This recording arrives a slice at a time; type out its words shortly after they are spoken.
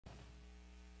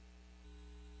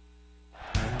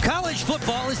College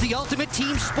football is the ultimate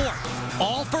team sport.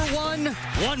 All for one,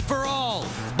 one for all.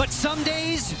 But some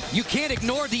days, you can't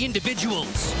ignore the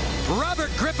individuals.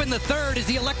 Robert Griffin III is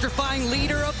the electrifying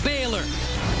leader of Baylor.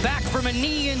 Back from a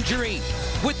knee injury,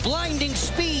 with blinding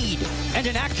speed and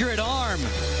an accurate arm.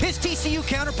 His TCU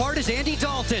counterpart is Andy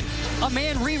Dalton, a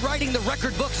man rewriting the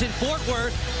record books in Fort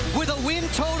Worth with a win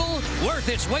total worth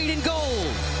its weight in gold.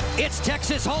 It's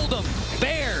Texas Hold'em,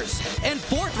 Bears, and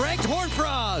fourth-ranked Horned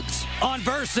Frogs on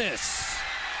Versus.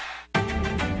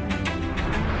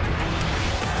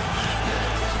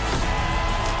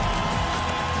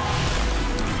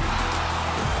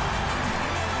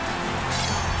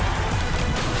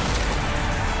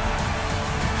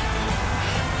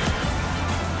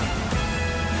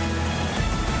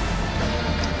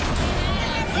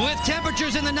 With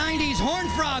temperatures in the 90s, Horned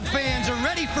Frog fans are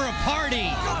ready for a party.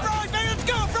 Go Frogs, man, let's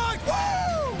go, Frogs!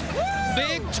 Woo! Woo!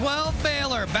 Big 12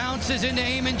 Baylor bounces into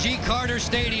Amon G. Carter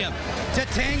Stadium to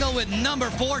tangle with number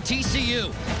 4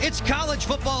 TCU. It's college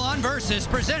football on Versus,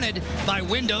 presented by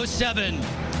Windows 7.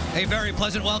 A very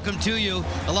pleasant welcome to you.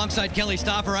 Alongside Kelly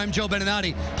Stoffer, I'm Joe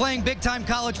Beninati. Playing big-time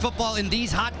college football in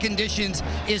these hot conditions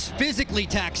is physically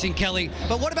taxing, Kelly.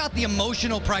 But what about the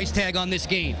emotional price tag on this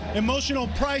game? Emotional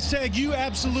price tag, you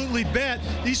absolutely bet.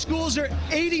 These schools are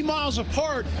 80 miles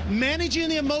apart. Managing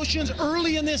the emotions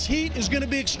early in this heat is going to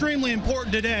be extremely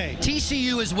important today.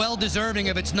 TCU is well deserving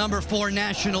of its number 4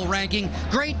 national ranking.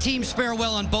 Great teams fare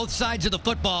well on both sides of the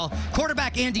football.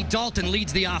 Quarterback Andy Dalton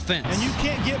leads the offense. And you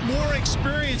can't get more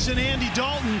experience than Andy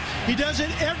Dalton. He does it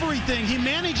everything. He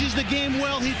manages the game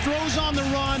well. He throws on the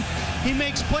run. He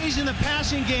makes plays in the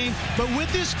passing game. But with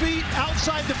his feet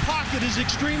outside the pocket is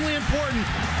extremely important.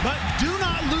 But do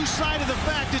not lose sight of the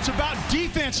fact it's about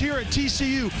defense here at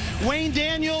TCU. Wayne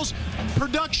Daniels,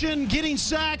 production, getting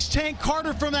sacks. Tank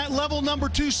Carter from that level number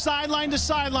 2, sideline to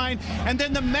sideline. And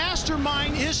then the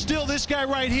mastermind is still this guy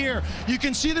right here. You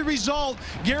can see the result.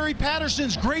 Gary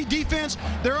Patterson's great defense.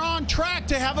 They're on track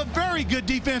to have a very good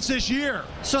defense this year.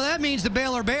 So that means the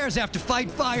Baylor Bears have to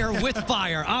fight fire with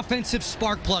fire. Offensive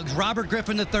spark plugs, Robert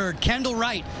Griffin III, Kendall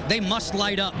Wright, they must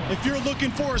light up. If you're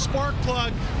looking for a spark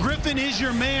plug, Griffin is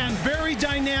your man. Very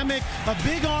dynamic, a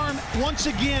big arm, once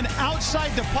again,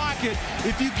 outside the pocket.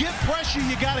 If you get pressure,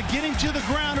 you got to get him to the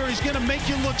ground or he's going to make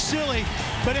you look silly.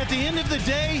 But at the end of the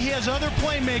day, he has other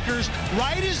playmakers.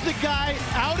 Wright is the guy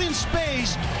out in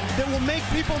space that will make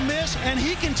people miss, and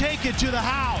he can take it to the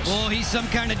house. Oh, he's some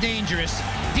kind of dangerous.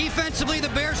 Defensively, the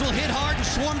Bears will hit hard and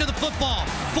swarm to the football.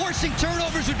 Forcing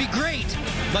turnovers would be great,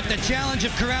 but the challenge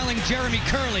of corralling Jeremy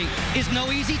Curley is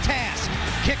no easy task.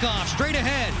 Kickoff straight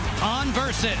ahead on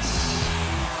Versus.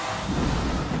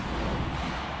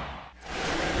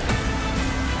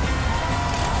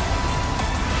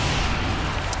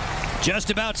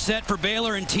 Just about set for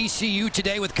Baylor and TCU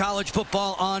today with college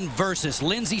football on Versus.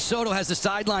 Lindsay Soto has the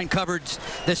sideline covered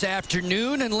this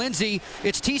afternoon. And Lindsay,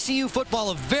 it's TCU football,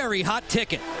 a very hot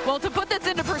ticket. Well, to put this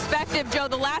into perspective, Joe,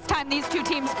 the last time these two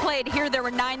teams played here, there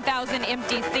were 9,000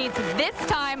 empty seats. This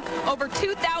time, over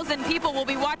 2,000 people will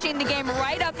be watching the game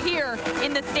right up here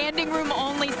in the standing room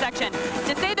only section.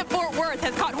 To say that Fort Worth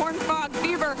has caught Horned Frog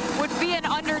fever would be an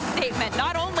understatement.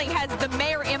 Not only has the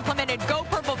mayor implemented Go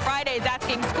Purple Fridays,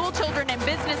 asking school children and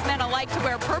businessmen alike to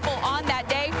wear purple on that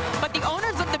day, but the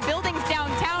owners of the buildings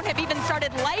downtown have even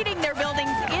started lighting their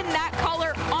buildings in that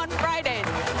color on Fridays.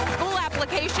 School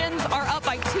applications are up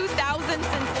by 2,000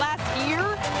 since last year,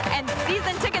 and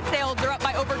season ticket sales are up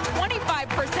by over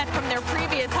 25% from their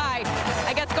previous high.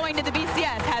 I guess going to the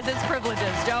BCS has its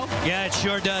privileges, Joe. Yeah, it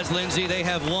sure does, Lindsay. They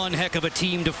have one heck of a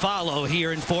team to follow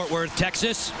here in Fort Worth,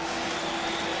 Texas.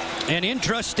 An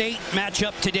intrastate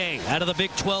matchup today. Out of the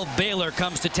Big 12, Baylor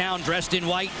comes to town dressed in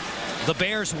white. The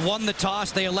Bears won the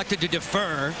toss. They elected to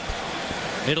defer.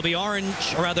 It'll be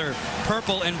orange, or rather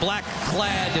purple and black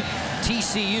clad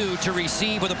TCU to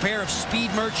receive with a pair of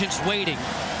speed merchants waiting.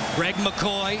 Greg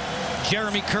McCoy,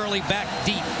 Jeremy Curley back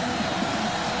deep.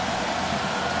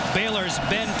 Baylor's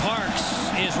Ben Parks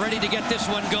is ready to get this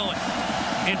one going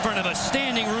in front of a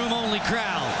standing room only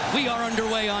crowd. We are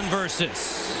underway on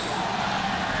Versus.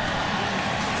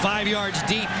 5 yards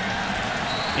deep.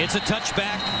 It's a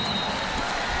touchback.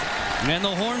 And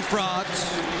the Horned Frogs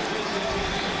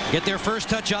get their first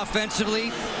touch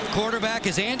offensively. Quarterback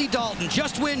is Andy Dalton.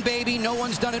 Just win, baby. No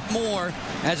one's done it more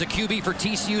as a QB for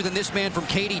TCU than this man from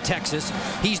Katy, Texas.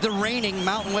 He's the reigning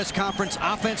Mountain West Conference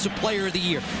Offensive Player of the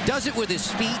Year. Does it with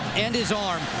his feet and his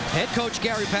arm. Head coach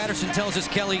Gary Patterson tells us,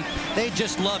 Kelly, they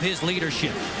just love his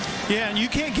leadership. Yeah, and you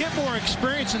can't get more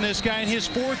experience in this guy in his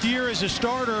 4th year as a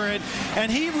starter,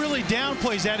 and he really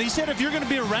downplays that. He said if you're going to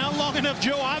be around long enough,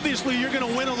 Joe, obviously you're going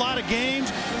to win a lot of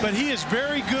games, but he is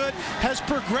very good, has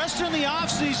progressed in the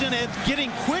offseason at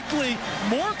getting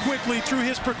more quickly through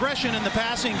his progression in the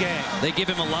passing game. They give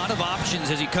him a lot of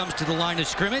options as he comes to the line of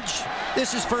scrimmage.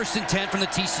 This is 1st and 10 from the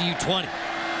TCU 20.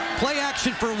 Play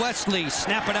action for Wesley.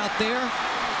 Snap it out there.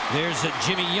 There's a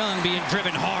Jimmy Young being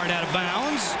driven hard out of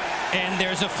bounds. And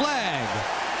there's a flag.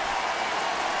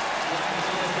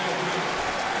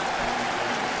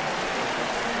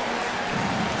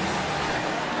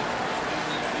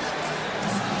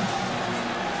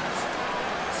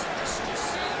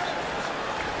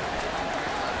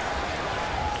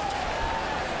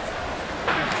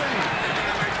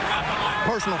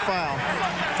 Personal foul.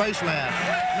 Face mask.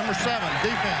 Number 7,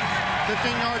 defense.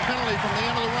 15-yard penalty from the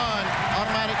end of the run.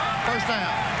 Automatic first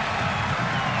down.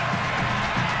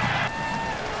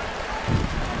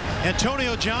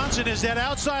 Antonio Johnson is that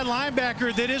outside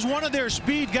linebacker that is one of their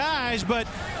speed guys, but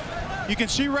you can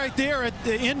see right there at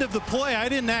the end of the play, I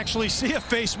didn't actually see a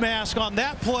face mask on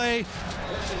that play.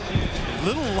 A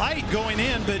little light going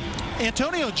in, but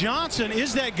Antonio Johnson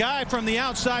is that guy from the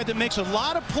outside that makes a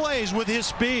lot of plays with his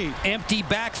speed. Empty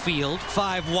backfield,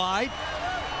 5 wide,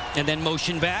 and then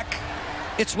motion back.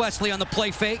 It's Wesley on the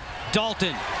play fake.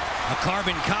 Dalton. A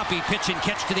carbon copy, pitch and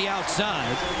catch to the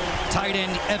outside. Tight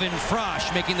end Evan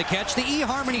Frosch making the catch. The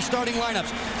eHarmony starting lineups.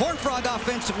 Horned Frog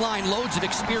offensive line, loads of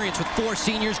experience with 4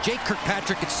 seniors. Jake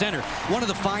Kirkpatrick at center, one of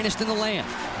the finest in the land.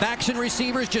 Backs and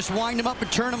receivers just wind them up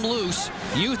and turn them loose.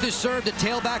 Youth is served at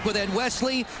tailback with Ed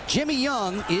Wesley. Jimmy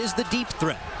Young is the deep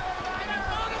threat.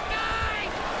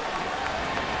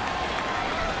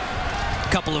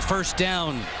 Couple of first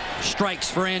down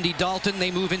strikes for Andy Dalton.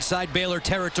 They move inside Baylor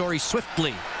territory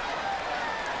swiftly.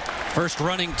 First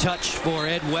running touch for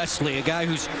Ed Wesley, a guy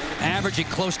who's averaging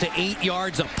close to 8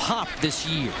 yards a pop this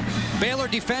year. Baylor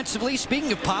defensively,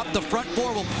 speaking of pop, the front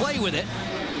 4 will play with it.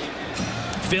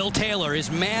 Phil Taylor is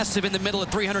massive in the middle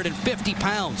at 350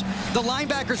 pounds. The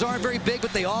linebackers aren't very big,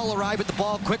 but they all arrive at the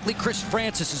ball quickly. Chris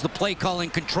Francis is the play-calling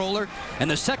controller. And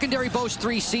the secondary boasts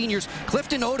 3 seniors.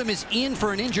 Clifton Odom is in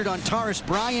for an injured Antares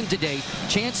Bryan today.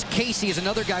 Chance Casey is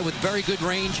another guy with very good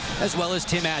range, as well as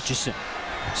Tim Atchison.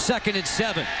 2nd and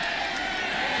 7.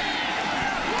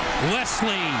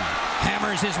 Wesley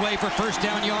hammers his way for first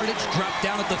down yardage, dropped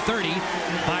down at the 30.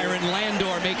 Byron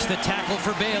Landor makes the tackle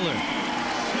for Baylor.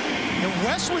 And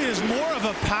Wesley is more of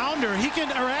a pounder.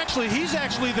 He's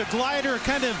actually the glider,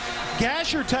 kind of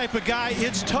gasher type of guy.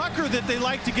 It's Tucker that they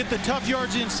like to get the tough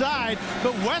yards inside,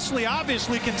 but Wesley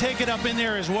obviously can take it up in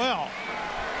there as well.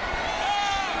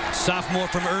 Sophomore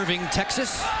from Irving,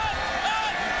 Texas.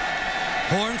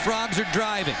 Horned Frogs are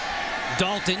driving.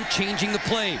 Dalton changing the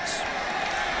plays.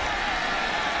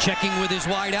 Checking with his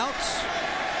wideouts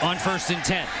on 1st and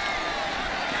 10.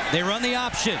 They run the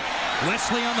option.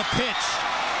 Wesley on the pitch.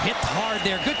 Hit hard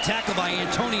there. Good tackle by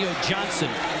Antonio Johnson.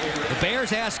 The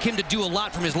Bears ask him to do a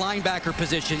lot from his linebacker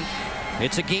position.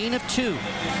 It's a gain of 2.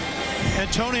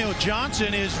 Antonio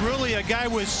Johnson is really a guy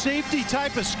with safety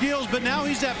type of skills, but now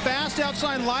he's that fast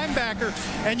outside linebacker,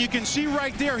 and you can see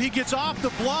right there he gets off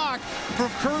the block from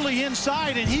Curley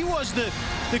inside, and he was the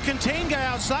contained guy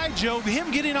outside, Joe. Him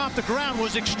getting off the ground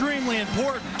was extremely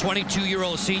important.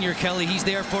 22-year-old senior Kelly, he's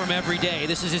there for him every day.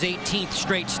 This is his 18th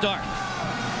straight start.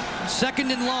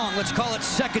 2nd and long, let's call it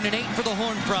 2nd and 8 for the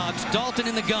Horned Frogs. Dalton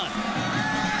in the gun.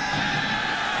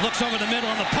 Looks over the middle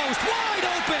on the post, wide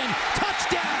open,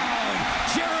 touchdown!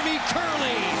 Jeremy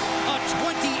Curley, a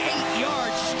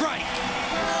 28-yard strike.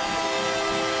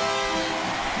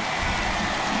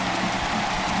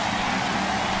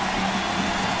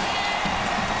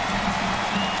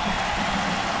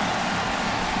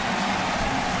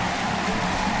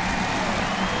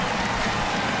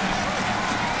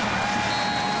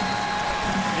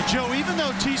 Joe, even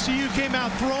though TCU came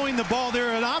out throwing the ball,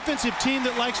 they're an offensive team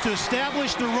that likes to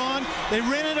establish the run. They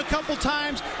ran it a couple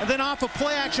times, and then off a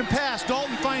play-action pass,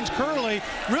 Dalton finds Curley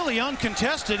really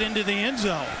uncontested into the end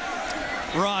zone.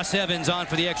 Ross Evans on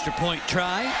for the extra point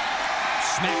try.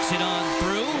 Smacks it on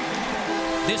through.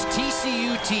 This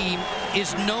TCU team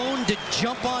is known to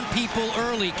jump on people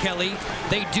early, Kelly.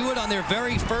 They do it on their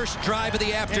very first drive of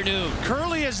the afternoon. And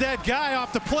Curley is that guy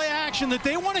off the play action that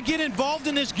they want to get involved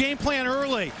in this game plan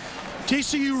early.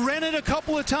 TCU ran it a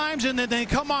couple of times, and then they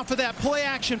come off of that play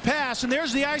action pass, and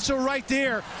there's the ISO right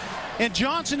there. And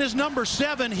Johnson is number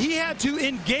 7. He had to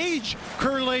engage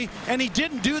Curley, and he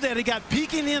didn't do that. He got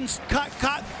peeking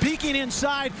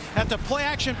inside at the play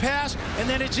action pass, and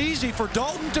then it's easy for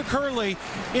Dalton to Curley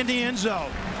in the end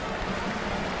zone.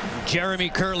 Jeremy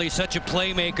Curley, such a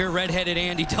playmaker. Redheaded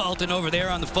Andy Dalton over there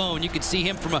on the phone. You can see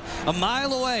him from a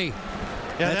mile away.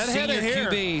 Yeah, that head of hair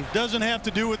QB doesn't have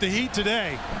to do with the heat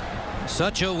today.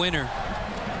 Such a winner.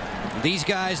 These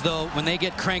guys, though, when they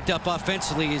get cranked up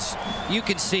offensively, as you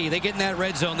can see, they get in that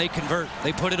red zone, they convert,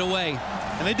 they put it away.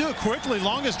 And they do it quickly.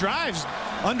 Longest drives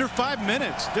under 5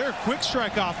 minutes. They're a quick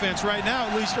strike offense right now,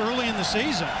 at least early in the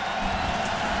season.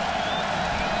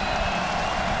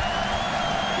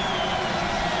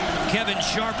 Kevin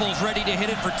Sharple's ready to hit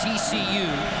it for TCU.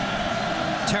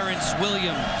 Terrence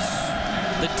Williams,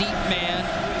 the deep man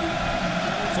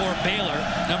for Baylor,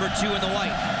 number 2 in the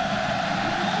white.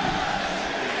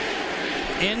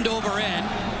 End over end.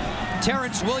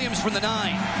 Terrence Williams from the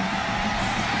 9.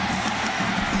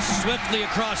 Swiftly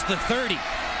across the 30.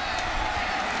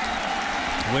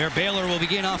 Where Baylor will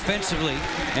begin offensively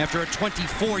after a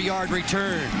 24-yard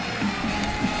return.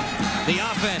 The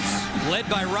offense led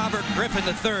by Robert Griffin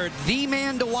III, the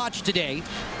man to watch today.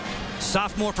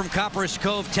 Sophomore from Copperas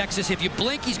Cove, Texas. If you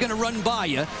blink, he's going to run by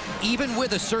you, even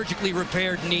with a surgically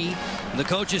repaired knee. The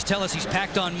coaches tell us he's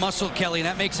packed on muscle, Kelly, and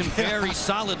that makes him very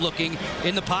solid looking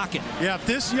in the pocket. Yeah, if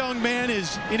this young man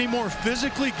is any more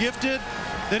physically gifted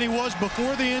than he was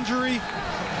before the injury,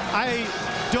 I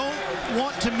don't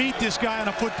want to meet this guy on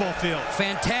a football field.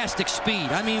 Fantastic speed.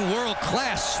 I mean,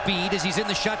 world-class speed as he's in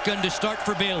the shotgun to start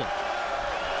for Baylor.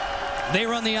 They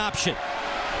run the option.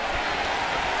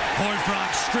 Horned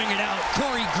Frogs string it out.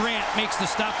 Corey Grant makes the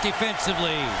stop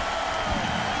defensively.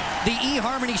 The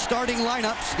eHarmony starting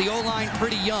lineups. The O-line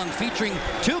pretty young, featuring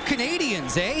 2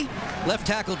 Canadians, eh? Left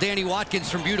tackle Danny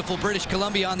Watkins from beautiful British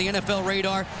Columbia on the NFL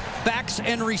radar. Backs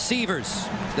and receivers.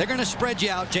 They're going to spread you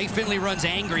out. Jay Finley runs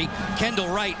angry. Kendall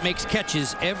Wright makes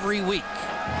catches every week.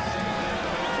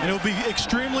 It'll be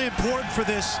extremely important for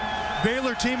this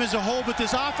Baylor team as a whole, but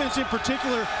this offense in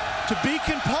particular, to be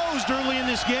composed early in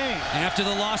this game. After the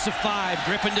loss of 5,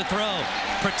 Griffin to throw.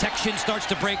 Protection starts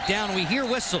to break down. We hear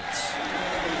whistles.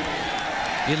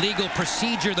 Illegal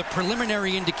procedure, the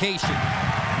preliminary indication.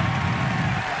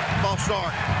 False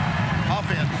start.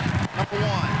 Offense. Number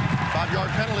 1. 5-yard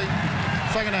penalty.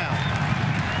 Second down.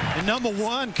 And number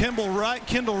 1, Kendall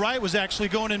Wright was actually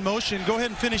going in motion. Go ahead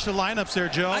and finish the lineups there,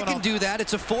 Joe. I can do that.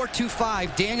 It's a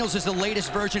 4-2-5. Daniels is the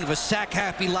latest version of a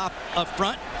sack-happy lop up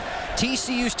front.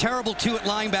 TCU's terrible 2 at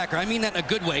linebacker. I mean that in a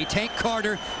good way. Tank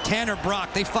Carter, Tanner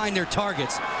Brock, they find their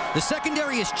targets. The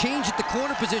secondary has changed at the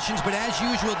corner positions, but as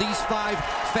usual, these 5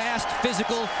 fast,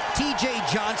 physical. TJ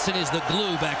Johnson is the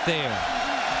glue back there.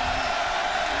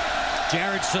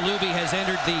 Jared Salubi has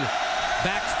entered the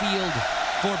backfield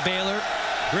for Baylor.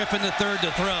 Griffin III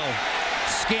to throw.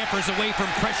 Scampers away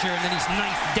from pressure, and then he's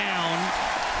knifed down.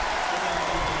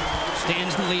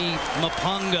 Stanley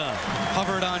Mapunga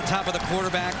hovered on top of the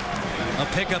quarterback. A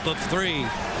pickup of 3.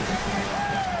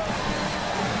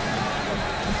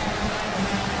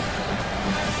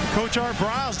 Coach Art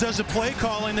Briles does the play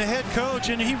calling, the head coach,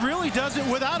 and he really does it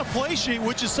without a play sheet,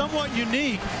 which is somewhat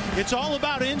unique. It's all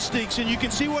about instincts, and you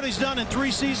can see what he's done in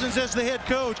 3 seasons as the head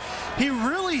coach. He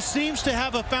really seems to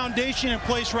have a foundation in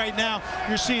place right now.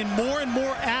 You're seeing more and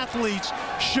more athletes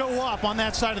show up on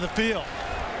that side of the field.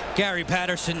 Gary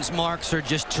Patterson's marks are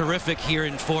just terrific here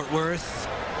in Fort Worth.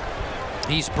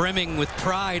 He's brimming with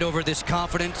pride over this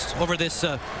confidence, over this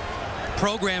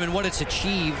program and what it's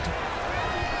achieved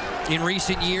in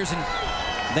recent years, and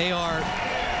they are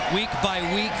week by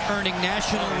week earning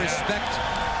national respect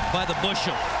by the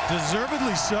bushel.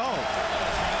 Deservedly so.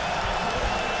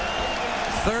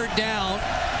 3rd down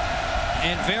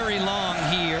and very long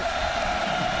here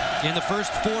in the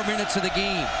first 4 minutes of the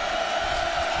game.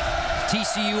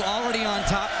 TCU already on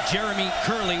top. Jeremy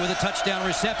Curley with a touchdown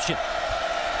reception.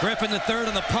 Griffin III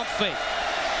on the pump fake.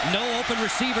 No open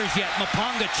receivers yet.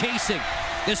 Mapunga chasing.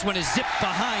 This one is zipped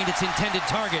behind its intended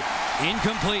target.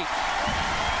 Incomplete.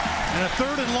 In a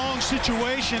 3rd and long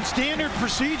situation, standard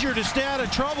procedure to stay out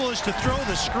of trouble is to throw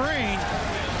the screen.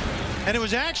 And it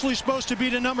was actually supposed to be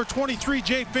to number 23,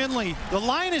 Jay Finley. The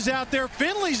line is out there.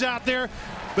 Finley's out there.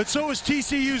 But so is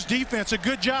TCU's defense. A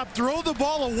good job. Throw the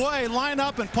ball away, line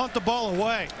up, and punt the ball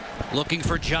away. Looking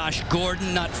for Josh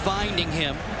Gordon, not finding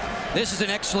him. This is an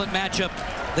excellent matchup.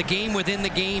 The game within the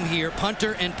game here.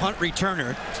 Punter and punt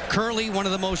returner. Curley, one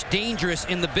of the most dangerous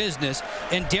in the business.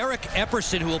 And Derek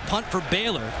Epperson, who will punt for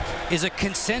Baylor, is a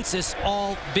consensus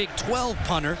All-Big 12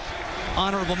 punter.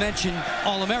 Honorable mention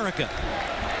All-America.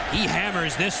 He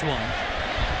hammers this one.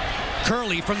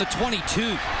 Curley from the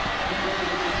 22.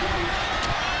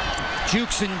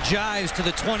 Jukes and jives to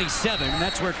the 27.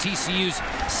 That's where TCU's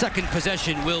second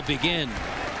possession will begin.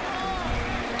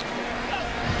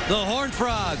 The Horned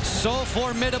Frogs, so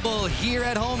formidable here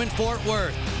at home in Fort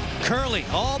Worth. Curley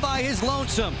all by his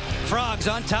lonesome. Frogs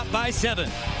on top by 7.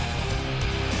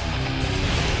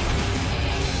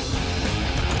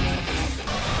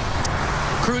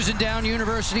 Cruising down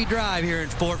University Drive here in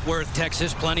Fort Worth,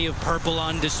 Texas. Plenty of purple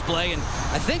on display. And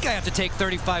I think I have to take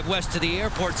 35 West to the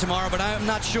airport tomorrow, but I'm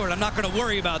not sure. I'm not going to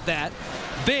worry about that.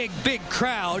 Big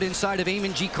crowd inside of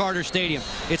Amon G. Carter Stadium.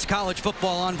 It's College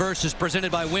Football on Versus,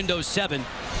 presented by Windows 7,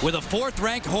 with a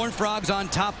 4th-ranked Horned Frogs on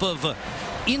top of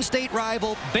in-state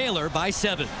rival Baylor by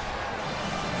 7.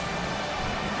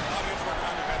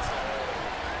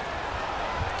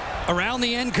 Around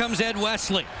the end comes Ed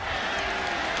Wesley.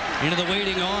 Into the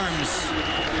waiting arms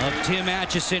of Tim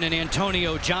Atchison and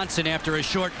Antonio Johnson after a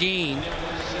short gain.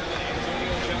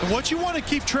 What you want to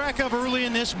keep track of early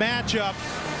in this matchup,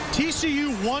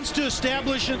 TCU wants to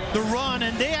establish the run,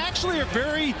 and they actually are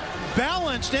very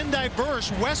balanced and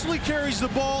diverse. Wesley carries the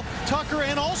ball, Tucker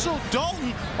and also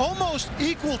Dalton almost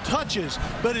equal touches.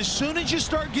 But as soon as you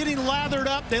start getting lathered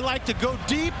up, they like to go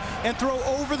deep and throw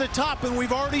over the top, and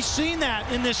we've already seen that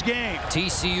in this game.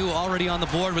 TCU already on the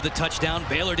board with a touchdown.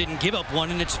 Baylor didn't give up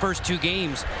one in its first 2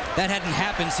 games. That hadn't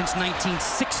happened since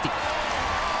 1960.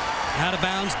 Out of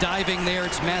bounds, diving there,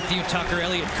 it's Matthew Tucker.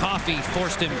 Elliott Coffey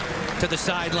forced him to the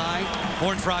sideline.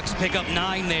 Horned Frogs pick up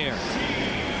 9 there.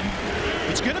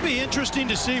 It's going to be interesting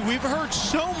to see. We've heard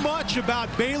so much about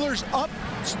Baylor's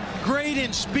upgrade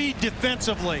in speed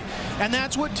defensively, and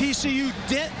that's what TCU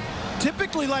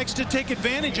typically likes to take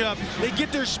advantage of. They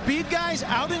get their speed guys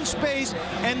out in space,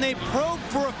 and they probe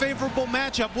for a favorable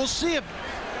matchup. We'll see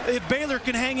if Baylor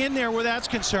can hang in there where that's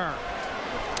concerned.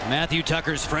 Matthew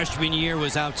Tucker's freshman year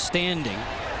was outstanding.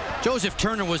 Joseph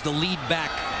Turner was the lead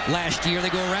back last year. They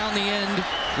go around the end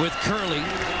with Curley.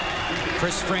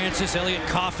 Chris Francis, Elliott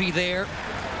Coffey there.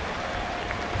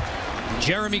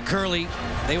 Jeremy Curley,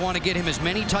 they want to get him as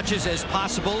many touches as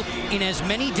possible in as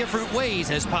many different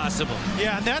ways as possible.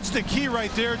 Yeah, and that's the key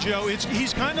right there, Joe.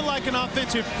 He's kind of like an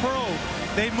offensive pro.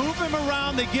 They move him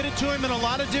around, they get it to him in a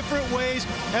lot of different ways,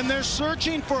 and they're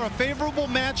searching for a favorable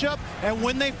matchup, and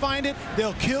when they find it,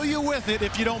 they'll kill you with it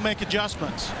if you don't make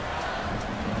adjustments.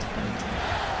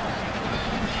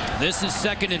 This is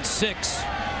 2nd and 6.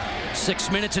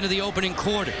 6 minutes into the opening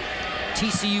quarter.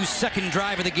 TCU's 2nd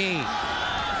drive of the game.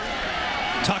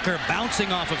 Tucker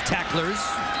bouncing off of tacklers.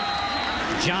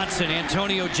 Johnson,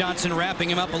 Antonio Johnson, wrapping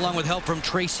him up along with help from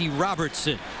Tracy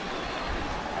Robertson.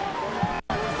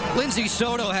 Lindsay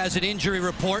Soto has an injury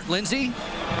report. Lindsay?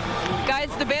 Guys,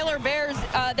 the Baylor Bears,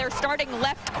 their starting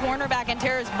left cornerback,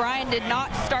 Terrace Bryan, did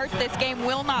not start this game,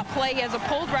 will not play. He has a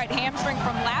pulled right hamstring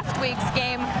from last week's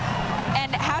game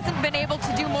and hasn't been able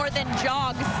to do more than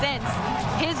jog since.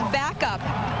 His backup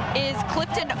is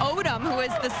Clifton Odom, who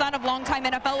is the son of longtime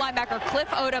NFL linebacker Cliff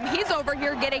Odom. He's over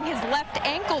here getting his left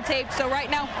ankle taped, so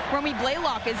right now Romy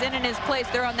Blaylock is in his place.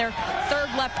 They're on their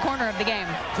 3rd left corner of the game.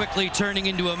 Quickly turning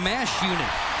into a mash unit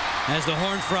as the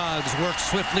Horned Frogs work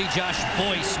swiftly. Josh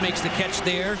Boyce makes the catch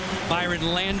there.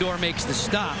 Byron Landor makes the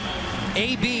stop.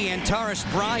 AB and Taris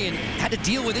Bryan had to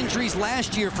deal with injuries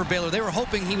last year for Baylor. They were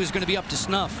hoping he was going to be up to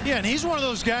snuff. Yeah, and he's one of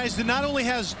those guys that not only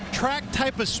has track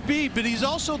type of speed, but he's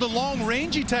also the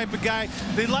long-rangey type of guy.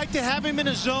 They like to have him in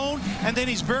a zone, and then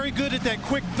he's very good at that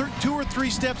quick 2 or 3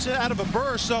 steps out of a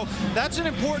burst. So that's an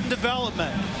important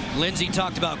development. Lindsay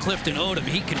talked about Clifton Odom.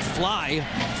 He can fly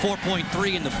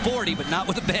 4.3 in the 40, but not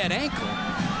with a bad ankle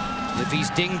if he's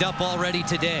dinged up already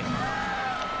today.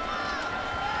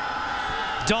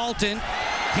 Dalton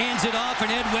hands it off, and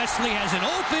Ed Wesley has an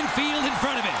open field in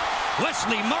front of him.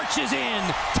 Wesley marches in.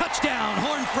 Touchdown,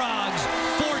 Horned Frogs,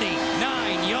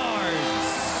 49 yards.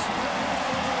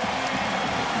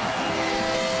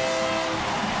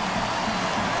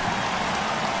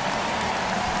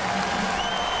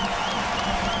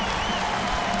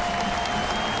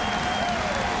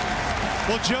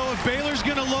 Well, Joe, if Baylor's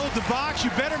going to load the box, you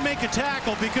better make a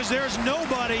tackle, because there's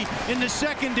nobody in the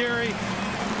secondary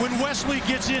when Wesley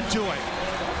gets into it.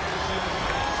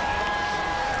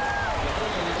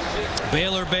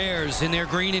 Baylor Bears in their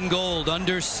green and gold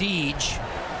under siege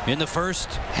in the first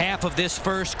half of this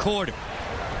first quarter.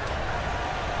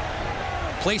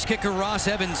 Place kicker Ross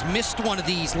Evans missed one of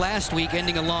these last week,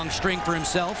 ending a long string for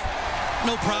himself.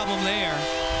 No problem there.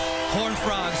 Horned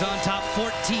Frogs on top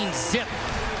 14-zip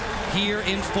here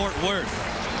in Fort Worth.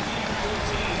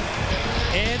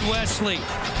 Ed Wesley,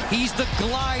 he's the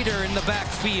glider in the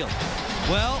backfield.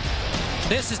 Well,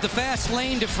 this is the fast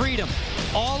lane to freedom.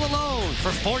 All alone for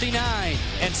 49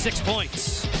 and 6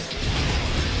 points.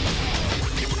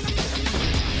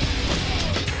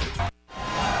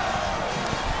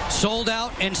 Sold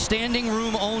out and standing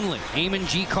room only. Amon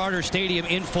G. Carter Stadium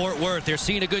in Fort Worth. They're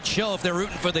seeing a good show if they're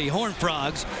rooting for the Horned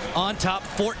Frogs. On top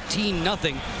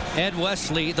 14-0. Ed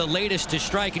Wesley, the latest to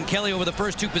strike. And Kelly, over the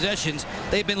first 2 possessions,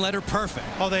 they've been letter perfect.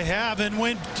 Oh, they have. And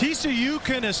when TCU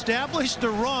can establish the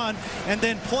run and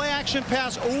then play action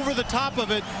pass over the top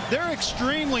of it, they're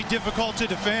extremely difficult to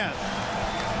defend.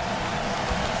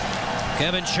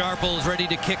 Kevin Sharple's ready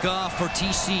to kick off for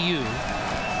TCU.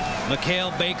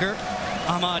 Mikhail Baker.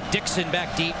 Ahmad Dixon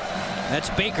back deep. That's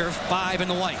Baker, 5 in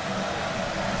the white.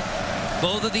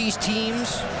 Both of these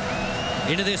teams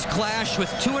into this clash with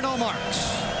 2-0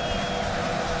 marks.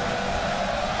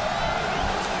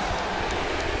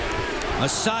 A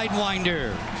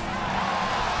sidewinder.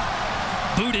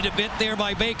 Booted a bit there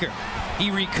by Baker.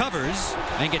 He recovers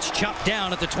and gets chopped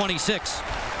down at the 26.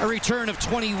 A return of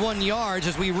 21 yards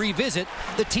as we revisit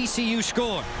the TCU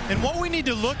score. And what we need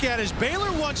to look at is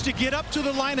Baylor wants to get up to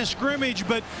the line of scrimmage,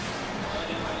 but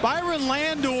Byron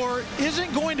Landor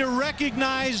isn't going to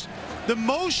recognize the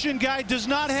motion guy does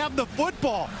not have the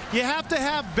football. You have to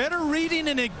have better reading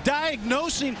and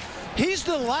diagnosing. He's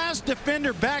the last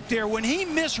defender back there. When he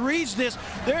misreads this,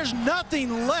 there's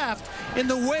nothing left in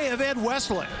the way of Ed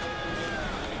Wesley.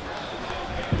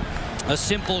 A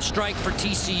simple strike for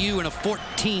TCU and a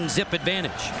 14-zip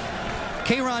advantage.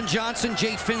 K'Ron Johnson,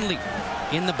 Jay Finley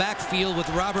in the backfield with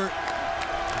Robert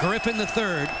Griffin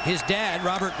III, his dad,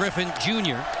 Robert Griffin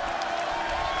Jr.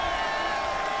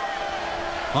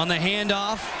 On the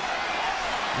handoff,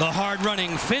 the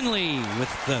hard-running Finley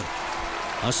with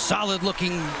a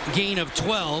solid-looking gain of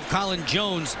 12. Colin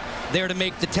Jones there to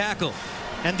make the tackle.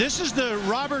 And this is the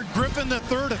Robert Griffin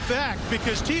III effect,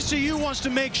 because TCU wants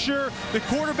to make sure the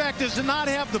quarterback does not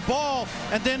have the ball,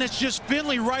 and then it's just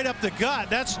Finley right up the gut.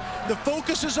 That's the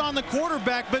focus is on the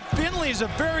quarterback, but Finley is a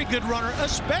very good runner,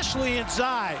 especially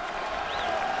inside.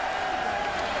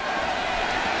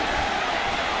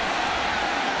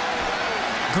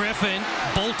 Griffin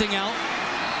bolting out,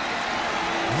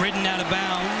 ridden out of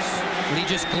bounds, and he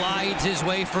just glides his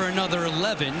way for another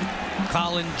 11.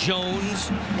 Colin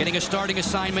Jones getting a starting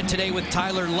assignment today with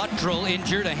Tyler Luttrell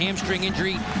injured, a hamstring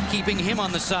injury keeping him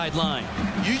on the sideline.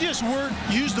 You just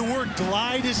used the word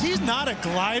glide. He's not a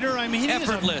glider. I mean, he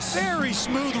effortless. Is a very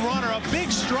smooth runner, a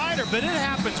big strider, but it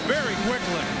happens very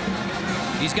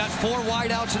quickly. He's got 4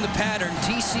 wideouts in the pattern.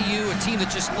 TCU, a team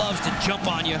that just loves to jump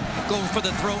on you, go for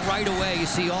the throat right away. You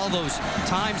see all those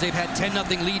times they've had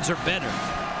 10-0 leads or better.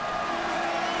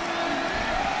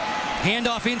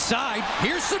 Handoff inside.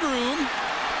 Here's some room.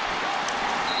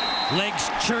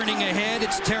 Legs churning ahead.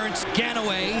 It's Terrence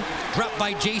Ganaway. Dropped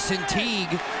by Jason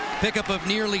Teague. Pickup of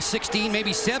nearly 16,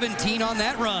 maybe 17 on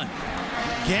that run.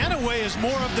 Ganaway is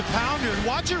more of the pounder.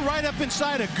 Watch it right up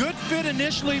inside. A good fit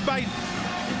initially by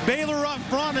Baylor up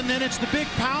front, and then it's the big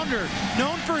pounder.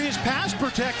 Known for his pass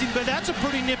protecting, but that's a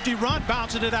pretty nifty run,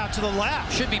 bouncing it out to the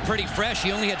left. Should be pretty fresh.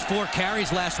 He only had 4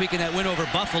 carries last week in that win over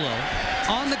Buffalo.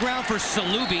 On the ground for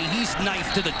Salubi. He's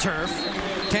knifed to the turf.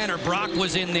 Tanner Brock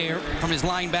was in there from his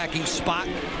linebacking spot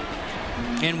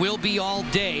and will be all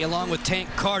day, along with Tank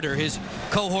Carter, his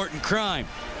cohort in crime.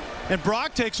 And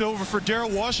Brock takes over for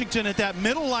Darrell Washington at that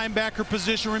middle linebacker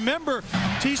position. Remember,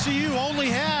 TCU only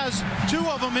has 2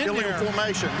 of them in illegal there.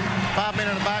 Formation, 5 men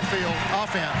in the backfield,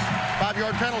 offense,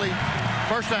 5-yard penalty,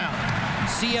 first down.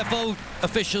 CFO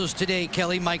officials today,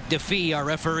 Kelly. Mike DeFee, our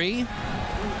referee.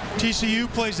 TCU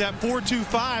plays that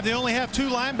 4-2-5. They only have 2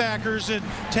 linebackers, and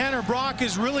Tanner Brock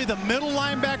is really the middle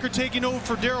linebacker taking over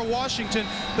for Darrell Washington.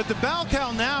 But the bell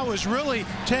cow now is really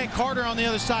Tank Carter on the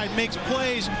other side, makes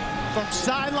plays from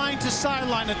sideline to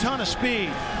sideline, a ton of speed.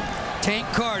 Tank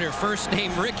Carter, first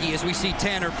name Ricky, as we see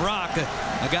Tanner Brock,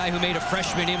 a guy who made a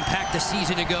freshman impact a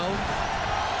season ago.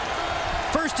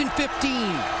 1st and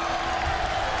 15.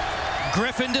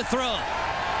 Griffin to throw.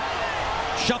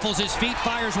 Shuffles his feet,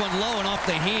 fires one low and off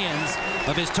the hands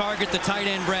of his target, the tight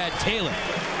end Brad Taylor.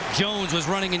 Jones was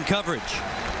running in coverage.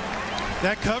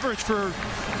 That coverage for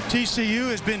TCU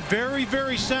has been very,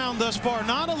 very sound thus far.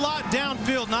 Not a lot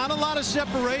downfield, not a lot of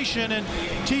separation, and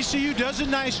TCU does a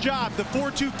nice job. The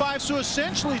 4-2-5, so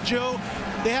essentially, Joe,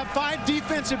 they have 5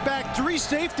 defensive back, 3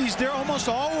 safeties. They're almost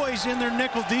always in their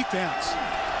nickel defense.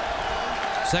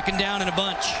 2nd down and a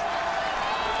bunch.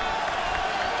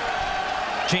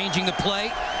 Changing the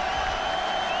play.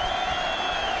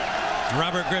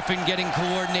 Robert Griffin getting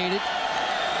coordinated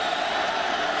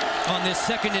on this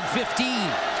 2nd and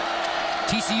 15.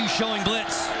 TCU showing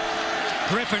blitz.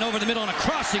 Griffin over the middle on a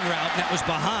crossing route, and that was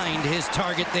behind his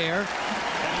target there.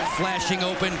 Flashing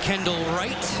open Kendall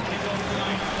Wright.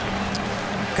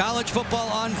 College football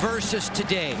on Versus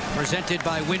today, presented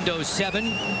by Windows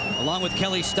 7. Along with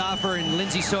Kelly Stoffer and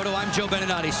Lindsay Soto, I'm Joe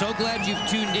Beninati. So glad you've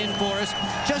tuned in for us.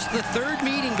 Just the third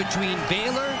meeting between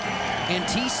Baylor and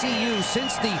TCU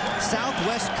since the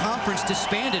Southwest Conference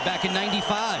disbanded back in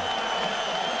 '95.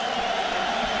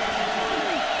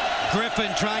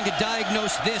 Griffin trying to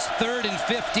diagnose this 3rd and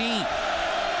 15.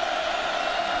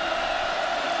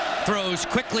 Throws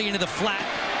quickly into the flat.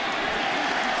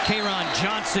 K'Ron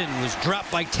Johnson was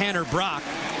dropped by Tanner Brock.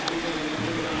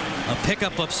 A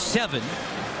pickup of 7.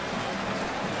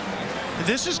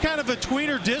 This is kind of a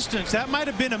tweener distance. That might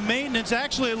have been a maintenance.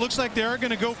 Actually, it looks like they are going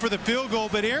to go for the field goal.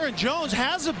 But Aaron Jones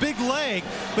has a big leg.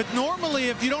 But normally,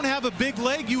 if you don't have a big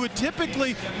leg, you would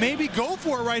typically maybe go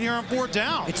for it right here on 4th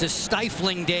down. It's a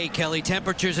stifling day, Kelly.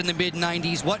 Temperatures in the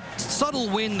mid-90s. What subtle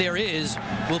wind there is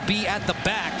will be at the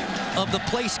back of the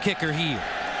place kicker here.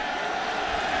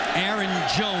 Aaron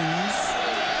Jones,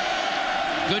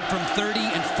 good from 30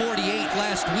 and 48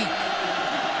 last week.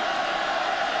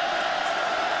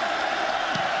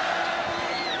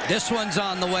 This one's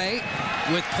on the way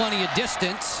with plenty of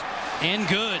distance and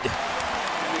good.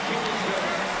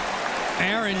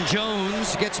 Aaron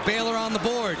Jones gets Baylor on the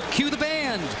board. Cue the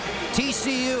band.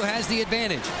 TCU has the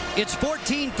advantage. It's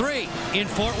 14-3 in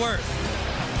Fort Worth.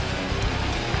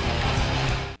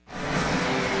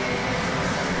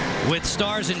 With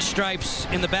stars and stripes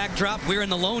in the backdrop, we're in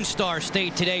the Lone Star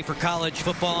State today for college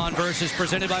football on Versus,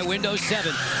 presented by Windows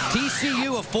 7.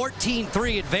 TCU a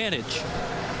 14-3 advantage.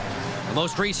 The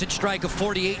most recent strike, a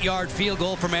 48-yard field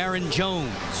goal from Aaron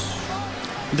Jones.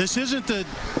 This isn't the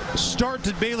start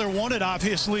that Baylor wanted,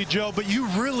 obviously, Joe, but you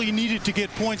really needed to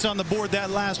get points on the board that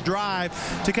last drive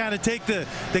to kind of take the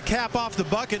cap off the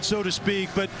bucket, so to speak.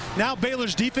 But now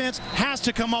Baylor's defense has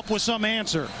to come up with some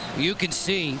answer. You can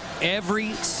see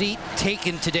every seat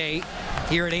taken today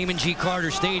here at Amon G.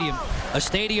 Carter Stadium, a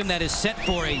stadium that is set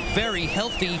for a very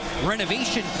healthy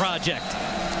renovation project.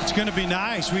 It's going to be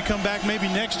nice. We come back maybe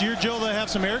next year, Joe, they'll have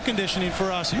some air conditioning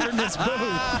for us here in this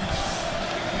booth.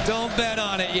 Don't bet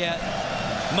on it yet.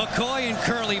 McCoy and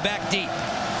Curley back deep.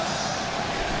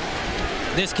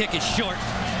 This kick is short.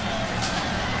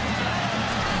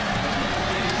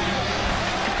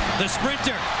 The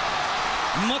sprinter,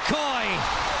 McCoy,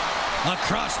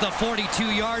 across the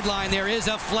 42-yard line. There is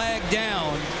a flag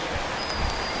down.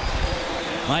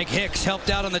 Mike Hicks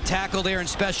helped out on the tackle there in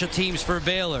special teams for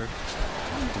Baylor.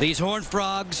 These Horned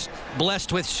Frogs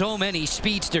blessed with so many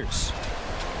speedsters.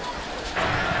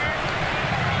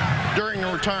 During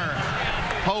the return,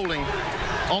 holding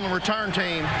on the return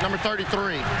team, number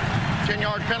 33.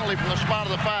 10-yard penalty from the spot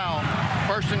of the foul,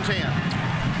 1st and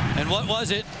 10. And what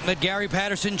was it that Gary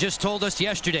Patterson just told us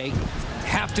yesterday?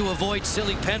 Have to avoid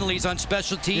silly penalties on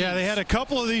special teams. Yeah, they had a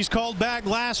couple of these called back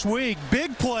last week.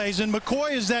 Big plays, and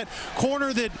McCoy is that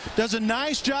corner that does a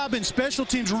nice job in special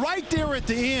teams right there at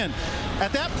the end.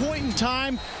 At that point in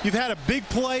time, you've had a big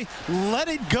play. Let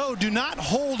it go. Do not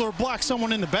hold or block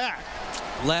someone in the back.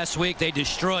 Last week, they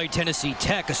destroyed Tennessee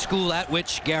Tech, a school at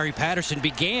which Gary Patterson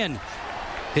began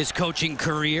his coaching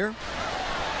career.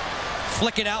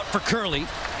 Flick it out for Curley.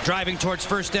 Driving towards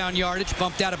 1st down yardage,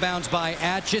 bumped out of bounds by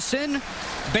Atchison.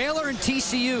 Baylor and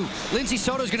TCU. Lindsay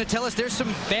Soto is going to tell us there's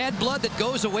some bad blood that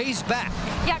goes a ways back.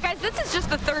 Yeah, guys, this is just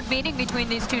the 3rd meeting between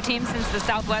these two teams since the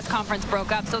Southwest Conference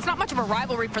broke up. So it's not much of a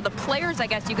rivalry for the players, I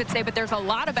guess you could say, but there's a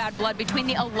lot of bad blood between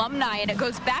the alumni, and it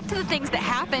goes back to the things that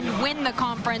happened when the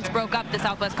conference broke up, the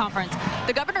Southwest Conference.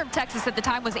 The governor of Texas at the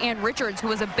time was Ann Richards, who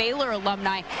was a Baylor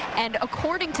alumni, and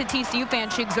according to TCU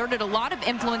fans, she exerted a lot of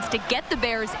influence to get the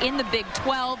Bears in the Big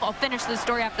 12. I'll finish the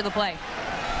story after the play.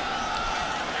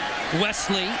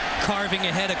 Wesley carving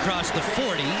ahead across the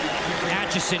 40.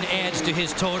 Atchison adds to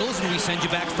his totals, and we send you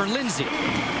back for Lindsay.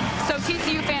 So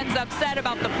TCU fans upset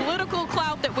about the political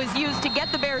clout that was used to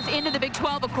get the Bears into the Big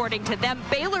 12, according to them.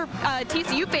 Baylor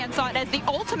TCU fans saw it as the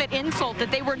ultimate insult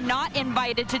that they were not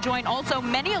invited to join. Also,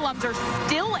 many alums are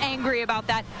still angry about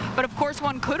that. But of course,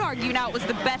 one could argue now it was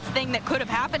the best thing that could have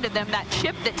happened to them. That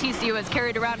chip that TCU has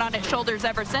carried around on its shoulders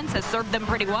ever since has served them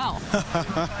pretty well.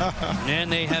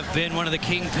 And they have been one of the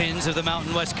kingpins of the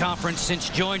Mountain West Conference since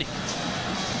joining.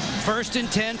 1st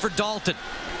and 10 for Dalton.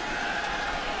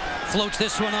 Floats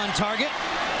this one on target.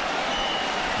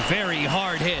 Very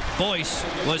hard hit. Boyce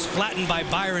was flattened by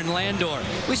Byron Landor.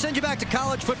 We send you back to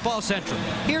College Football Central.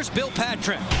 Here's Bill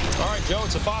Patrick. All right, Joe,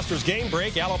 it's a Foster's game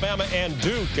break. Alabama and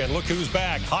Duke. And look who's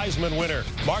back. Heisman winner,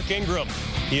 Mark Ingram.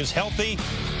 He is healthy,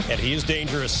 and he is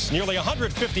dangerous. Nearly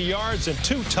 150 yards and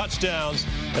 2 touchdowns.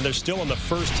 And they're still in the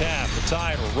first half. The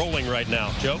Tide are rolling right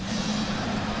now. Joe?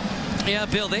 Yeah,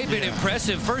 Bill, they've been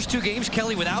impressive. First 2 games,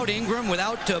 Kelly, without Ingram,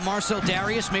 without Marcel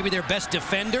Darius, maybe their best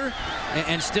defender,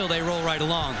 and still they roll right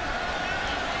along.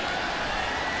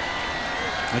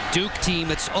 A Duke team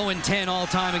that's 0-10 all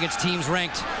time against teams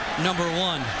ranked number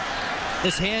 1.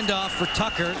 This handoff for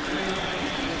Tucker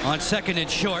on 2nd and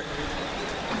short.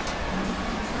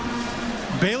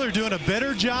 Baylor doing a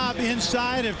better job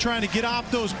inside of trying to get off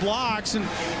those blocks, and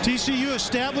TCU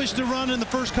established the run in the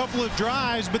first couple of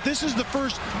drives, but this is the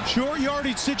first short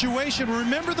yardage situation.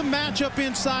 Remember the matchup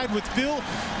inside with Phil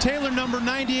Taylor, number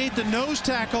 98, the nose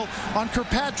tackle, on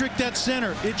Kirkpatrick, that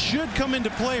center. It should come into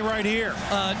play right here.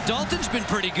 Dalton's been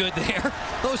pretty good there.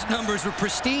 Those numbers were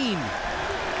pristine.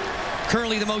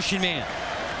 Curley, the motion man.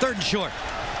 3rd and short.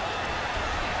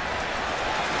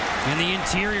 And the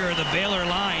interior of the Baylor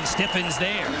line stiffens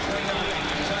there.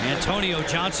 Antonio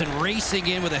Johnson racing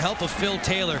in with the help of Phil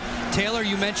Taylor. Taylor,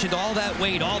 you mentioned all that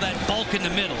weight, all that bulk in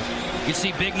the middle. You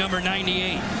see big number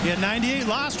 98. Yeah, 98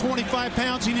 lost 25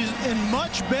 pounds. He's in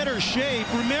much better shape.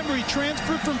 Remember, he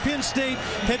transferred from Penn State,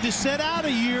 had to sit out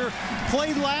a year,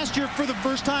 played last year for the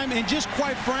first time, and just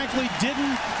quite frankly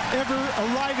didn't ever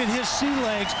arrive at his sea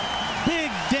legs.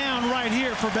 Big down right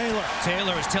here for Baylor.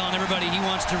 Taylor is telling everybody he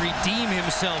wants to redeem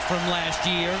himself from last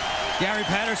year. Gary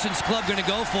Patterson's club going to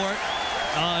go for it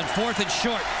on 4th and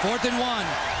short. 4th and 1.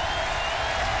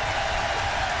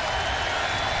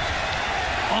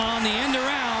 On the end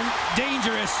around,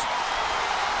 dangerous.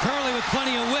 Curley with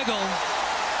plenty of wiggle.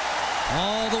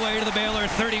 All the way to the Baylor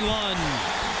 31.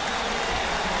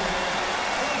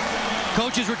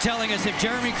 Coaches were telling us if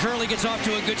Jeremy Curley gets off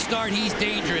to a good start, he's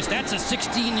dangerous. That's a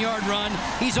 16-yard run.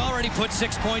 He's already put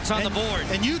 6 points on the board.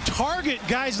 And you target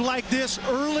guys like this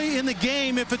early in the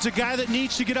game if it's a guy that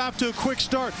needs to get off to a quick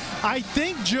start. I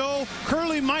think, Joe,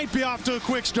 Curley might be off to a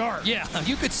quick start. Yeah,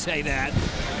 you could say that.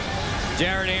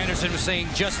 Jared Anderson was saying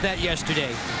just that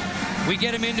yesterday. We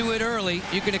get him into it early,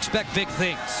 you can expect big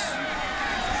things.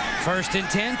 1st and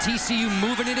 10, TCU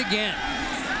moving it again.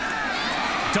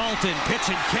 Dalton, pitch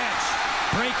and catch.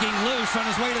 Breaking loose on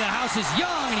his way to the house is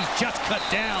Young, and he's just cut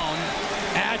down.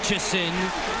 Atchison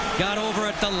got over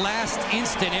at the last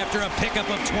instant after a pickup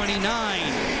of 29.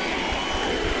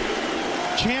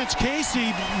 Chance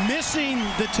Casey missing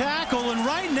the tackle, and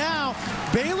right now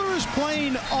Baylor is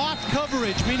playing off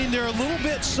coverage, meaning they're a little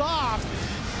bit soft.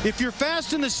 If you're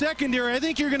fast in the secondary, I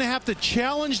think you're going to have to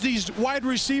challenge these wide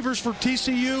receivers for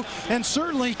TCU, and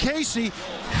certainly Casey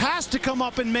has to come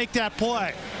up and make that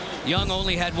play. Young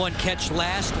only had 1 catch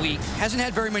last week. Hasn't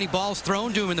had very many balls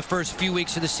thrown to him in the first few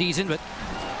weeks of the season, but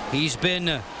he's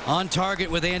been on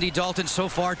target with Andy Dalton so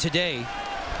far today.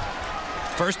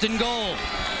 1st and goal.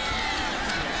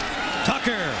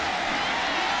 Tucker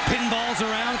pinballs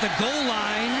around at the goal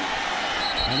line,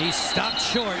 and he's stopped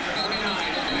short.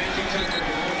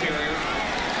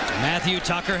 Matthew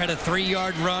Tucker had a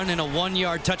 3-yard run and a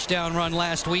 1-yard touchdown run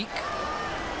last week.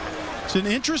 It's an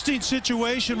interesting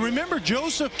situation. Remember,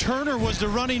 Joseph Turner was the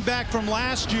running back from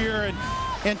last year,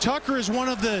 and Tucker is one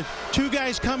of the 2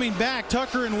 guys coming back,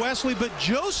 Tucker and Wesley, but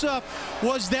Joseph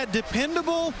was that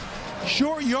dependable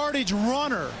short yardage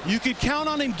runner. You could count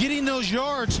on him getting those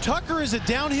yards. Tucker is a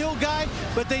downhill guy,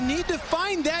 but they need to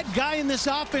find that guy in this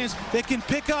offense that can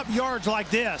pick up yards like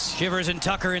this. Shivers and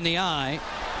Tucker in the eye.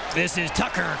 This is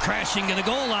Tucker crashing to the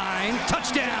goal line.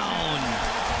 Touchdown!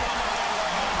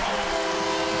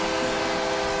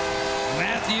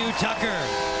 Matthew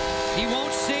Tucker. He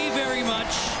won't say very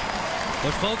much,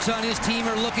 but folks on his team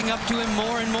are looking up to him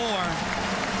more and more.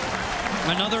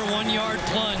 Another 1-yard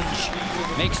plunge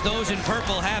makes those in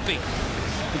purple happy.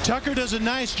 And Tucker does a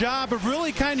nice job of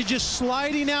really kind of just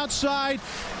sliding outside,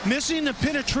 missing the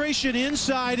penetration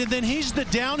inside, and then he's the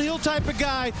downhill type of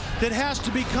guy that has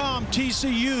to become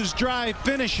TCU's drive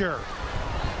finisher.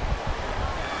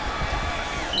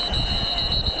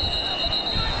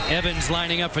 Evans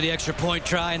lining up for the extra point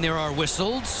try, and there are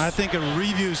whistles. I think a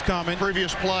review's coming.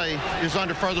 Previous play is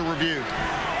under further review.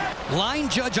 Line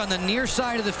judge on the near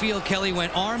side of the field, Kelly,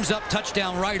 went arms up,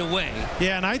 touchdown right away.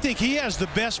 Yeah, and I think he has the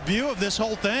best view of this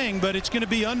whole thing, but it's going to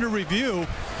be under review.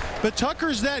 But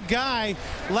Tucker's that guy.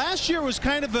 Last year was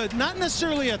kind of a, not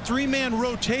necessarily a 3-man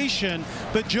rotation,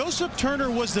 but Joseph Turner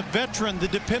was the veteran, the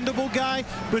dependable guy,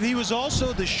 but he was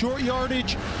also the short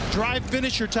yardage drive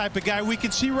finisher type of guy. We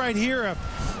can see right here,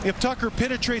 if Tucker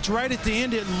penetrates right at the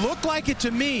end, it looked like it to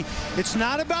me. It's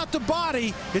not about the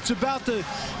body, it's about the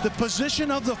position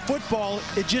of the football.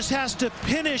 It just has to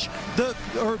penetrate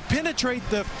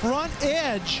the front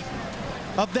edge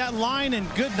of that line, and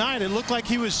good night. It looked like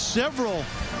he was several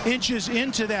inches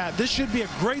into that. This should be a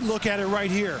great look at it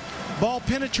right here. Ball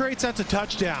penetrates, that's a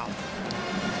touchdown.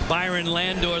 Byron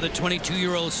Landor, the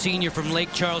 22-year-old senior from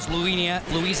Lake Charles,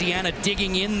 Louisiana,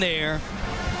 digging in there.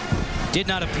 Did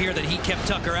not appear that he kept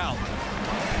Tucker out.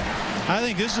 I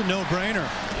think this is a no-brainer.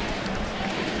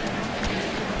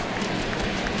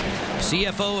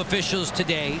 CFO officials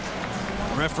today.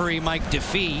 Referee Mike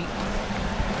DeFee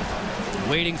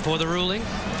waiting for the ruling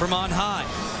from on high.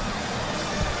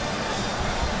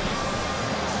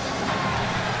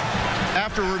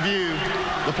 After review,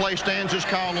 the play stands as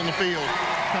called on the field.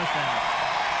 Touchdown.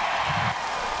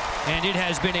 And it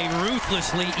has been a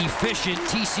ruthlessly efficient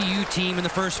TCU team in the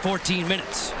first 14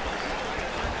 minutes.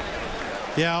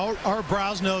 Yeah, our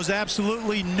brows knows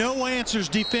absolutely no answers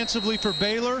defensively for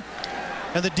Baylor.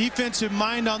 And the defensive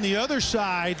mind on the other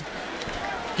side,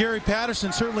 Gary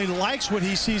Patterson certainly likes what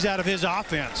he sees out of his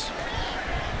offense.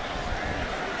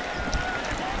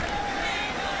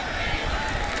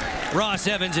 Ross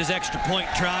Evans' extra point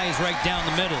try is right down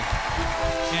the middle.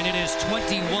 And it is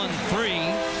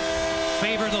 21-3.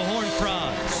 Favor the Horned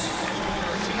Frogs.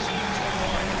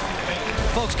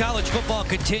 Folks, college football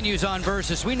continues on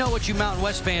Versus. We know what you Mountain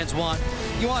West fans want.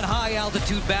 You want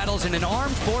high-altitude battles in an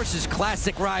Armed Forces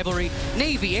Classic rivalry.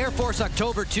 Navy, Air Force,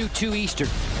 October 2 Eastern.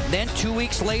 Then 2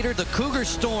 weeks later, the Cougar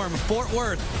Storm, Fort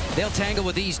Worth. They'll tangle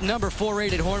with these number 4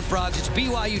 rated Horned Frogs. It's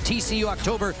BYU, TCU,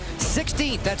 October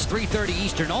 16th. That's 3:30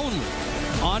 Eastern only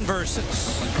on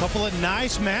Versus. A couple of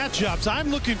nice matchups. I'm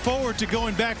looking forward to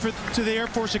going back to the Air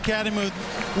Force Academy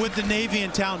with the Navy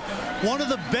in town. One of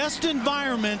the best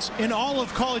environments in all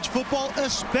of college football,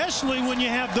 especially when you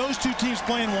have those two teams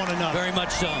playing one another. Very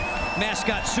much so.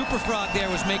 Mascot Super Frog there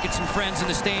was making some friends in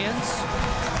the stands.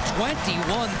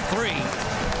 21-3.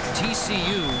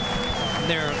 TCU,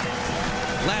 their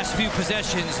last few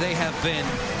possessions, they have been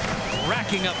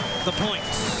racking up the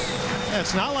points. Yeah,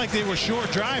 it's not like they were short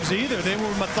drives either. They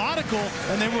were methodical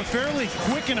and they were fairly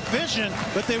quick and efficient,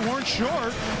 but they weren't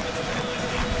short.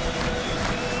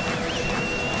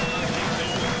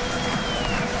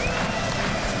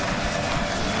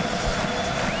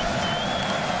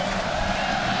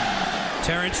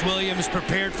 Terrence Williams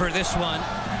prepared for this one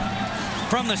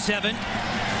from the 7.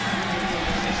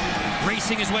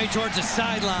 Racing his way towards the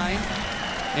sideline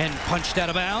and punched out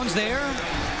of bounds there.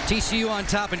 TCU on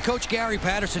top, and Coach Gary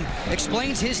Patterson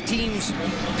explains his team's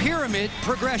pyramid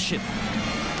progression.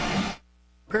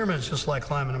 Pyramid is just like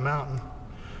climbing a mountain.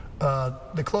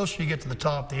 The closer you get to the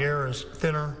top, the air is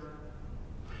thinner.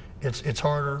 It's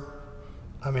harder.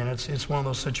 I mean, it's one of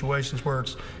those situations where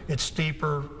it's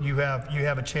steeper. You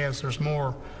have a chance. There's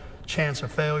more chance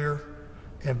of failure.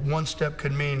 And one step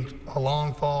could mean a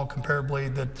long fall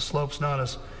comparably, that the slope's not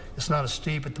as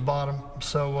steep at the bottom.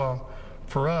 So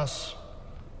for us,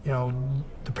 you know,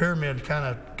 the pyramid kind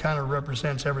of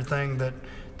represents everything that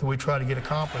we try to get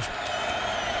accomplished.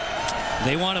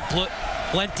 They want to put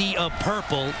plenty of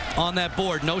purple on that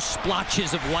board, no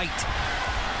splotches of white.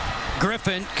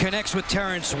 Griffin connects with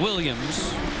Terrence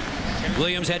Williams.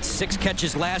 Williams had 6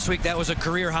 catches last week. That was a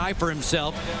career high for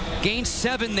himself. Gained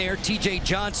 7 there. TJ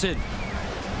Johnson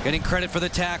getting credit for the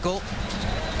tackle.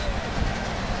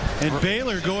 And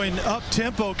Baylor going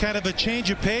up-tempo, kind of a change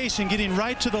of pace and getting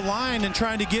right to the line and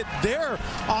trying to get their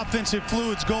offensive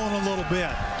fluids going a little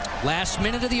bit. Last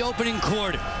minute of the opening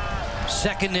quarter.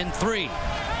 2nd and 3.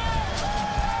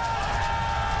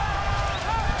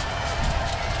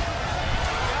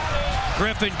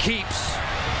 Griffin keeps.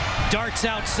 Darts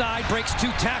outside, breaks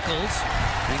 2 tackles,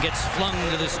 and gets flung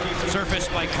to the surface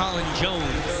by Colin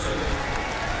Jones.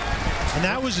 And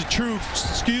that was a true,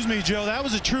 excuse me, Joe, that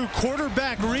was a true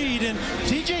quarterback read. And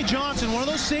TJ Johnson, one of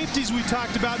those safeties we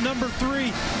talked about, number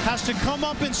 3, has to come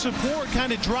up in support,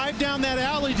 kind of drive down that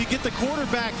alley to get the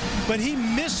quarterback. But he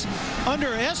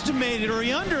underestimated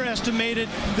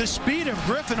the speed of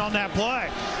Griffin on that play.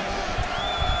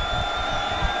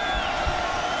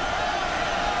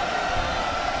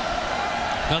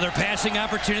 Another passing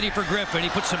opportunity for Griffin. He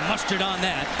put some mustard on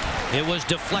that. It was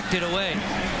deflected away.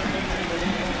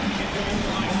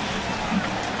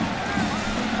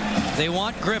 They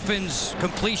want Griffin's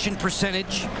completion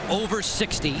percentage over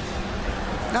 60.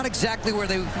 Not exactly where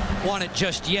they want it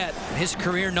just yet. His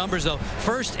career numbers, though.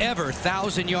 First ever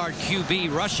 1,000-yard QB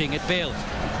rushing at Baylor.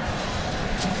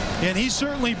 And he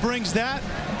certainly brings that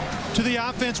to the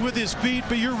offense with his feet.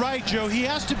 But you're right, Joe. He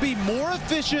has to be more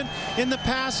efficient in the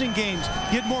passing games.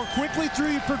 Get more quickly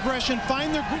through your progression,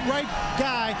 find the right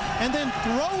guy, and then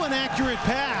throw an accurate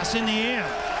pass in the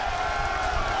end.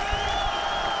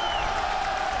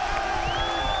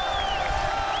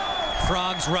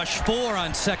 Frogs Bulldogs rush 4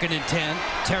 on 2nd and 10.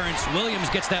 Terrence Williams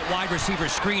gets that wide receiver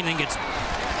screen and gets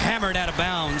hammered out of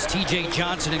bounds. TJ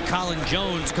Johnson and Colin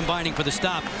Jones combining for the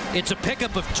stop. It's a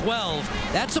pickup of 12.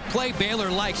 That's a play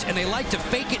Baylor likes, and they like to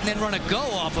fake it and then run a go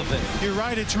off of it. You're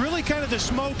right. It's really kind of the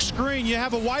smoke screen. You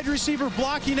have a wide receiver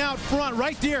blocking out front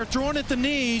right there, throwing at the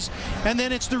knees, and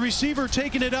then it's the receiver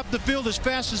taking it up the field as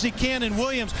fast as he can in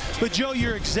Williams. But, Joe,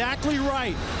 you're exactly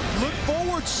right. Look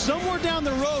forward somewhere down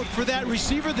the road for that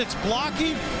receiver that's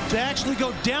blocking to actually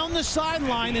go down the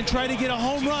sideline and try to get a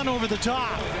home run over the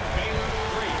top.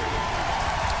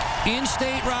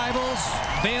 In-state rivals,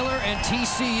 Baylor and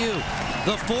TCU.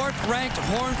 The 4th-ranked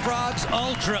Horned Frogs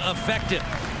ultra effective.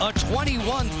 A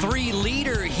 21-3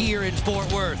 leader here in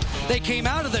Fort Worth. They came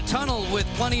out of the tunnel with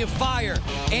plenty of fire.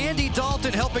 Andy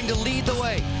Dalton helping to lead the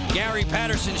way. Gary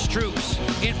Patterson's troops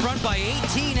in front by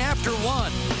 18 after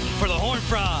 1 for the Horned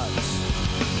Frogs.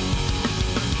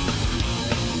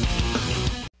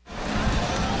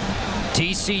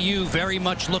 TCU very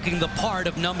much looking the part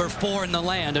of number 4 in the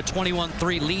land. A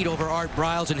 21-3 lead over Art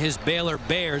Briles and his Baylor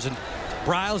Bears. And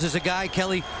Briles is a guy,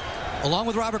 Kelly, along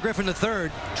with Robert Griffin III,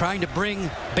 trying to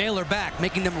bring Baylor back,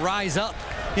 making them rise up.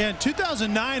 Yeah, and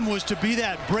 2009 was to be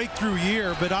that breakthrough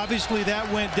year, but obviously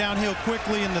that went downhill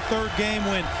quickly in the 3rd game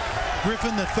when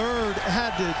Griffin III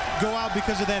had to go out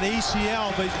because of that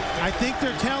ACL. But I think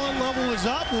their talent level is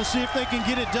up. We'll see if they can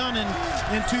get it done in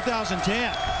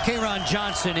 2010. K'Ron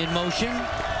Johnson in motion.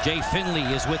 Jay Finley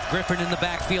is with Griffin in the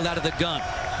backfield out of the gun.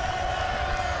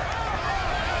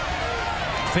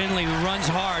 Finley runs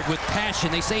hard with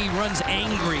passion. They say he runs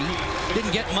angry.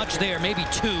 Didn't get much there, maybe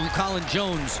 2. Colin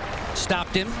Jones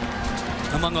stopped him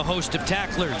among a host of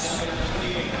tacklers.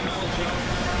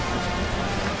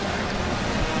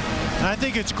 And I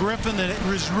think it's Griffin that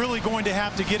is really going to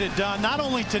have to get it done, not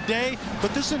only today,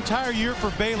 but this entire year for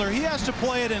Baylor. He has to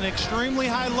play at an extremely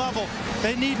high level.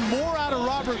 They need more out of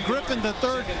Robert Griffin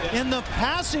III in the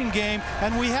passing game,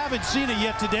 and we haven't seen it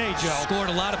yet today, Joe. Scored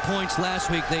a lot of points last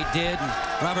week, they did. And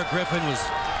Robert Griffin was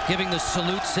giving the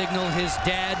salute signal. His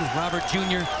dad, Robert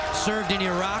Jr., served in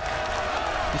Iraq.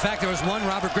 In fact, there was one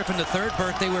Robert Griffin III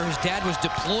birthday where his dad was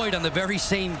deployed on the very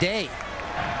same day.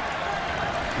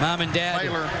 Mom and Dad,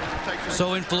 Baylor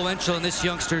so influential in this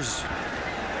youngster's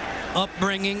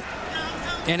upbringing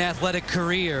and athletic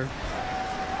career.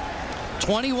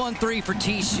 21-3 for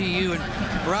TCU,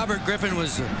 and Robert Griffin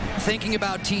was thinking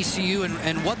about TCU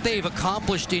and what they've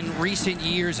accomplished in recent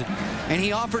years, and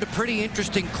he offered a pretty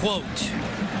interesting quote.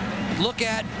 Look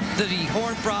at the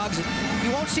Horned Frogs.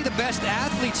 You won't see the best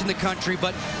athletes in the country,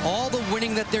 but all the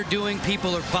winning that they're doing,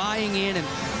 people are buying in, and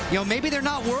you know, maybe they're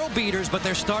not world beaters, but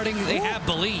they're starting, they have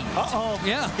believed.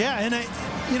 Yeah. Yeah, and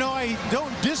I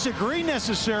don't disagree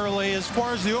necessarily as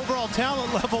far as the overall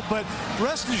talent level, but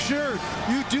rest assured,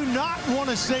 you do not want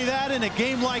to say that in a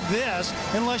game like this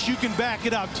unless you can back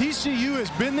it up. TCU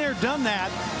has been there, done that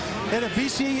at a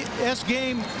BCS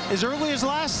game as early as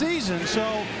last season,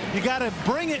 so you got to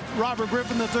bring it, Robert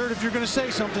Griffin III, if you're going to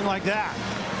say something like that.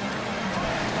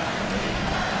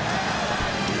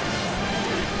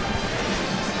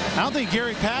 I don't think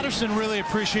Gary Patterson really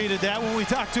appreciated that. When we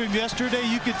talked to him yesterday,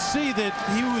 you could see that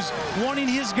he was wanting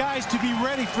his guys to be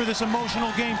ready for this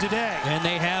emotional game today. And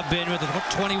they have been with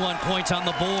 21 points on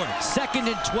the board.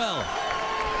 2nd and 12.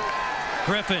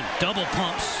 Griffin double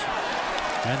pumps.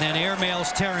 And then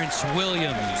airmails Terrence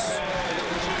Williams.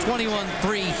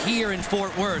 21-3 here in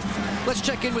Fort Worth. Let's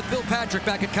check in with Bill Patrick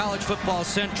back at College Football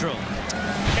Central.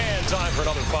 And time for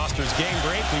another Foster's game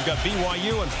break. We've got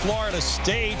BYU and Florida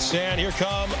State, and here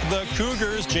come the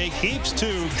Cougars. Jake Heaps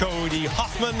to Cody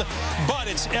Hoffman, but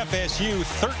it's FSU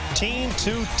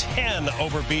 13-10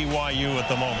 over BYU at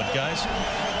the moment, guys.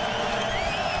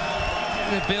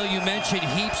 Bill, you mentioned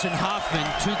Heaps and Hoffman,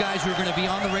 2 guys who are going to be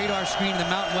on the radar screen in the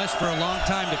Mountain West for a long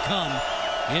time to come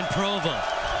in Provo.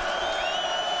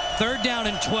 3rd down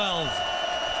and 12.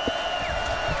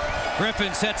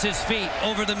 Griffin sets his feet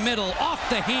over the middle, off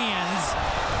the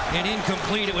hands, and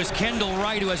incomplete. It was Kendall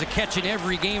Wright, who has a catch in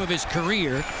every game of his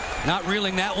career, not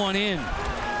reeling that one in.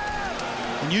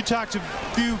 And you talked a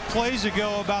few plays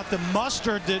ago about the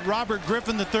mustard that Robert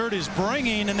Griffin III is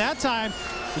bringing, and that time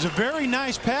it was a very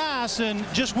nice pass and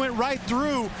just went right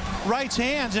through Wright's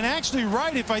hands. And actually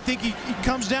Wright, if I think he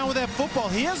comes down with that football,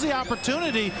 he has the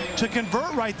opportunity to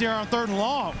convert right there on 3rd and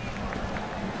long.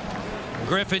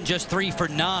 Griffin just 3 for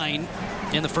 9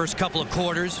 in the first couple of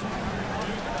quarters.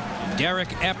 Derek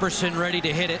Epperson ready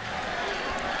to hit it.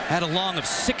 Had a long of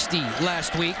 60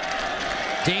 last week.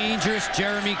 Dangerous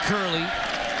Jeremy Curley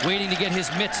waiting to get his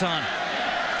mitts on.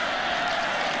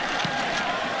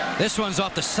 This one's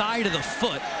off the side of the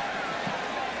foot.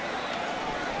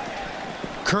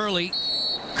 Curley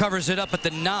covers it up at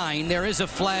the 9. There is a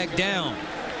flag down.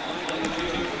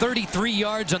 33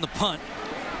 yards on the punt.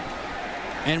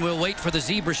 And we'll wait for the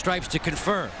zebra stripes to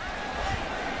confirm.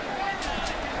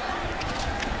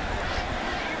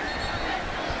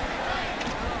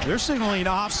 They're signaling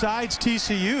offsides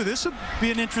TCU. This would be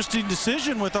an interesting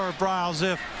decision with our Bryles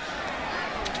if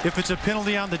it's a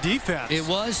penalty on the defense. It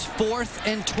was 4th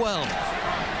and 12.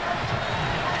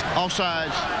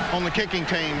 Offsides on the kicking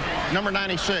team, number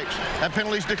 96. That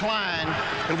penalty's declined.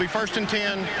 It'll be 1st and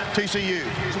 10,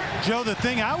 TCU. Joe, the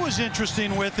thing I was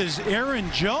interested with is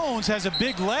Aaron Jones has a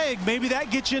big leg. Maybe that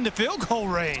gets you into field goal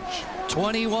range.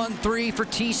 21-3 for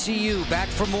TCU. Back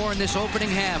for more in this opening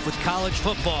half with college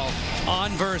football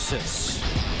on Versus.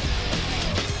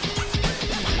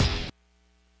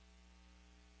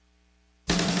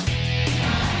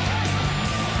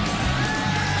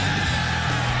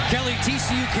 Kelly,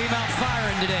 TCU came out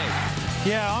firing today.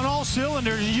 Yeah, on all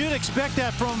cylinders. You'd expect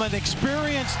that from an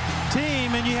experienced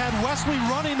team, and you had Wesley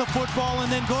running the football and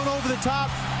then going over the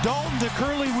top. Dalton to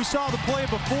Curley, we saw the play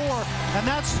before, and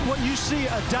that's what you see,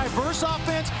 a diverse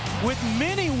offense with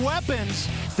many weapons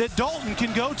that Dalton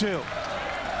can go to.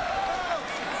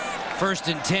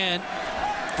 1st and 10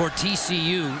 for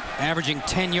TCU, averaging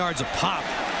 10 yards a pop.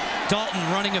 Dalton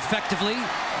running effectively.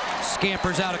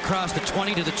 Scampers out across the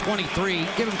 20 to the 23.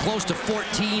 Give him close to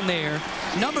 14 there.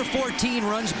 Number 14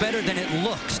 runs better than it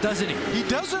looks, doesn't he? He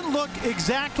doesn't look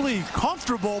exactly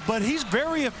comfortable, but he's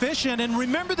very efficient. And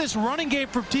remember, this running game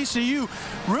from TCU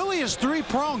really is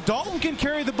three-pronged. Dalton can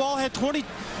carry the ball, had 20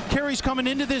 carries coming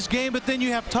into this game, but then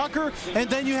you have Tucker, and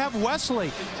then you have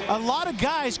Wesley. A lot of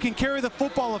guys can carry the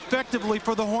football effectively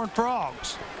for the Horned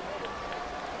Frogs.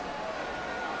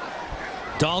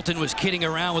 Dalton was kidding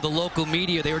around with the local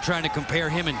media. They were trying to compare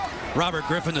him and Robert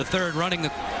Griffin III running the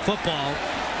football.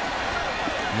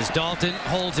 As Dalton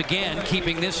holds again,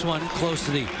 keeping this one close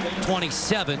to the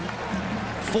 27.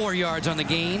 4 yards on the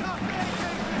gain.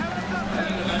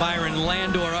 Byron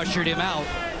Landor ushered him out.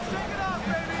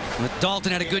 But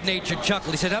Dalton had a good-natured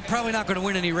chuckle. He said, I'm probably not going to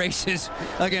win any races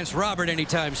against Robert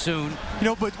anytime soon. You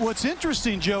know, but what's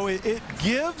interesting, Joe, it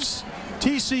gives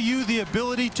TCU the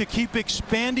ability to keep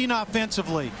expanding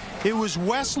offensively. It was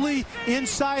Wesley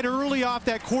inside early off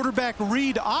that quarterback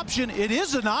read option. It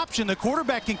is an option. The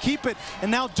quarterback can keep it, and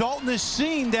now Dalton is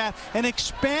seeing that and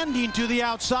expanding to the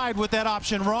outside with that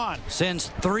option run. Sends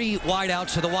 3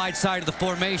 wideouts to the wide side of the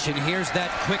formation. Here's that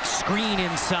quick screen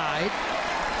inside.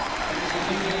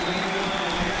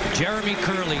 Jeremy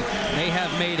Curley, they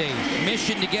have made a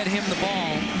mission to get him the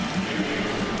ball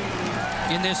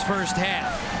in this first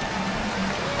half.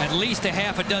 At least a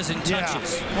half a dozen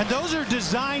touches. Yeah. And those are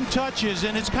design touches,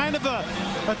 and it's kind of a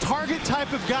target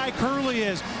type of guy Curley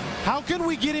is. How can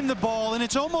we get him the ball? And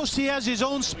it's almost he has his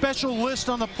own special list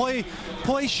on the play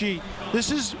sheet.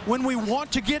 This is when we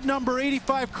want to get number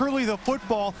 85 Curley the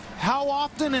football. How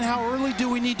often and how early do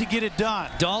we need to get it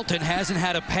done? Dalton hasn't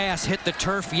had a pass hit the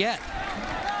turf yet.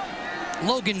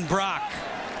 Logan Brock,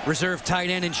 reserve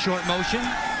tight end in short motion.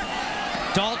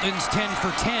 Dalton's 10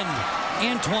 for 10.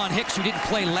 Antoine Hicks, who didn't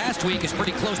play last week, is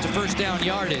pretty close to first down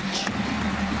yardage.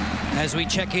 As we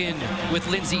check in with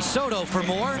Lindsay Soto for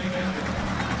more.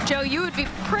 Joe, you would be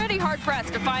pretty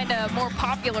hard-pressed to find a more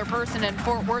popular person in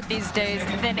Fort Worth these days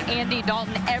than Andy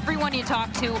Dalton. Everyone you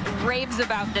talk to raves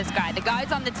about this guy. The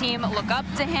guys on the team look up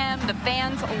to him. The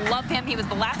fans love him. He was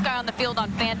the last guy on the field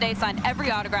on fan day, signed every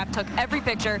autograph, took every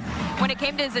picture. When it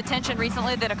came to his attention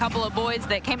recently that a couple of boys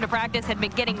that came to practice had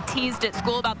been getting teased at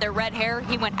school about their red hair,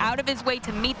 he went out of his way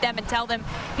to meet them and tell them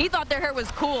he thought their hair was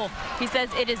cool. He says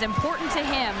it is important to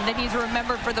him that he's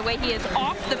remembered for the way he is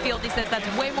off the field. He says that's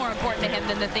way more important to him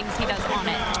than the things he does on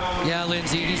it. Yeah,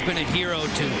 Lindsay, he's been a hero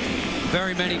to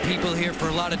very many people here for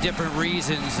a lot of different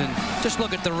reasons. And just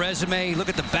look at the resume, look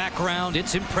at the background.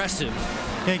 It's impressive.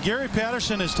 And Gary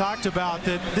Patterson has talked about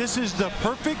that this is the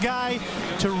perfect guy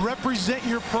to represent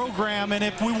your program. And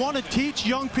if we want to teach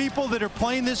young people that are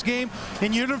playing this game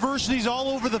in universities all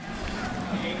over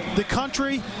the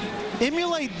country,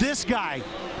 emulate this guy.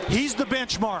 He's the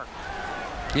benchmark.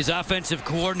 His offensive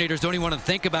coordinators don't even want to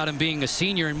think about him being a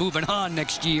senior and moving on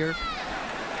next year.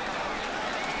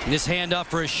 This handoff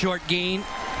for a short gain,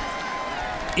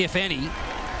 if any.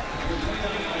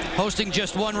 Hosting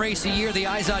just one race a year, the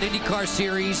Izod IndyCar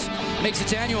Series makes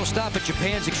its annual stop at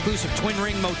Japan's exclusive twin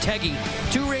ring Motegi.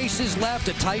 2 races left,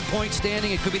 a tight point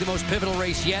standing. It could be the most pivotal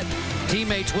race yet.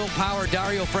 Teammates Will Power,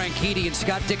 Dario Franchitti, and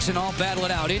Scott Dixon all battle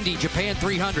it out. Indy, Japan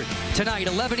 300. Tonight,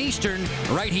 11 Eastern,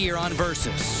 right here on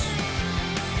Versus.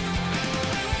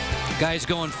 Guys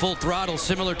going full throttle,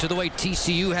 similar to the way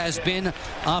TCU has been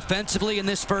offensively in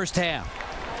this first half.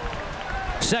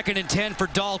 2nd and 10 for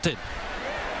Dalton.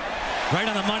 Right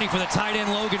on the money for the tight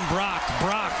end, Logan Brock.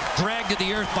 Brock dragged to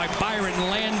the earth by Byron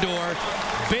Landor.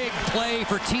 Big play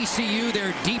for TCU.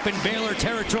 They're deep in Baylor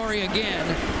territory again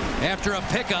after a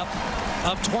pickup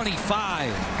of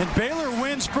 25. And Baylor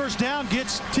wins first down,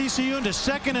 gets TCU into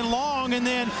 2nd and long, and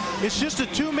then it's just a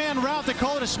two-man route. They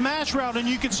call it a smash route, and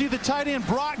you can see the tight end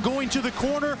Brock going to the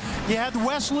corner. You had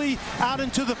Wesley out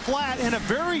into the flat, and a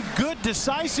very good,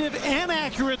 decisive, and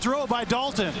accurate throw by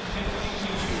Dalton.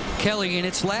 Kelly, in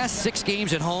its last 6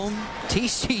 games at home,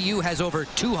 TCU has over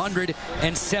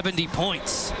 270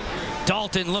 points.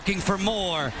 Dalton looking for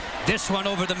more. This one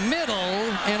over the middle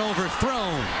and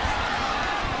overthrown.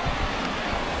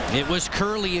 It was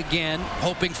Curley again,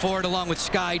 hoping for it along with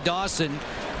Sky Dawson.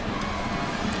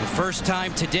 The first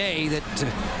time today that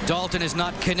Dalton is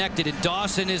not connected, and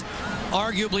Dawson is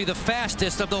arguably the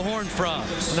fastest of the Horned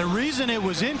Frogs. The reason it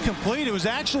was incomplete, it was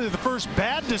actually the first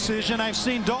bad decision I've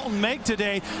seen Dalton make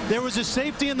today. There was a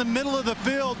safety in the middle of the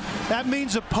field. That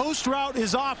means the post route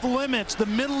is off limits. The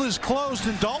middle is closed,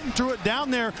 and Dalton threw it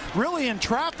down there really in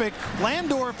traffic.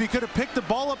 Landor, if he could have picked the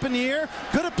ball up in the air,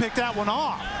 could have picked that one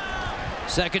off.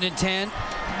 2nd and 10.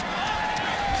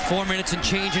 4 minutes and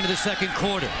change into the second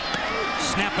quarter.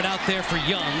 Snap it out there for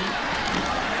Young.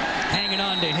 Hanging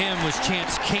on to him was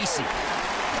Chance Casey.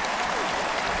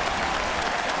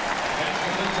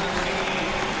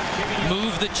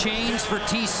 Move the chains for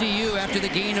TCU after the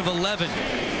gain of 11.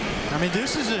 I mean,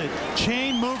 this is a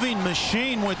chain-moving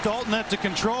machine with Dalton at the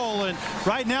control, and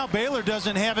right now Baylor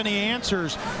doesn't have any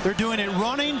answers. They're doing it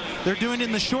running. They're doing it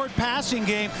in the short passing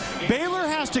game. Baylor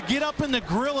has to get up in the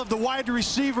grill of the wide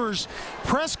receivers,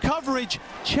 press coverage,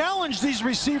 challenge these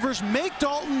receivers, make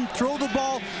Dalton throw the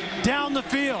ball down the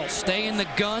field. Stay in the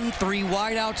gun, 3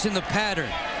 wideouts in the pattern.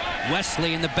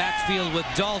 Wesley in the backfield with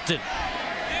Dalton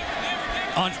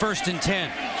on 1st and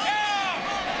 10.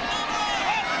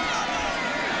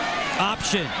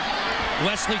 Option.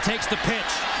 Wesley takes the pitch,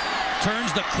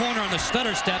 turns the corner on the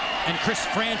stutter step, and Chris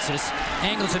Francis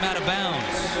angles him out of bounds.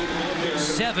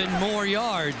 7 more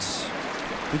yards.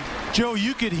 Joe,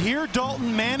 you could hear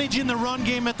Dalton managing the run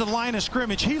game at the line of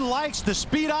scrimmage. He likes the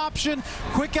speed option,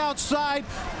 quick outside.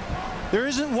 There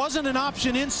wasn't an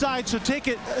option inside, so take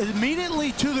it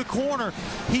immediately to the corner.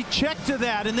 He checked to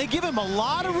that, and they give him a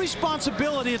lot of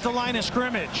responsibility at the line of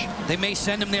scrimmage. They may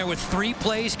send him there with 3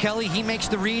 plays, Kelly. He makes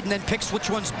the read and then picks which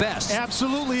one's best.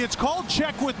 Absolutely. It's called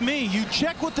check with me. You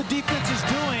check what the defense is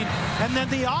doing, and then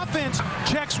the offense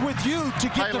checks with you to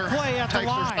get Baylor the play at the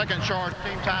line. takes their 2nd charge,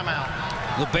 team timeout.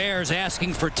 The Bears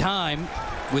asking for time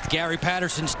with Gary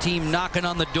Patterson's team knocking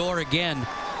on the door again.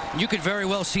 You could very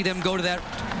well see them go to that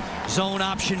zone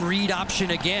option, read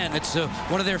option again. It's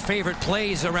one of their favorite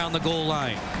plays around the goal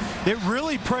line. It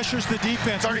really pressures the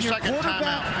defense. When your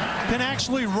quarterback can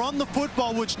actually run the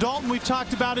football, which Dalton, we've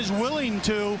talked about, is willing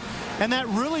to, and that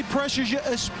really pressures you,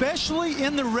 especially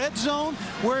in the red zone,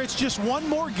 where it's just one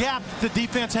more gap the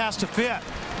defense has to fit.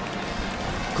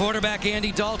 Quarterback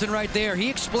Andy Dalton right there. He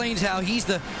explains how he's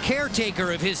the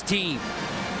caretaker of his team.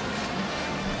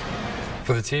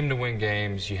 For the team to win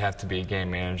games, you have to be a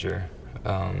game manager.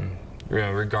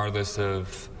 Regardless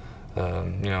of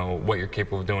what you're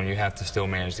capable of doing, you have to still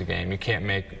manage the game. You can't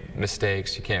make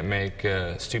mistakes. You can't make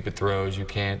stupid throws. You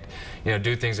can't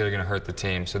do things that are going to hurt the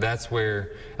team. So that's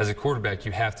where, as a quarterback,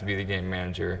 you have to be the game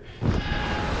manager.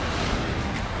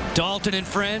 Dalton and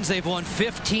friends, they've won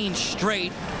 15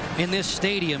 straight in this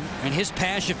stadium, and his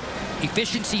pass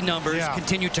efficiency numbers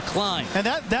continue to climb. And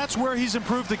that's where he's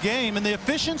improved the game, and the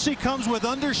efficiency comes with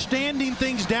understanding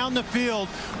things down the field.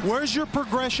 Where's your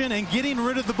progression and getting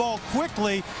rid of the ball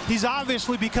quickly? He's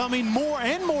obviously becoming more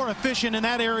and more efficient in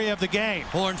that area of the game.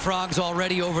 Horned Frogs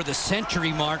already over the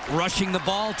century mark, rushing the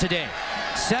ball today.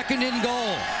 2nd and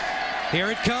goal. Here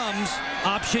it comes.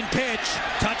 Option pitch.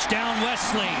 Touchdown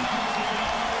Wesley.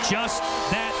 Just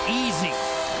that easy.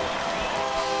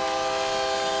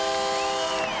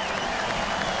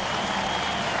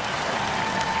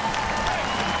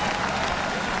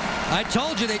 I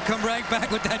told you they'd come right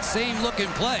back with that same looking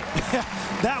play.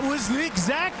 That was the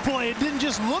exact play. It didn't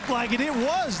just look like it. It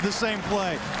was the same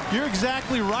play. You're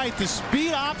exactly right. The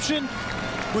speed option,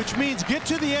 which means get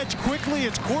to the edge quickly.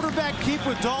 It's quarterback keep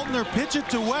with Dalton or pitch it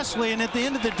to Wesley. And at the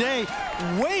end of the day,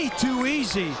 way too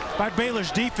easy by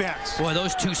Baylor's defense. Boy,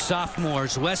 those 2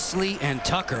 sophomores, Wesley and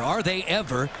Tucker, are they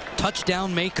ever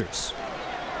touchdown makers?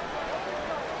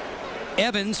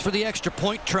 Evans for the extra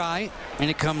point try, and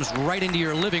it comes right into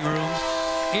your living room.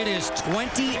 It is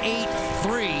 28-3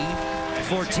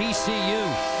 for TCU.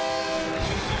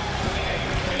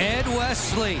 Ed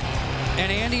Wesley and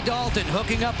Andy Dalton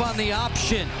hooking up on the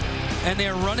option, and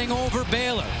they're running over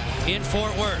Baylor in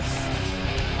Fort Worth.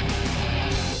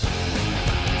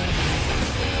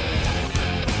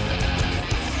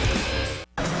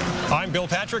 I'm Bill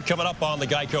Patrick. Coming up on the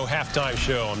Geico Halftime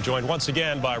Show, I'm joined once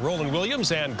again by Roland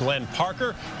Williams and Glenn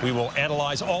Parker. We will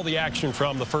analyze all the action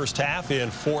from the first half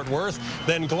in Fort Worth.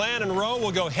 Then Glenn and Roe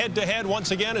will go head-to-head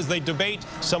once again as they debate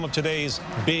some of today's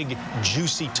big,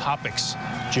 juicy topics.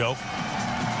 Joe?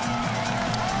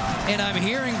 And I'm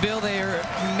hearing, Bill, there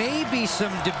may be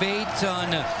some debate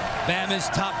on Bama's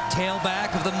top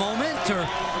tailback of the moment, or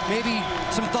maybe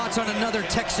some thoughts on another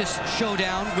Texas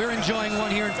showdown. We're enjoying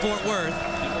one here in Fort Worth.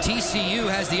 TCU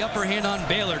has the upper hand on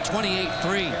Baylor,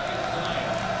 28-3.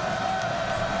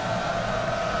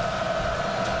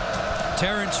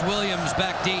 Terrence Williams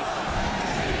back deep.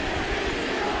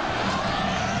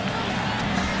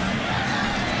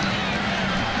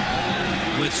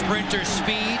 With sprinter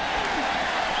speed.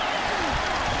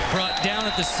 Brought down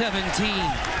at the 17.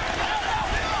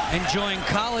 Enjoying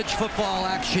college football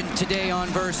action today on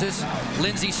Versus.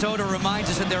 Lindsay Soto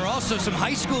reminds us that there are also some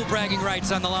high school bragging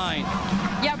rights on the line.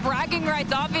 Yeah, bragging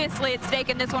rights obviously at stake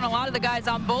in this one. A lot of the guys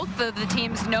on both of the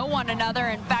teams know one another.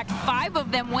 In fact, 5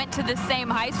 of them went to the same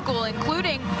high school,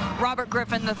 including Robert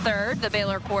Griffin III, the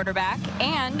Baylor quarterback,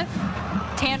 and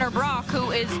Tanner Brock, who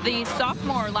is the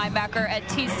sophomore linebacker at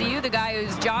TCU, the guy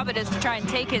whose job it is to try and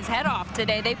take his head off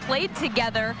today. They played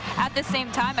together at the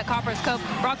same time at Copper's Cove.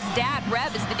 Brock's dad,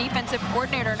 Reb, is the defensive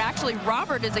coordinator, and actually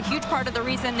Robert is a huge part of the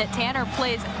reason that Tanner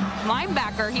plays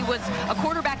linebacker. He was a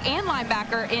quarterback and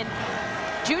linebacker in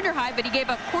junior high, but he gave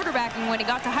up quarterbacking when he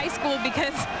got to high school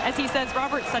because, as he says,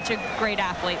 Robert's such a great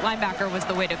athlete. Linebacker was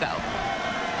the way to go.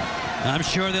 I'm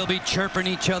sure they'll be chirping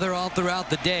each other all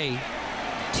throughout the day.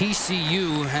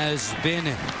 TCU has been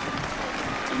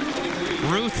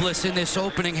ruthless in this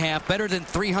opening half, better than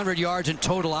 300 yards in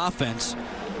total offense.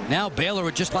 Now Baylor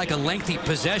would just like a lengthy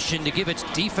possession to give its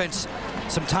defense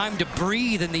some time to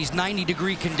breathe in these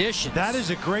 90-degree conditions. That is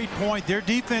a great point. Their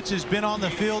defense has been on the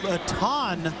field a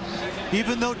ton.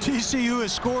 Even though TCU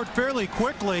has scored fairly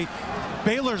quickly,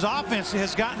 Baylor's offense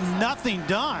has gotten nothing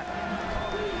done.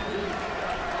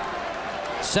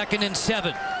 2nd and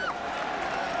 7.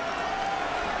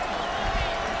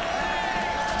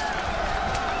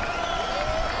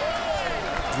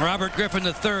 Robert Griffin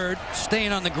III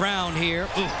staying on the ground here.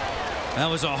 Ooh, that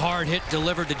was a hard hit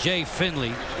delivered to Jay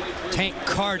Finley. Tank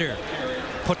Carter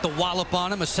put the wallop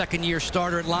on him, a second-year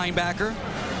starter at linebacker.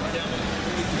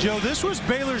 Joe, this was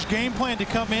Baylor's game plan to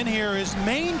come in here, is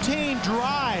maintain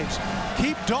drives.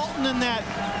 Keep Dalton and that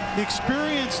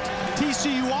experienced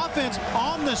TCU offense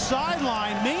on the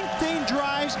sideline, maintain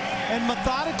drives, and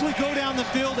methodically go down the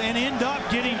field and end up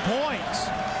getting points.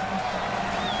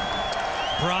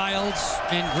 Briles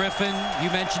and Griffin,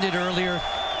 you mentioned it earlier.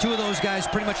 2 of those guys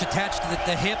pretty much attached to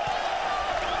the hip.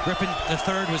 Griffin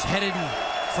III was headed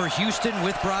for Houston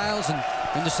with Briles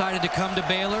and decided to come to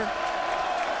Baylor.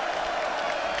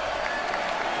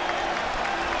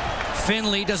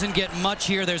 Finley doesn't get much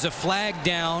here. There's a flag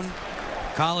down.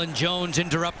 Colin Jones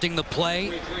interrupting the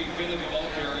play.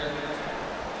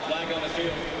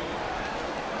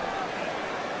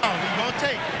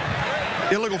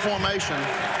 Illegal formation.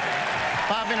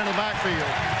 5 men in the backfield.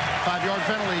 5-yard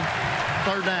penalty.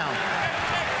 3rd down.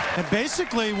 And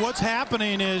basically what's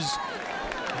happening is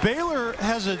Baylor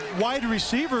has a wide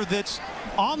receiver that's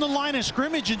on the line of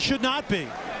scrimmage and should not be.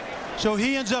 So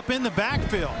he ends up in the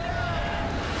backfield.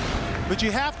 But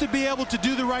you have to be able to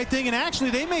do the right thing. And actually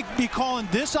they may be calling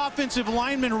this offensive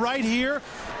lineman right here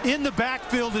in the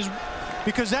backfield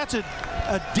because that's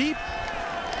a deep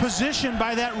position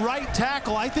by that right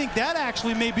tackle. I think that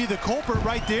actually may be the culprit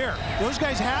right there. Those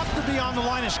guys have to be on the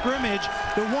line of scrimmage,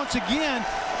 but once again,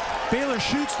 Baylor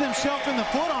shoots themselves in the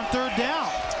foot on 3rd down.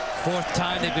 4th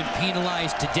time they've been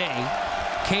penalized today.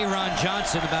 K'Ron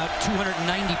Johnson, about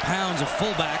 290 pounds of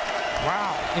fullback.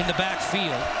 Wow. In the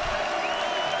backfield.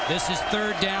 This is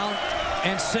 3rd down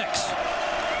and 6.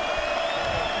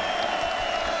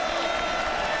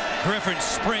 Griffin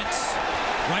sprints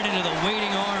right into the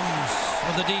waiting arms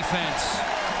of the defense.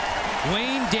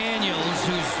 Wayne Daniels,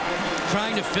 who's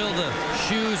trying to fill the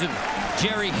shoes of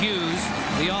Jerry Hughes,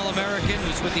 the All-American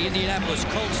who's with the Indianapolis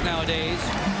Colts nowadays.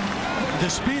 The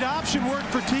speed option worked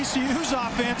for TCU's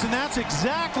offense, and that's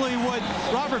exactly what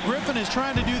Robert Griffin is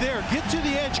trying to do there. Get to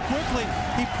the edge quickly.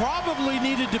 He probably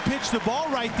needed to pitch the ball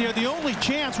right there. The only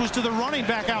chance was to the running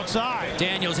back outside.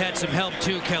 Daniels had some help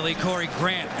too, Kelly. Corey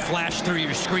Grant flashed through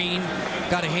your screen.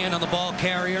 Got a hand on the ball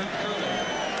carrier.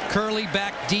 Curley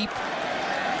back deep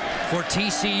for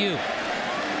TCU.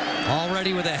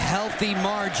 Already with a healthy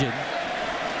margin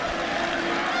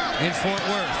in Fort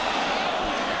Worth.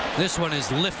 This one is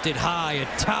lifted high, a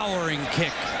towering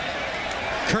kick.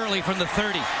 Curley from the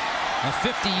 30, a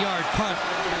 50-yard punt.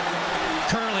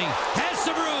 Curley has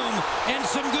some room and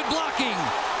some good blocking.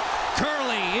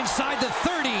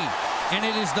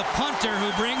 is the punter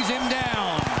who brings him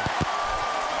down.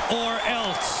 Or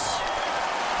else.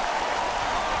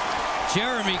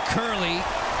 Jeremy Curley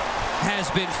has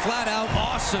been flat out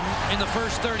awesome in the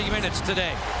first 30 minutes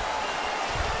today.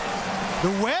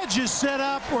 The wedge is set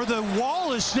up, or the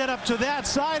wall is set up to that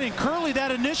side, and Curley, that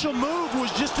initial move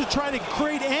was just to try to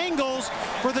create angles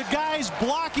for the guys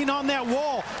blocking on that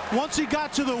wall. Once he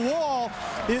got to the wall,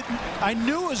 I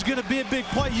knew it was going to be a big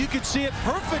play. You could see it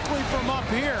perfectly from up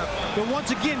here. But once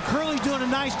again, Curley doing a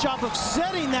nice job of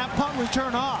setting that punt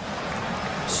return up.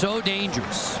 So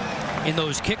dangerous in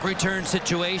those kick return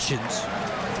situations.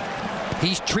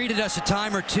 He's treated us a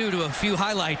time or two to a few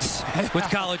highlights with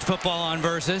college football on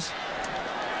Versus.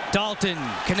 Dalton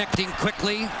connecting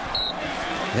quickly.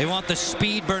 They want the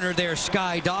speed burner there,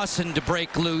 Sky Dawson, to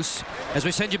break loose. As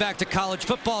we send you back to College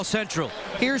Football Central,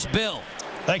 here's Bill.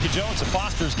 Thank you, Joe. It's a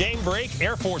Foster's game break.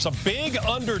 Air Force, a big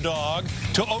underdog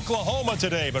to Oklahoma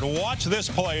today. But watch this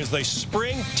play as they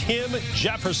spring Tim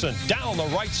Jefferson down the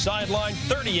right sideline,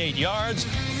 38 yards.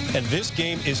 And this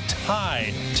game is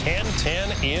tied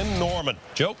 10-10 in Norman.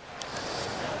 Joe?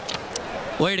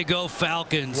 Way to go,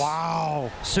 Falcons.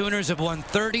 Wow. Sooners have won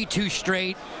 32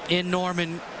 straight in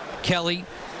Norman, Kelly.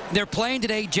 They're playing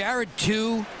today. Jared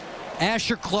 2,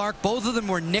 Asher Clark. Both of them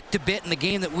were nicked a bit in the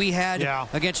game that we had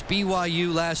against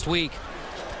BYU last week.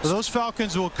 Well, those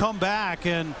Falcons will come back,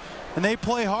 and they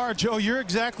play hard. Joe, you're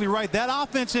exactly right. That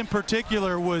offense in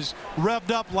particular was revved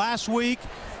up last week.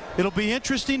 It'll be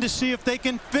interesting to see if they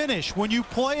can finish. When you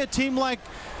play a team like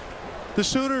the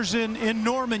Sooners in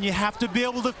Norman, you have to be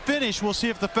able to finish. We'll see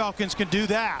if the Falcons can do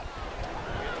that.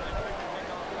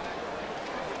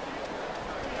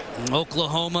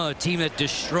 Oklahoma, a team that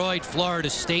destroyed Florida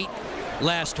State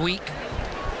last week.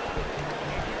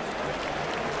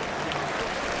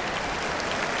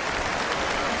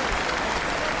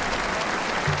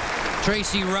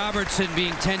 Tracy Robertson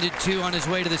being tended to on his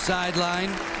way to the sideline.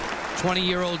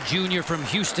 20-year-old junior from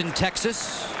Houston,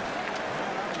 Texas.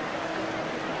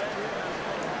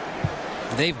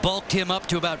 They've bulked him up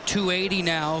to about 280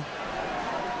 now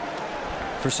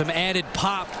for some added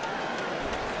pop.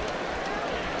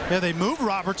 Yeah, they moved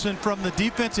Robertson from the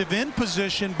defensive end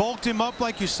position, bulked him up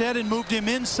like you said, and moved him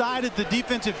inside at the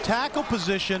defensive tackle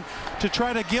position to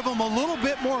try to give him a little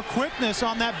bit more quickness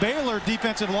on that Baylor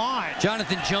defensive line.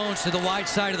 Jonathan Jones to the wide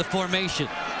side of the formation.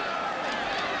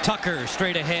 Tucker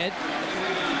straight ahead.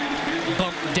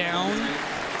 Bump down.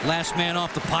 Last man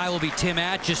off the pile will be Tim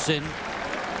Atchison.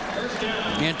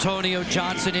 Antonio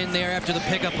Johnson in there after the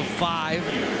pickup of 5.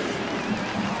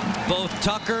 Both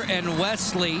Tucker and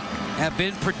Wesley have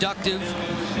been productive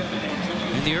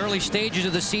in the early stages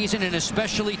of the season, and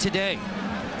especially today.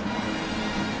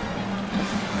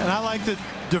 And I like the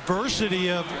diversity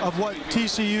of what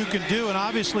TCU can do, and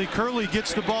obviously Curley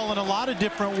gets the ball in a lot of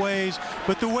different ways,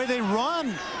 but the way they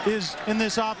run in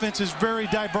this offense is very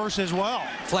diverse as well.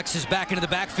 Flexes back into the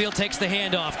backfield, takes the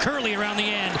handoff. Curley around the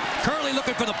end. Curley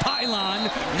looking for the pylon,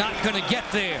 not going to get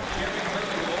there.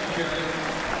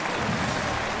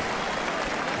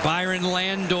 Byron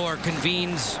Landor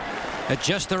convenes at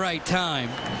just the right time,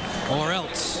 or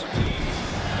else.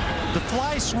 The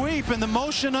fly sweep and the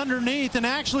motion underneath, and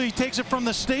actually takes it from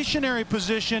the stationary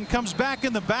position, comes back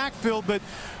in the backfield, but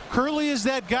Curley is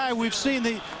that guy. We've seen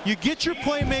that you get your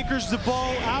playmakers the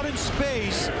ball out in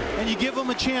space and you give them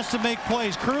a chance to make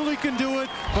plays. Curley can do it,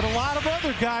 but a lot of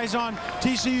other guys on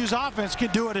TCU's offense can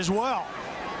do it as well.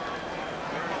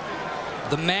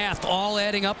 The math all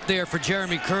adding up there for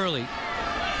Jeremy Curley.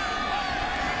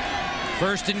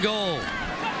 First and goal.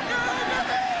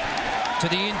 To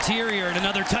the interior, and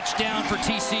another touchdown for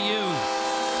TCU.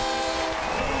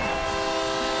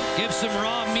 Gives some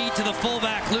raw meat to the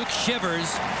fullback Luke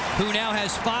Shivers, who now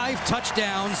has 5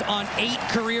 touchdowns on 8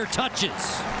 career touches.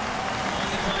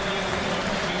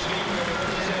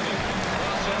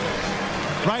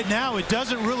 Right now, it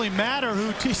doesn't really matter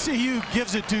who TCU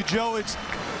gives it to, Joe. It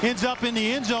ends up in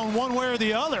the end zone one way or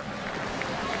the other.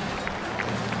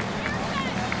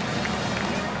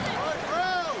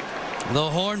 The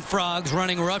Horned Frogs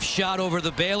running roughshod over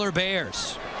the Baylor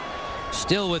Bears.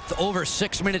 Still with over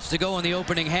 6 minutes to go in the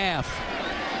opening half.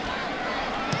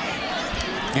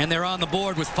 And they're on the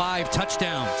board with 5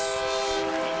 touchdowns.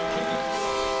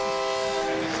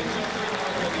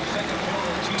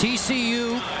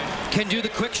 TCU can do the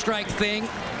quick strike thing,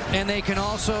 and they can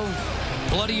also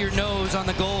bloody your nose on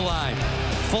the goal line.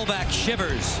 Fullback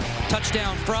Shivers,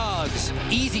 touchdown Frogs.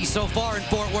 Easy so far in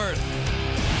Fort Worth.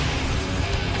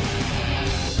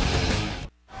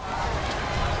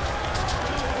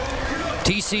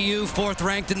 TCU 4th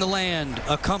ranked in the land,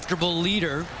 a comfortable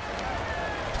leader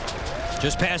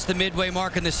Just past the midway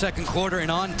mark in the second quarter and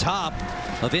on top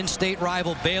of in-state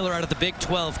rival Baylor out of the Big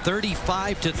 12,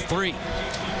 35-3.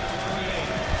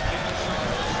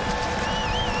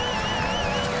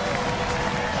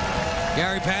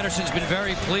 Gary Patterson's been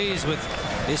very pleased with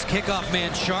his kickoff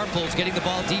man Sharples getting the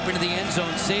ball deep into the end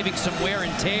zone, saving some wear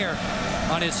and tear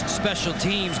on his special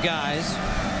teams guys.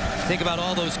 Think about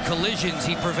all those collisions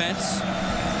he prevents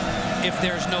if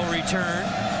there's no return.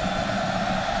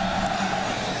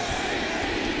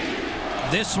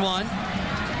 This one,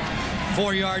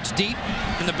 4 yards deep,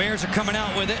 and the Bears are coming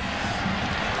out with it.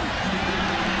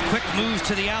 Quick moves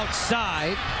to the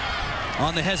outside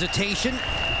on the hesitation.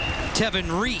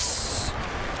 Tevin Reese,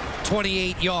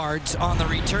 28 yards on the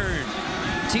return.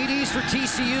 TDs for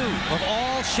TCU of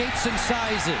all shapes and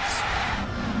sizes.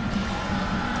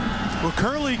 Well,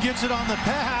 Curley gets it on the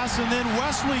pass, and then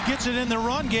Wesley gets it in the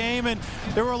run game, and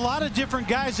there were a lot of different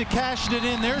guys that cashed it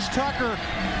in. There's Tucker.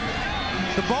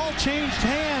 The ball changed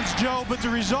hands, Joe, but the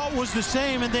result was the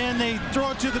same, and then they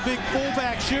throw it to the big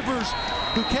fullback, Shivers,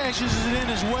 who cashes it in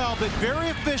as well. But very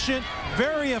efficient,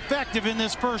 very effective in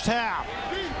this first half.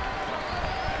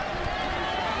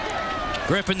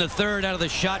 Griffin the third out of the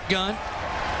shotgun.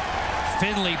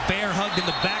 Finley bear hugged in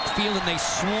the backfield, and they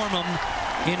swarm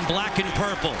him in black and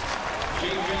purple.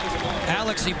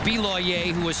 Alex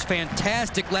Ebiloye, who was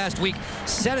fantastic last week,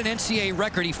 set an NCAA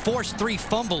record. He forced 3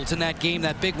 fumbles in that game,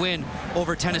 that big win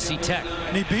over Tennessee Tech.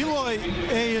 And Ebiloye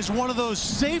is one of those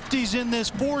safeties in this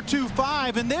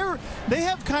 4-2-5, and they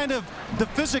have kind of the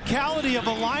physicality of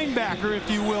a linebacker, if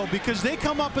you will, because they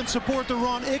come up and support the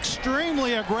run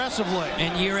extremely aggressively.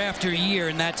 And year after year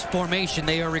in that formation,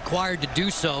 they are required to do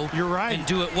so. You're right. And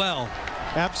do it well.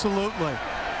 Absolutely.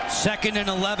 2nd and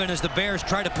 11 as the Bears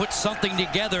try to put something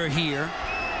together here.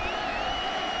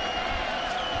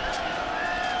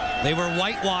 They were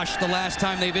whitewashed the last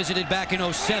time they visited back in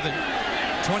 07.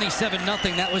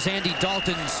 27-0. That was Andy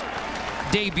Dalton's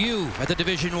debut at the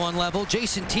Division I level.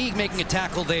 Jason Teague making a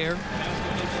tackle there.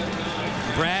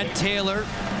 Brad Taylor,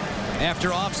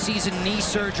 after off-season knee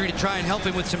surgery to try and help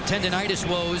him with some tendonitis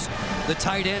woes, the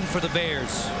tight end for the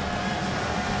Bears.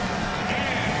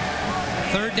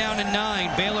 3rd down and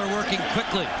 9. Baylor working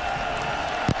quickly.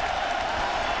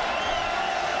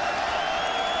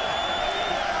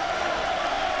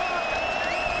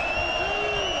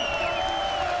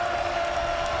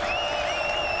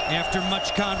 After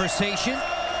much conversation,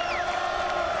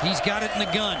 he's got it in the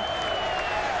gun.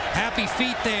 Happy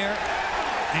feet there,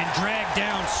 and dragged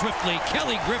down swiftly.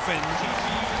 Kelly Griffin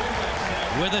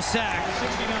with a sack.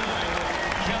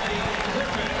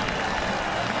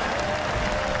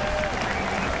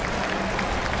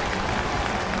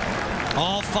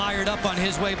 All fired up on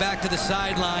his way back to the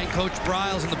sideline. Coach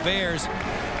Briles and the Bears,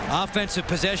 offensive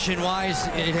possession-wise,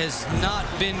 it has not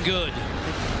been good.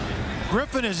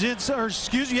 Griffin is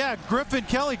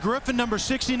Kelly Griffin, number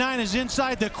 69, is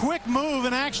inside. The quick move,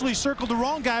 and actually circled the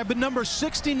wrong guy, but number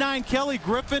 69, Kelly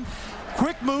Griffin,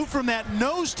 quick move from that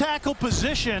nose tackle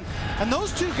position. And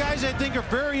those two guys, I think, are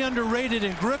very underrated.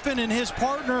 And Griffin and his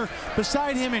partner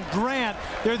beside him in Grant,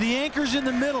 they're the anchors in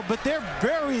the middle, but they're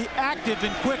very active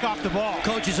and quick off the ball.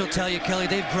 Coaches will tell you, Kelly,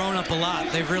 they've grown up a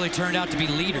lot. They've really turned out to be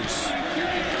leaders.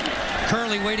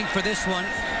 Curley waiting for this one.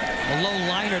 A low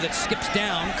liner that skips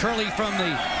down. Curley from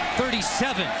the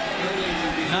 37.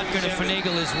 Not going to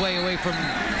finagle his way away from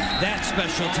that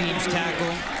special teams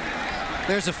tackle.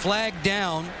 There's a flag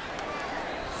down.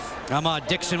 Ahmad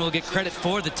Dixon will get credit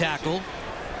for the tackle.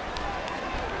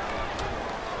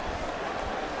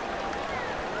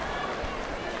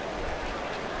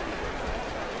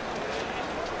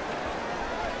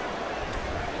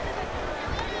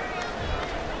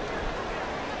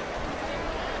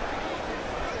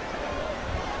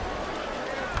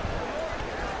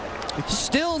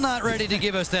 Still not ready to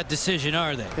give us that decision,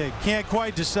 are they? They can't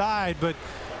quite decide, but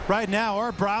right now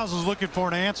Art Briles is looking for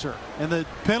an answer. And the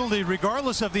penalty,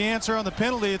 regardless of the answer on the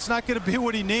penalty, it's not going to be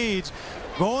what he needs.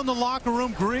 Go in the locker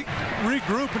room,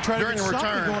 regroup, and try to get something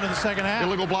going in the second half.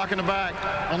 Illegal block in the back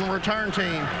on the return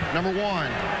team. Number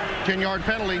 1, 10-yard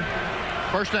penalty,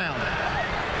 1st down.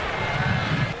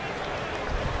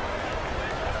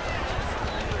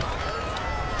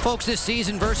 Folks, this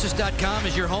season, Versus.com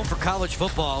is your home for college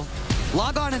football.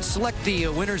 Log on and select the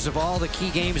winners of all the key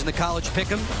games in the college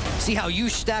pick'em. See how you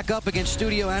stack up against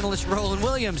studio analyst Roland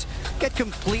Williams. Get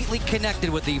completely connected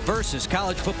with the Versus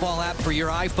college football app for your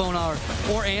iPhone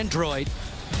or Android.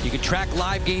 You can track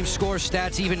live game scores,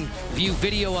 stats, even view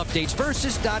video updates.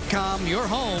 Versus.com, your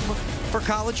home for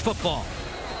college football.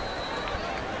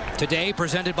 Today,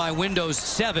 presented by Windows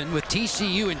 7 with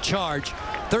TCU in charge,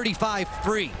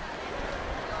 35-3.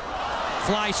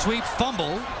 Fly sweep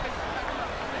fumble.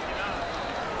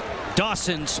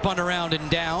 Dawson spun around and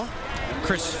down.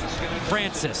 Chris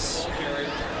Francis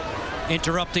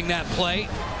interrupting that play.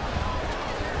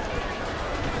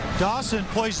 Dawson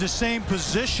plays the same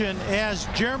position as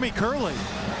Jeremy Curley.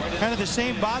 Kind of the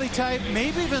same body type,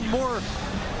 maybe even more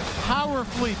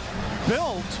powerfully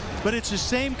built, but it's the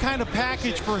same kind of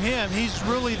package for him. He's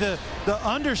really the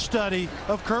understudy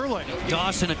of Curley.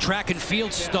 Dawson, a track and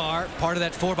field star, part of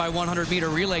that 4x100 meter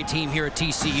relay team here at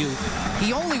TCU.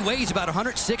 He only weighs about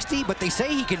 160, but they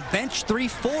say he can bench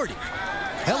 340.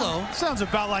 Hello. Sounds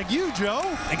about like you,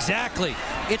 Joe. Exactly.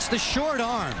 It's the short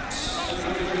arms.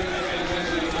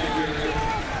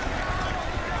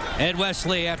 Ed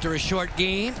Wesley after a short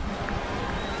gain.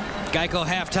 Geico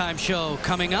halftime show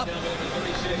coming up.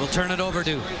 We'll turn it over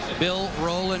to Bill,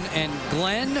 Roland, and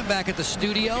Glenn back at the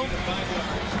studio.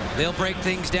 They'll break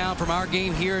things down from our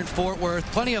game here in Fort Worth.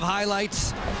 Plenty of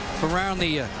highlights from around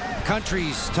the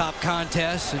country's top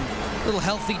contests and a little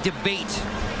healthy debate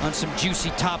on some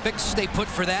juicy topics. Stay put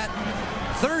for that.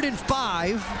 3rd and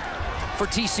 5 for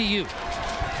TCU.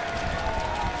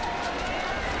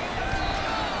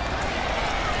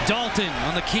 Dalton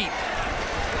on the keep.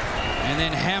 And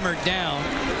then hammered down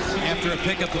after a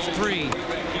pickup of 3.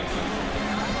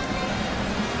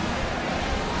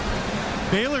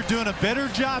 Baylor doing a better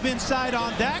job inside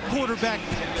on that quarterback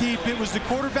keep. It was the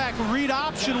quarterback read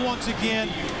option once again.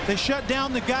 They shut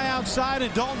down the guy outside,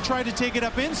 and Dalton tried to take it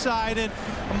up inside, and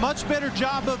a much better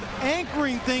job of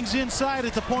anchoring things inside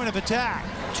at the point of attack.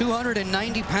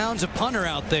 290 pounds of punter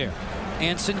out there.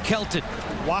 Anson Kelton.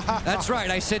 Wow. That's right.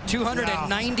 I said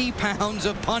 290 pounds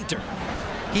of punter.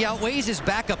 He outweighs his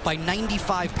backup by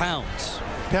 95 pounds.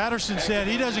 Patterson said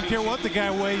he doesn't care what the guy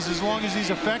weighs as long as he's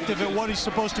effective at what he's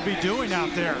supposed to be doing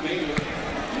out there.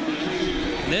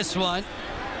 This one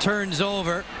turns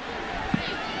over.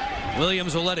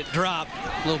 Williams will let it drop.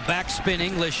 A little backspin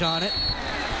English on it.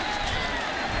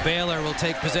 Baylor will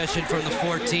take possession from the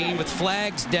 14 with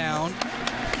flags down.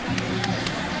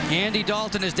 Andy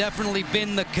Dalton has definitely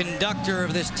been the conductor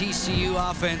of this TCU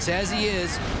offense, as he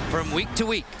is from week to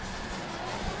week.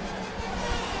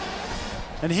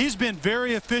 And he's been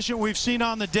very efficient. We've seen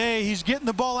on the day. He's getting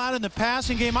the ball out in the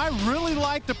passing game. I really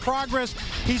like the progress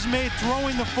he's made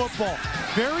throwing the football.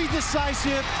 Very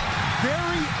decisive,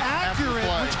 very accurate,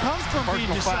 which comes from being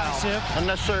decisive. Foul,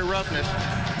 unnecessary roughness.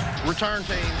 Return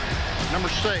team, number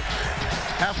 6.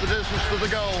 Half the distance to the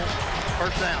goal.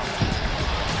 First down.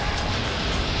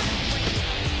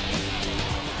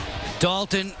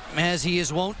 Dalton, as he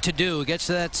is wont to do, gets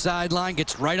to that sideline,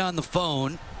 gets right on the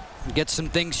phone, gets some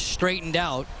things straightened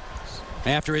out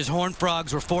after his Horned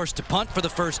Frogs were forced to punt for the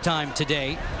first time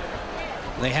today.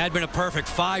 They had been a perfect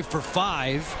 5 for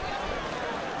 5.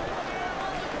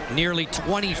 Nearly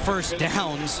 20 first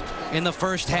downs in the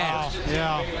first half. Wow.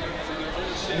 Yeah.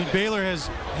 I mean, Baylor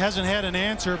hasn't had an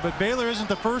answer, but Baylor isn't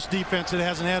the first defense that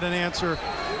hasn't had an answer.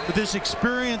 With this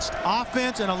experienced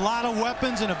offense and a lot of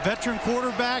weapons and a veteran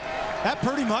quarterback, that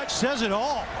pretty much says it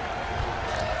all.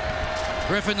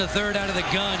 Griffin III out of the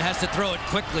gun, has to throw it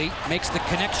quickly. Makes the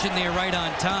connection there right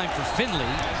on time for Finley.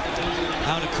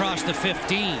 Out across the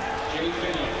 15.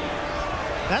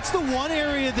 That's the one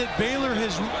area that Baylor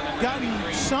has gotten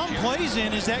some plays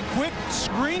in, is that quick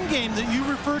screen game that you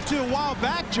referred to a while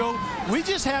back, Joe. We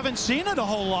just haven't seen it a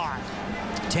whole lot.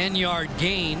 10-yard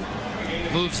gain.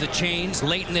 Moves the chains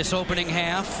late in this opening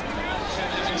half.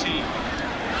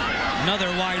 Another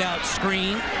wide-out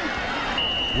screen.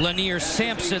 Lanier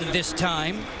Sampson this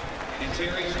time.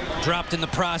 Dropped in the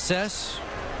process.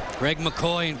 Greg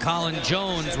McCoy and Colin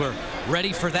Jones were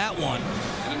ready for that one.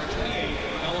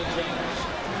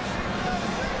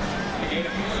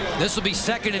 This will be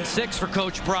 2nd and 6 for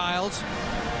Coach Briles.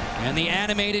 And the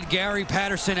animated Gary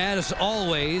Patterson, as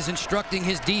always, instructing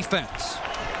his defense.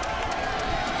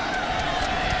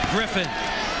 Griffin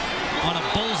on a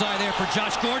bullseye there for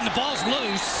Josh Gordon. The ball's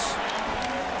loose.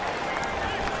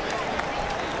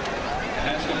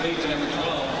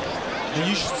 And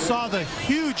you saw the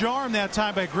huge arm that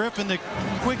time by Griffin, the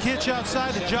quick hitch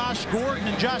outside to Josh Gordon,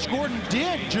 and Josh Gordon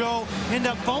did, Joe, end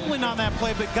up fumbling on that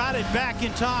play, but got it back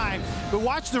in time. But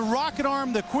watch the rocket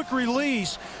arm, the quick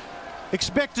release.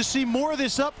 Expect to see more of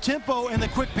this up-tempo and the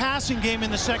quick passing game in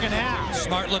the second half.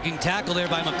 Smart-looking tackle there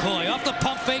by McCoy. Off the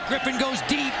pump fake, Griffin goes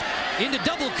deep into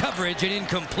double coverage and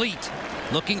incomplete.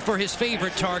 Looking for his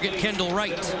favorite target, Kendall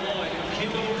Wright.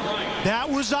 That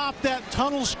was off that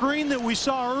tunnel screen that we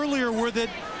saw earlier, where the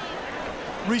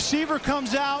Receiver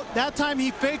comes out. That time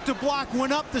he faked a block,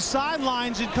 went up the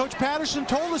sidelines, and Coach Patterson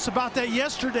told us about that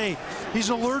yesterday. He's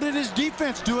alerted his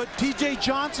defense to it. T.J.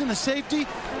 Johnson, the safety,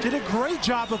 did a great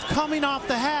job of coming off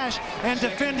the hash and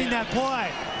defending that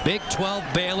play. Big 12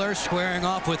 Baylor squaring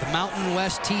off with Mountain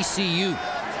West TCU.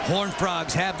 Horned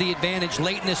Frogs have the advantage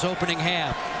late in this opening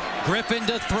half. Griffin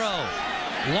to throw.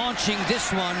 Launching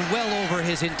this one well over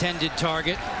his intended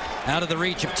target. Out of the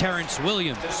reach of Terrence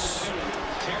Williams.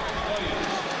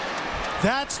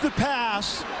 That's the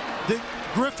pass that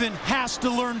Griffin has to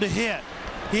learn to hit.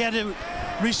 He had a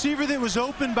receiver that was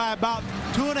open by about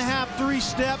 2.5, 3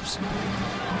 steps.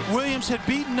 Williams had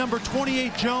beaten number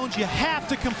 28 Jones. You have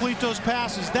to complete those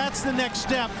passes. That's the next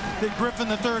step that Griffin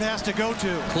III has to go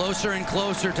to. Closer and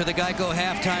closer to the Geico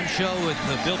halftime show with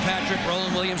Bill Patrick,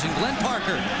 Roland Williams, and Glenn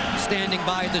Parker standing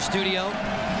by at the studio.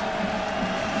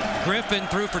 Griffin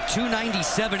threw for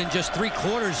 297 in just 3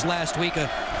 quarters last week, a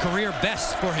career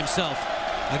best for himself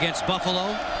against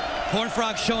Buffalo. Horned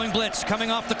Frogs showing blitz, coming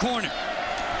off the corner.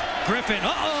 Griffin,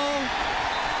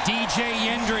 DJ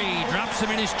Yendry drops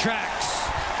him in his tracks.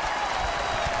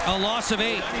 A loss of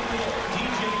 8.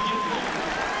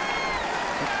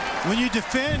 When you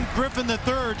defend Griffin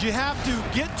III, you have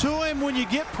to get to him when you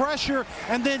get pressure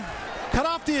and then cut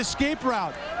off the escape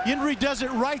route. Yendry does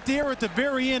it right there at the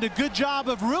very end. A good job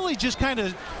of really just kind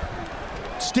of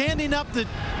standing up the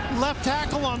left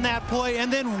tackle on that play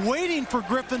and then waiting for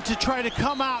Griffin to try to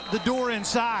come out the door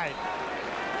inside.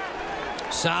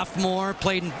 Sophomore,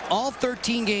 played in all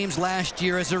 13 games last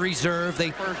year as a reserve.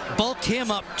 They bulked him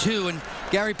up too, and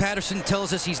Gary Patterson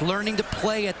tells us he's learning to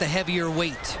play at the heavier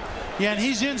weight. Yeah, and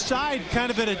he's inside kind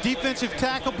of at a defensive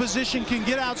tackle position, can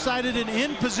get outside at an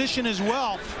in position as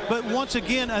well. But once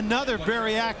again, another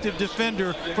very active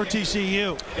defender for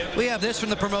TCU. We have this from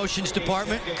the promotions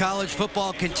department. College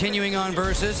football continuing on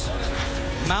Versus.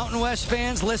 Mountain West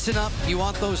fans, listen up. You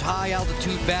want those high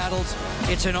altitude battles?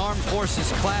 It's an Armed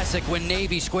Forces Classic when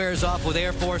Navy squares off with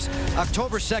Air Force.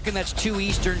 October 2nd, that's 2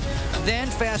 Eastern. Then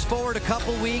fast forward a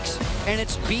couple weeks, and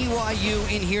it's BYU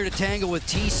in here to tangle with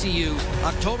TCU.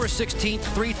 October 16th,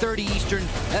 3:30 Eastern.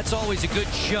 That's always a good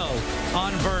show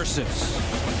on Versus.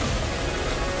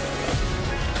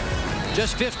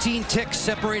 Just 15 ticks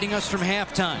separating us from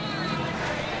halftime.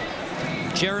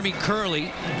 Jeremy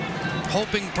Curley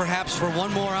hoping perhaps for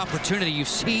one more opportunity. You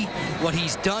see what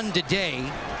he's done today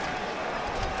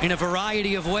in a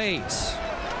variety of ways.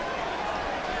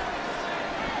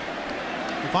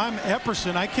 If I'm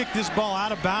Epperson, I kick this ball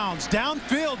out of bounds.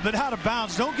 Downfield, but out of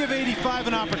bounds. Don't give 85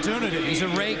 an opportunity. He's a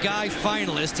Ray Guy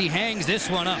finalist. He hangs this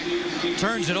one up.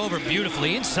 Turns it over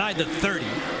beautifully inside the 30.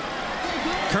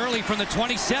 Curley from the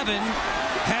 27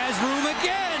 has room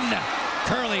again.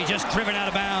 Curley just driven out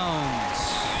of bounds.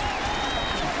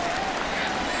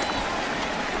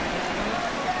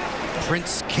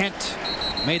 Prince Kent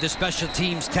made the special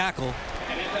teams tackle.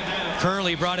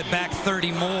 Curley brought it back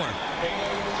 30 more.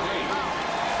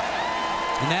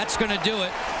 And that's going to do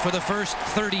it for the first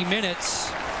 30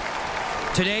 minutes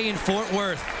today in Fort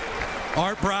Worth.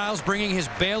 Art Briles bringing his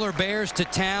Baylor Bears to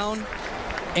town.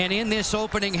 And in this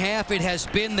opening half, it has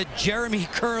been the Jeremy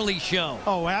Curley show.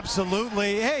 Oh,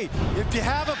 absolutely. Hey, if you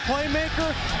have a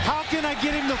playmaker, how can I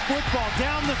get him the football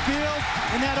down the field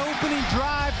in that opening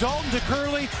drive? Dalton to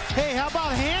Curley. Hey, how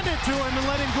about hand it to him and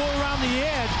let him go around the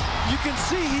edge? You can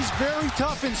see he's very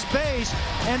tough in space.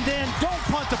 And then don't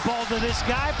punt the ball to this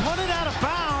guy. Punt it out of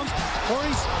bounds, or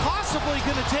he's possibly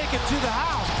going to take it to the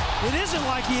house. It isn't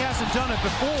like he hasn't done it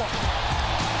before.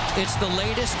 It's the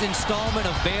latest installment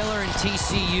of Baylor and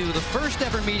TCU. The first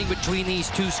ever meeting between these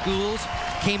two schools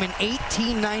came in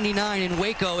 1899 in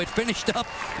Waco. It finished up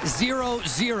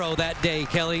 0-0 that day,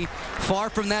 Kelly. Far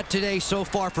from that today so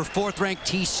far for 4th-ranked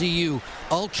TCU.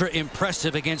 Ultra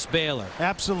impressive against Baylor.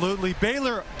 Absolutely.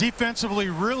 Baylor defensively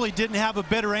really didn't have a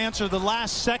better answer the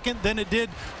last second than it did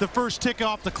the first tick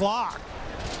off the clock.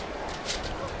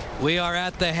 We are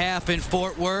at the half in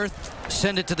Fort Worth.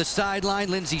 Send it to the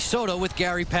sideline. Lindsay Soto with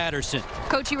Gary Patterson.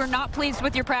 Coach, you were not pleased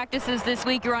with your practices this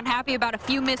week. You're unhappy about a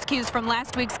few miscues from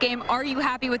last week's game. Are you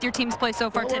happy with your team's play so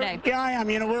far today? Yeah, I am.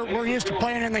 You know, we're used to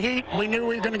playing in the heat. We knew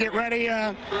we were going to get ready.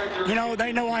 You know,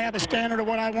 they know I have a standard of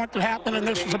what I want to happen, and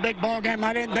this was a big ball game.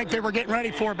 I didn't think they were getting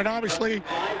ready for it, but obviously,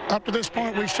 up to this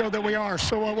point, we showed that we are.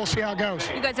 So we'll see how it goes.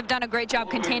 You guys have done a great job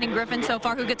containing Griffin so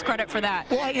far. Who gets credit for that?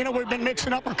 Well, you know, we've been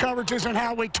mixing up our coverages and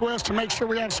how we twist to make sure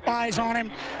we have spies on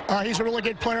him. He's a really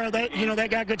good player. They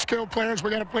got good skilled players.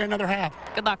 We got to play another half.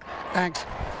 Good luck. Thanks.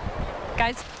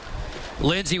 Guys.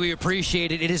 Lindsey, we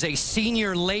appreciate it. It is a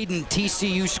senior-laden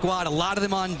TCU squad, a lot of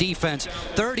them on defense.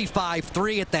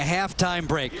 35-3 at the halftime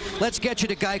break. Let's get you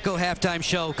to Geico Halftime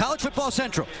Show. College Football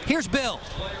Central. Here's Bill.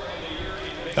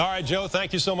 All right, Joe,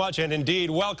 thank you so much. And indeed,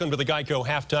 welcome to the Geico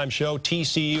Halftime Show.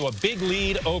 TCU, a big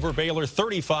lead over Baylor,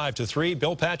 35-3.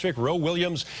 Bill Patrick, Roe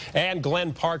Williams, and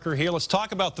Glenn Parker here. Let's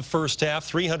talk about the first half.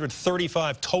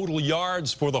 335 total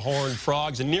yards for the Horned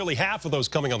Frogs, and nearly half of those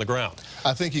coming on the ground.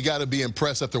 I think you got to be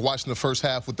impressed after watching the first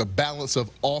half with the balance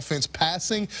of offense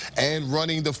passing and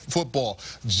running the football.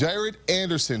 Jared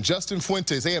Anderson, Justin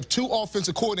Fuentes, they have two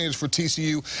offensive coordinators for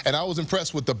TCU, and I was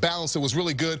impressed with the balance. It was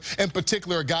really good. In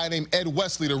particular, a guy named Ed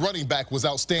Wesley, the running back, was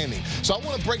outstanding. So I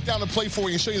want to break down the play for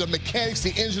you and show you the mechanics,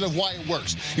 the engine of why it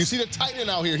works. You see the tight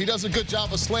end out here. He does a good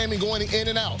job of slamming, going in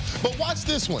and out. But watch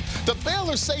this one. The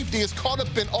Baylor safety is caught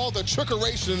up in all the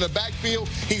trickeration in the backfield.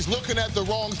 He's looking at the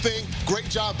wrong thing. Great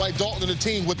job by Dalton and the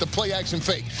team with the play-action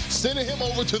fake. Sending him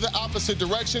over to the opposite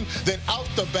direction, then out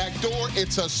the back door.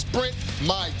 It's a sprint.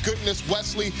 My goodness,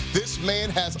 Wesley, this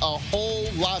man has a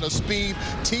whole lot of speed.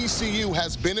 TCU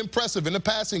has been impressive in the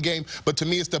passing game, but to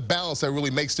me, it's the balance that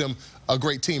really makes them a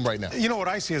great team right now. You know what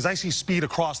I see is I see speed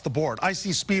across the board. I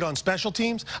see speed on special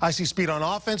teams. I see speed on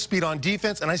offense, speed on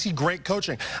defense, and I see great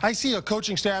coaching. I see a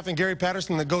coaching staff in Gary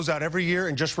Patterson that goes out every year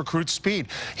and just recruits speed.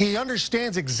 He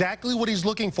understands exactly what he's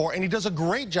looking for, and he does a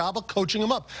great job of coaching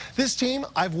them up. This team,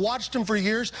 I've watched them for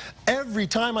years. Every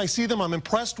time I see them, I'm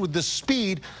impressed with the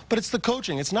speed, but it's the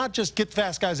coaching. It's not just get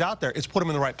fast guys out there. It's put them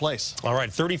in the right place. All right,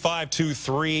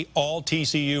 35-3, all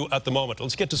TCU at the moment.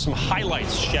 Let's get to some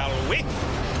highlights, shall we?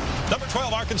 Number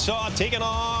 12, Arkansas, taking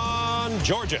on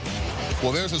Georgia.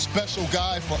 Well, there's a special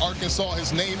guy for Arkansas.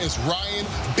 His name is Ryan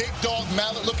Big Dog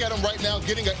Mallett. Look at him right now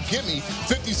getting a gimme,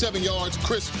 57 yards.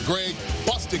 Chris Gregg,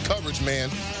 busted coverage, man.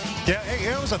 Yeah,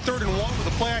 hey, it was a 3rd and 1 with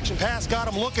a play-action pass.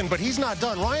 Got him looking, but he's not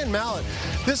done. Ryan Mallett,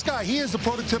 this guy, he is the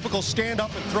prototypical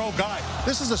stand-up-and-throw guy.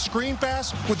 This is a screen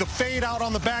pass with the fade out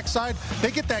on the backside. They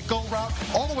get that go route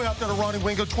all the way out there to running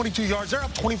wing, go 22 yards. They're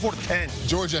up 24-10.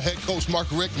 Georgia head coach Mark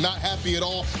Richt not happy at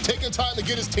all. Taking time to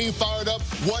get his team fired up.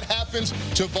 What happens?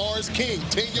 Javaris King,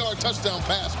 10-yard touchdown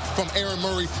pass from Aaron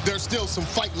Murray. There's still some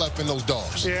fight left in those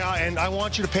dogs. Yeah, and I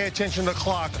want you to pay attention to the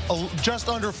clock. Just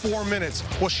under 4 minutes.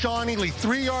 Was Sean Ely,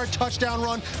 3-yard touchdown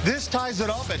run. This ties it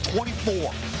up at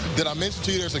 24. Did I mention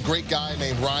to you there's a great guy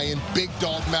named Ryan Big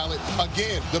Dog Mallett?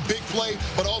 Again, the big play,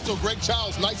 but also Greg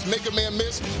Childs. Nice make-a-man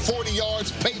miss, 40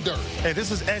 yards, pay dirt. Hey,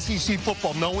 this is SEC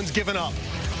football. No one's giving up.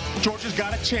 Georgia's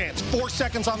got a chance. 4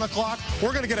 seconds on the clock.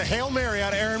 We're going to get a Hail Mary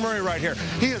out of Aaron Murray right here.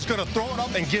 He is going to throw it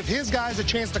up and give his guys a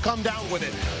chance to come down with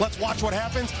it. Let's watch what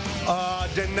happens.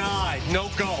 Denied. No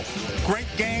go. Great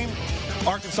game.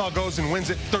 Arkansas goes and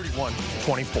wins it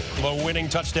 31-24. The winning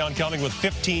touchdown coming with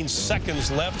 15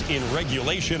 seconds left in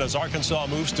regulation as Arkansas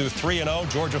moves to 3-0.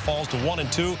 Georgia falls to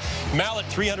 1-2. Mallett,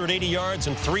 380 yards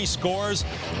and 3 scores.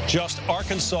 Just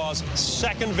Arkansas's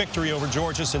second victory over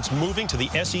Georgia since moving to the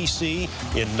SEC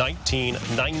in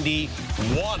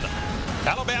 1991.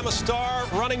 Alabama star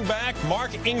running back Mark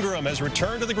Ingram has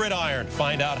returned to the gridiron.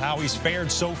 Find out how he's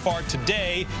fared so far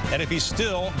today and if he's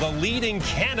still the leading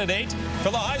candidate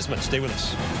for the Heisman. Stay with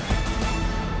us.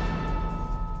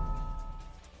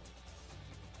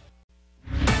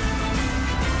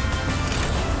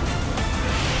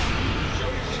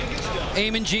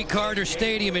 Amon G. Carter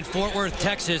Stadium in Fort Worth,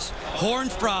 Texas.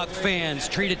 Horned Frog fans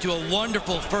treated to a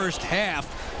wonderful first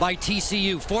half by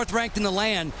TCU. 4th ranked in the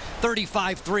land,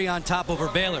 35-3 on top over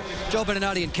Baylor. Joe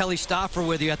Beninati and Kelly Stoffer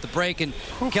with you at the break. And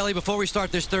Kelly, before we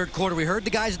start this 3rd quarter, we heard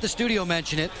the guys at the studio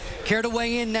mention it. Care to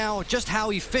weigh in now just how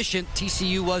efficient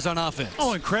TCU was on offense?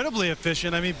 Oh, incredibly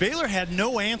efficient. I mean, Baylor had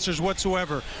no answers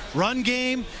whatsoever. Run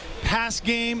game, pass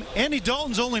game. Andy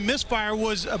Dalton's only misfire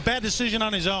was a bad decision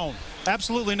on his own.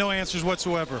 Absolutely no answers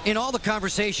whatsoever. In all the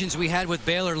conversations we had with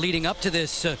Baylor leading up to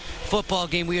this football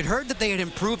game, we had heard that they had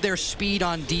improved their speed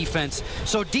on defense.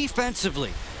 So defensively,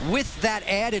 with that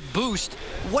added boost,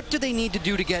 what do they need to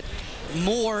do to get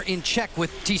more in check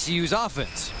with TCU's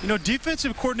offense? You know,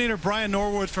 defensive coordinator Brian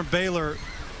Norwood from Baylor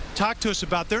talked to us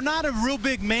about. They're not a real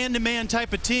big man-to-man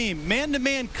type of team.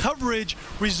 Man-to-man coverage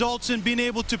results in being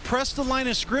able to press the line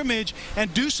of scrimmage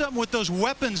and do something with those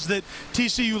weapons that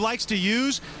TCU likes to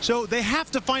use. So they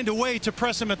have to find a way to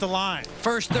press them at the line.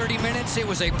 First 30 minutes, it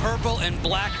was a purple and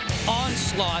black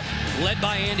onslaught led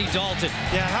by Andy Dalton.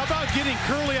 Yeah, how about getting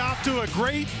Curley off to a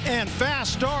great and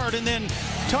fast start, and then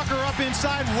Tucker up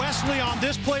inside Wesley on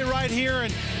this play right here,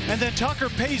 and then Tucker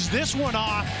pays this one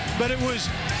off. But it was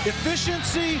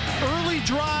efficiency early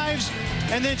drives,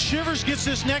 and then Shivers gets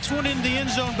this next one into the end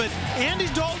zone. But Andy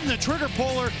Dalton, the trigger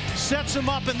puller, sets him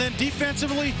up. And then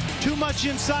defensively, too much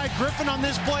inside. Griffin on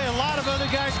this play, a lot of other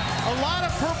guys, a lot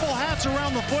of purple hats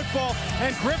around the football.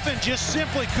 And Griffin just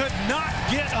simply could not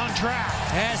get on track.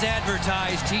 As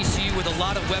advertised, TCU with a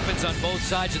lot of weapons on both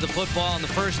sides of the football. In the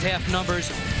first half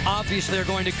numbers, obviously they're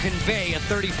going to convey a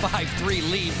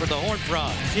 35-3 lead for the Horned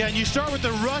Frogs. Yeah, and you start with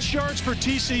the rush yards for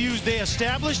TCU. They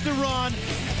establish the run,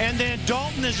 and then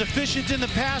Dalton is efficient in the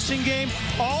passing game.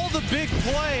 All the big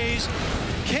plays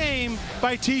came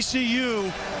by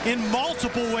TCU in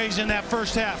multiple ways in that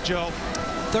first half, Joe.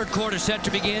 Third quarter set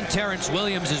to begin. Terrence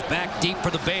Williams is back deep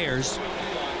for the Bears.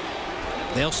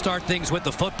 They'll start things with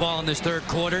the football in this third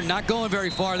quarter. Not going very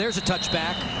far. There's a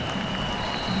touchback.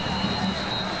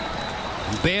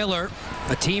 Baylor,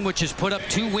 a team which has put up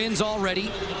 2 wins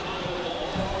already.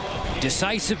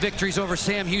 Decisive victories over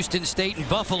Sam Houston State and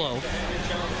Buffalo.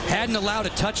 Hadn't allowed a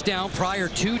touchdown prior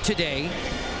to today.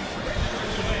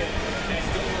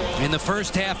 In the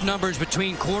first half numbers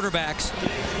between quarterbacks,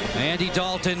 Andy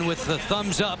Dalton with the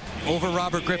thumbs up over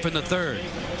Robert Griffin III.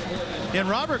 And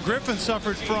Robert Griffin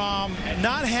suffered from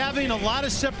not having a lot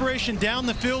of separation down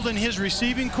the field in his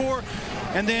receiving core.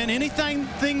 And then anything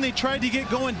they tried to get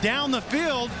going down the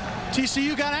field,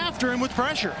 TCU got after him with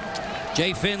pressure.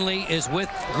 Jay Finley is with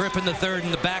Griffin III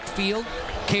in the backfield.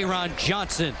 K'Ron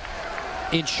Johnson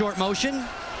in short motion.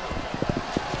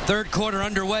 Third quarter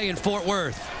underway in Fort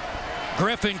Worth.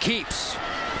 Griffin keeps.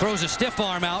 Throws a stiff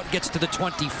arm out, gets to the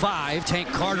 25. Tank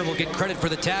Carter will get credit for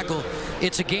the tackle.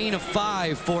 It's a gain of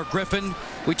 5 for Griffin.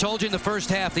 We told you in the first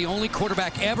half, the only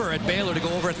quarterback ever at Baylor to go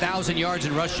over 1,000 yards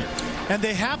in rushing. And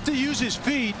they have to use his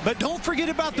feet, but don't forget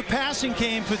about the passing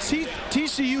game. But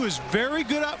TCU is very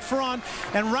good up front,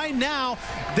 and right now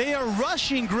they are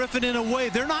rushing Griffin in a way.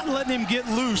 They're not letting him get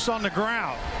loose on the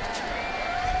ground.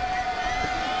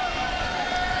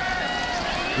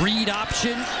 Read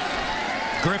option.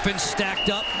 Griffin stacked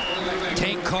up.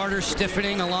 Tank Carter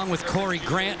stiffening along with Corey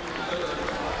Grant.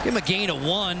 Give him a gain of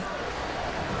 1.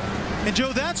 And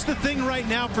Joe, that's the thing right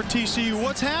now for TCU.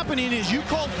 What's happening is you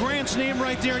called Grant's name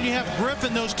right there, and you have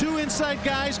Griffin, those 2 inside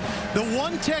guys. The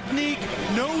 1 technique,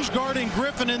 nose guarding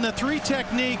Griffin, and the 3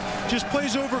 technique just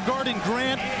plays over guarding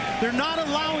Grant. They're not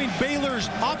allowing Baylor's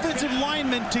offensive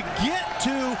linemen to get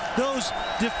to those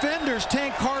defenders,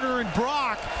 Tank Carter and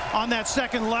Brock, on that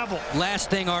second level. Last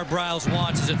thing Art Briles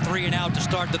wants is a 3-and-out to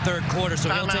start the third quarter,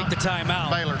 so he'll take the timeout.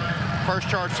 Baylor, first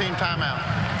charge team timeout.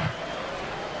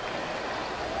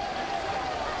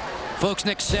 Folks,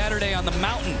 next Saturday on the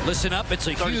Mountain, listen up, it's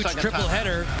a huge triple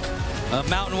header of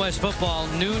Mountain West football.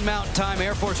 Noon Mountain Time,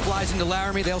 Air Force flies into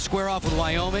Laramie. They'll square off with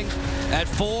Wyoming. At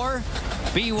 4,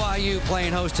 BYU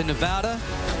playing host to Nevada.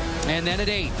 And then at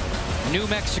 8, New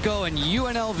Mexico and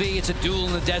UNLV. It's a duel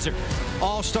in the desert.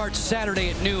 All starts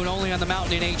Saturday at noon, only on the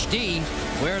Mountain in HD,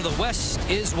 where the West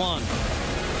is won.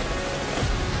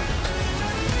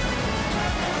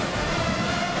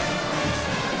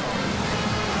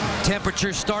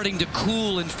 Temperatures starting to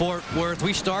cool in Fort Worth.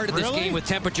 We started this game with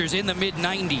temperatures in the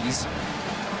mid-90s.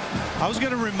 I was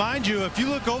going to remind you, if you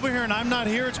look over here and I'm not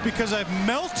here, it's because I've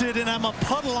melted and I'm a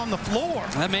puddle on the floor.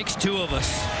 That makes 2 of us.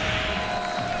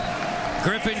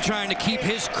 Griffin trying to keep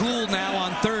his cool now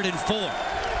on 3rd and 4.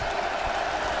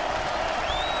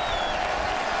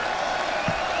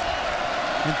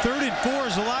 And 3rd and 4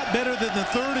 is a lot better than the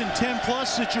 3rd and 10+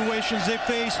 situations they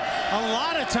face a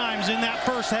lot of times in that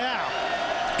first half.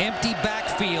 Empty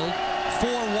backfield, 4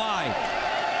 wide.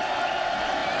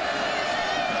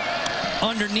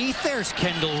 Underneath, there's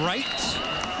Kendall Wright,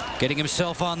 getting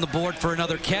himself on the board for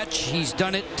another catch. He's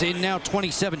done it in now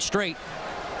 27 straight.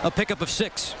 A pickup of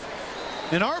 6.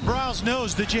 And Art Briles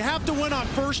knows that you have to win on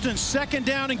 1st and 2nd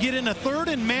down and get in a 3rd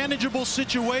and manageable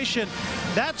situation.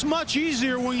 That's much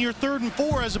easier when you're 3rd and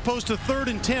 4 as opposed to 3rd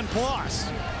and 10+.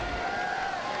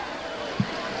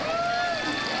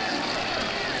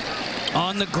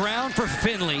 On the ground for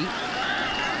Finley.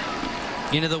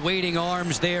 Into the waiting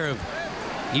arms there of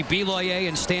Ibiloye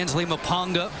and Stanley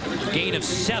Maponga. Gain of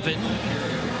 7.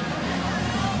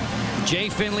 Jay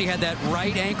Finley had that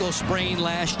right ankle sprain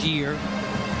last year.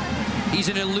 He's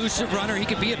an elusive runner. He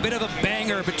could be a bit of a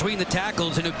banger between the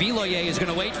tackles, and Ibiloye is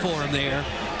going to wait for him there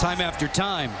time after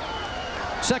time.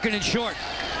 2nd and short.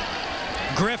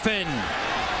 Griffin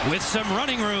with some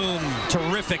running room.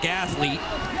 Terrific athlete,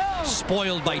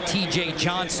 spoiled by T.J.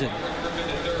 Johnson.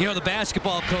 You know, the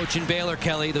basketball coach in Baylor,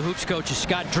 Kelly, the hoops coach is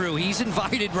Scott Drew. He's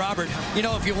invited Robert, you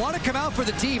know, if you want to come out for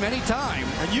the team anytime.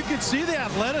 And you can see the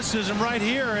athleticism right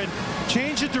here and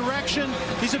change the direction.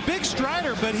 He's a big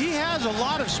strider, but he has a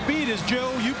lot of speed, as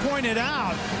Joe, you pointed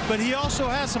out. But he also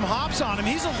has some hops on him.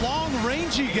 He's a long,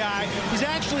 rangy guy. He's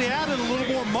actually added a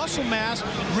little more muscle mass,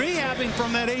 rehabbing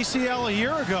from that ACL a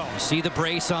year ago. See the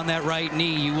brace on that right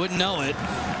knee. You wouldn't know it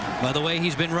by the way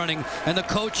he's been running. And the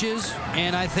coaches,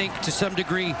 and I think to some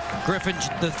degree Griffin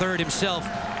III himself,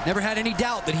 never had any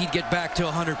doubt that he'd get back to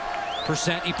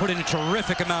 100%. He put in a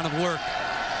terrific amount of work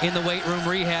in the weight room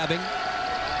rehabbing.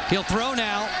 He'll throw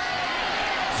now.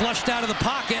 Flushed out of the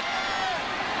pocket.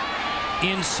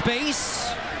 In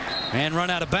space. And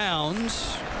run out of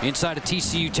bounds inside of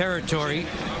TCU territory.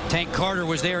 Tank Carter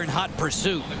was there in hot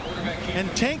pursuit. And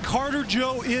Tank Carter,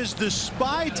 Joe, is the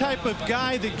spy type of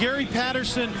guy that Gary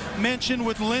Patterson mentioned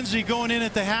with Lindsey going in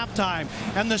at the halftime.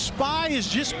 And the spy is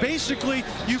just basically,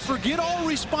 you forget all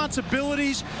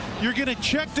responsibilities. You're going to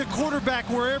check the quarterback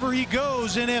wherever he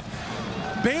goes. And if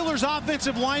Baylor's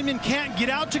offensive lineman can't get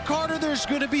out to Carter, there's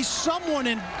going to be someone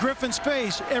in Griffin's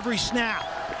face every snap.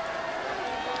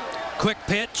 Quick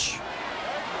pitch.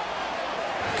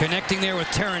 Connecting there with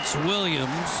Terrence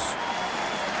Williams.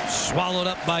 Swallowed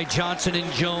up by Johnson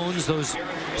and Jones. Those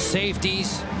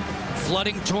safeties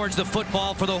flooding towards the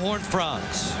football for the Horned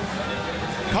Frogs.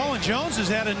 Colin Jones has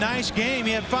had a nice game.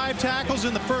 He had 5 tackles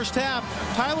in the first half.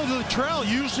 Tyler Luttrell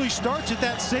usually starts at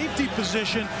that safety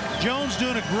position. Jones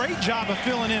doing a great job of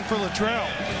filling in for Luttrell.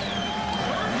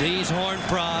 These Horned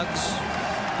Frogs,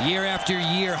 year after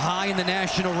year, high in the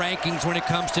national rankings when it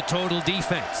comes to total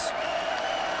defense.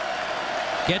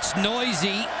 Gets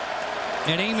noisy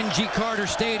at Amon G. Carter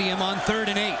Stadium on 3rd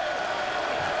and 8.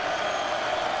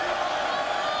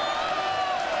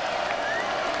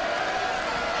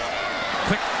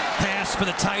 Quick pass for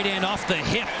the tight end off the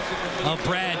hip of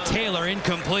Brad Taylor,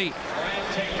 incomplete.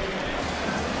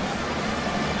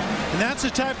 And that's the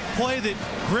type of play that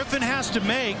Griffin has to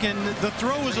make, and the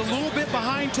throw is a little bit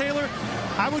behind Taylor.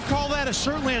 I would call that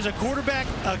certainly as a quarterback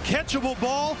a catchable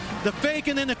ball. The fake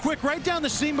and then the quick right down the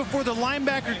seam before the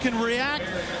linebacker can react.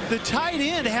 The tight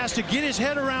end has to get his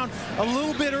head around a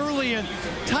little bit early, and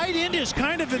tight end is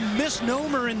kind of a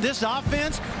misnomer in this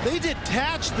offense. They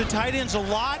detach the tight ends a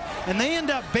lot, and they end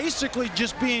up basically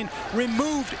just being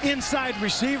removed inside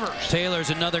receivers. Taylor's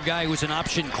another guy who was an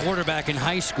option quarterback in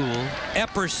high school.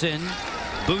 Epperson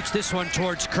boots this one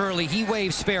towards Curley. He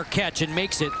waves fair catch and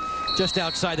makes it just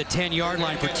outside the 10-yard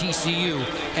line for TCU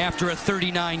after a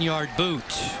 39-yard boot.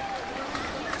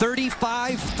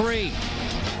 35-3.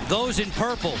 Those in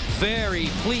purple very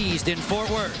pleased in Fort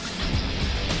Worth.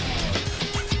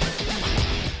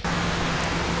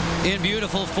 In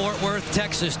beautiful Fort Worth,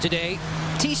 Texas today,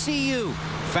 TCU,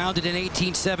 founded in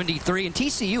 1873, and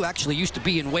TCU actually used to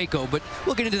be in Waco, but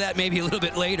we'll get into that maybe a little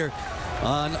bit later.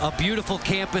 On a beautiful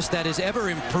campus that is ever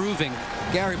improving.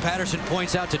 Gary Patterson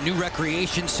points out to new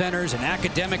recreation centers and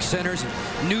academic centers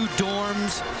and new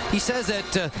dorms. He says that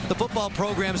the football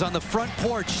program's on the front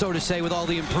porch, so to say, with all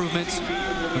the improvements.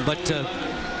 But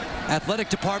athletic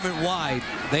department wide,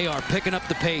 they are picking up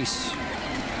the pace.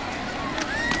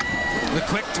 The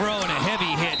quick throw and a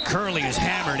heavy hit. Curley is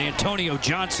hammered. Antonio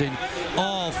Johnson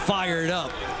all fired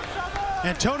up.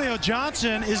 Antonio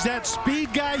Johnson is that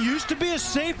speed guy, used to be a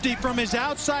safety from his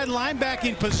outside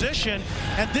linebacking position,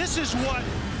 and this is what,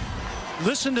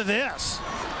 listen to this.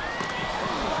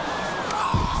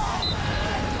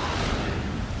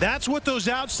 That's what those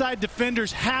outside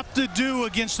defenders have to do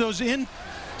against those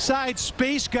inside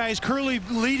space guys. Curley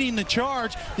leading the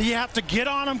charge. You have to get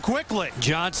on them quickly.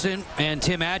 Johnson and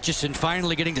Tim Atchison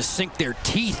finally getting to sink their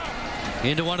teeth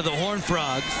into one of the Horned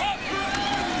Frogs.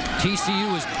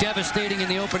 TCU was devastating in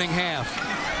the opening half.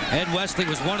 Ed Wesley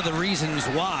was one of the reasons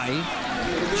why.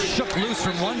 Shook loose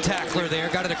from one tackler there,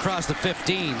 got it across the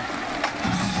 15.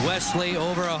 Wesley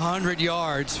over 100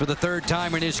 yards for the 3rd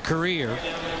time in his career.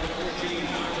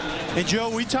 And Joe,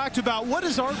 we talked about what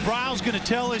is Art Briles going to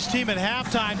tell his team at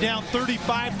halftime, down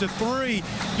 35-3.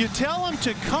 You tell them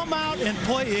to come out and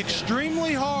play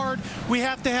extremely hard. We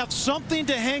have to have something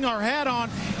to hang our hat on,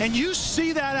 and you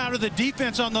see that out of the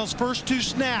defense on those first 2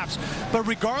 snaps. But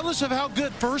regardless of how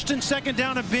good 1st and 2nd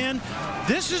down have been,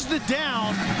 this is the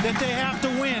down that they have to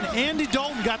win. Andy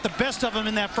Dalton got the best of them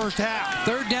in that first half.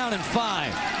 3rd down and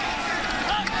 5.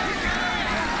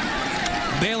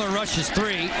 Baylor rushes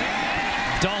 3.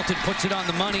 Dalton puts it on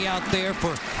the money out there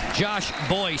for Josh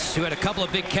Boyce, who had a couple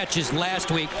of big catches last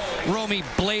week. Romy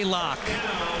Blaylock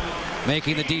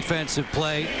making the defensive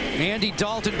play. Andy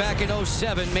Dalton back in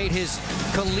 07 made his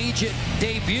collegiate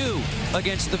debut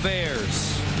against the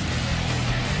Bears.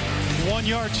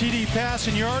 1-yard TD pass,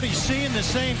 and you're already seeing the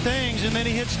same things. And then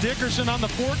he hits Dickerson on the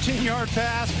 14-yard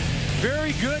pass.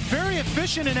 Very good, very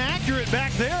efficient and accurate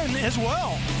back there as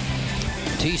well.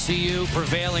 TCU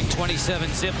prevailing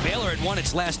 27-zip. Baylor had won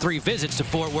its last 3 visits to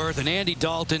Fort Worth, and Andy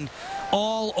Dalton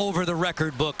all over the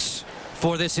record books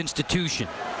for this institution.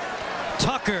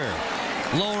 Tucker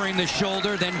lowering the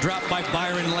shoulder, then dropped by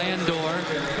Byron Landor.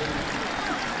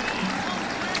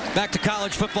 Back to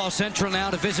College Football Central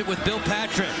now to visit with Bill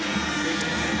Patrick.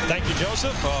 Thank you,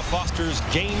 Joseph. Foster's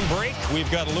game break. We've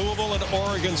got Louisville and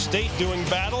Oregon State doing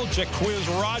battle. Jaquiz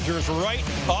Rogers right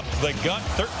up the gut,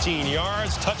 13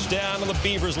 yards. Touchdown, and the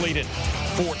Beavers lead it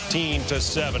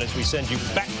 14-7 as we send you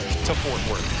back to Fort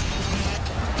Worth.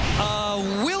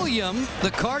 William,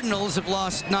 the Cardinals have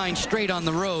lost 9 straight on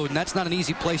the road, and that's not an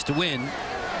easy place to win.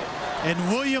 And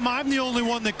William, I'm the only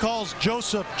one that calls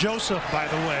Joseph, by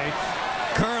the way.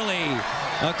 Curley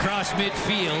across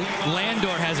midfield. Landor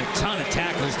has a ton of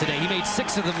tackles today. He made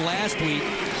 6 of them last week.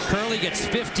 Curley gets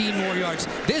 15 more yards.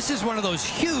 This is one of those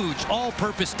huge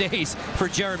all-purpose days for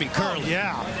Jeremy Curley. Oh,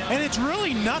 yeah, and it's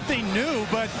really nothing new,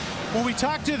 but when we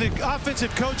talked to the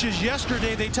offensive coaches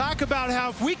yesterday, they talk about how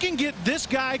if we can get this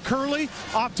guy, Curley,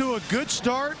 off to a good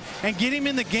start and get him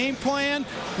in the game plan,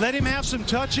 let him have some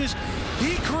touches,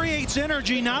 he creates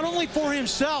energy not only for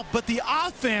himself, but the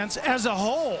offense as a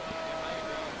whole.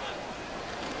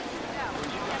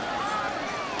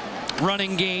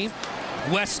 Running game,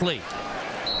 Wesley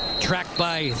tracked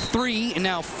by 3 and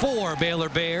now 4 Baylor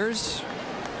Bears.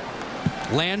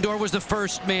 Landor was the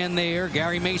first man there.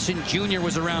 Gary Mason Jr.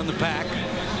 was around the pack.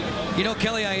 You know,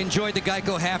 Kelly, I enjoyed the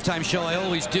Geico halftime show. I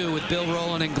always do, with Bill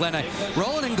Rowland and Glenn.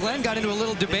 Rowland and Glenn got into a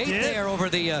little debate there over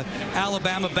the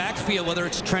Alabama backfield, whether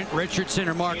it's Trent Richardson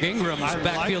or Mark Ingram's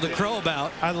backfield to crow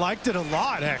about. I liked it a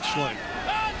lot, actually.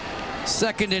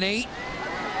 2nd and 8.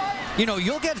 You know,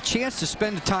 you'll get a chance to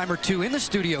spend a time or two in the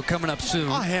studio coming up soon.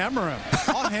 I'll hammer him.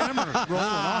 I'll hammer him, Roland.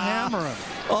 I'll hammer him.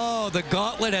 Oh, the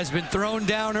gauntlet has been thrown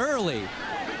down early.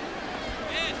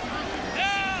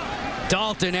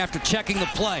 Dalton, after checking the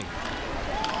play,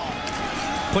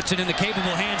 puts it in the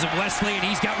capable hands of Wesley, and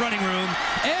he's got running room.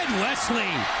 And Wesley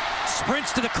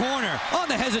sprints to the corner. On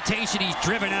the hesitation, he's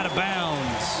driven out of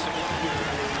bounds.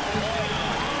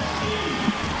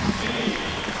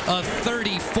 A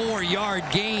 34-yard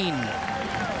gain.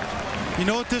 You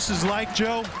know what this is like,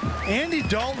 Joe? Andy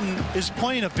Dalton is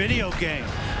playing a video game.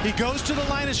 He goes to the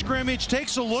line of scrimmage,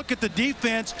 takes a look at the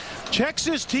defense, checks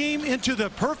his team into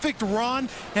the perfect run,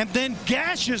 and then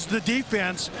gashes the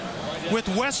defense with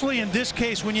Wesley. In this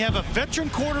case, when you have a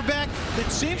veteran quarterback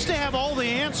that seems to have all the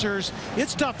answers,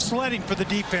 it's tough sledding for the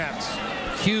defense.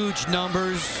 Huge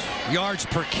numbers. Yards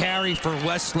per carry for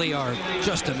Wesley are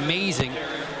just amazing.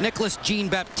 Nicholas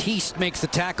Jean-Baptiste makes the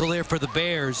tackle there for the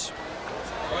Bears.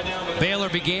 Baylor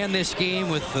began this game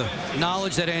with the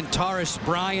knowledge that Antares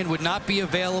Bryan would not be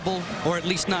available, or at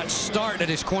least not start at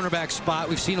his cornerback spot.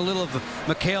 We've seen a little of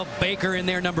Mikhail Baker in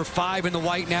there, number 5 in the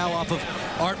white now, off of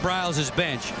Art Briles'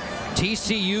 bench.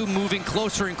 TCU moving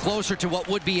closer and closer to what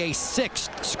would be a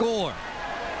 6th score.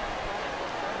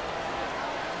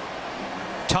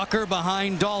 Tucker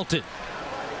behind Dalton,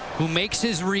 who makes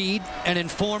his read and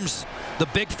informs the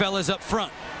big fellas up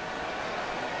front.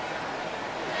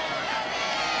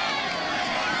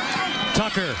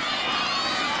 Tucker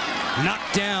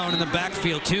knocked down in the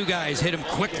backfield. 2 guys hit him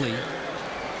quickly.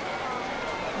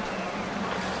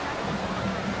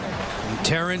 And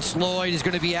Terrence Lloyd is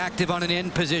going to be active on an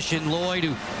end position. Lloyd,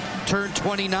 who turned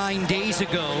 29 days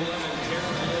ago.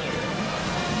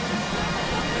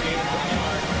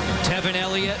 Tevin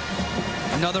Elliott,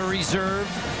 another reserve.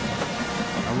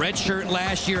 A redshirt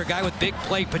last year, a guy with big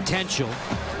play potential.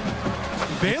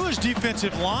 Baylor's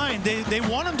defensive line, they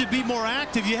want him to be more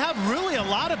active. You have really a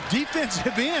lot of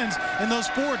defensive ends in those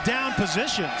 4 down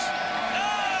positions.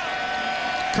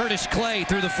 Curtis Clay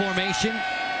through the formation.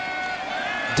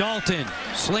 Dalton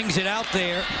slings it out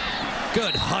there.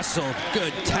 Good hustle,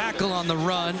 good tackle on the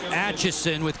run.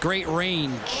 Atchison with great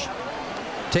range,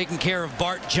 taking care of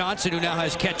Bart Johnson, who now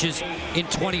has catches in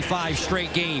 25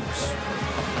 straight games.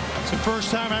 It's the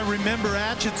first time I remember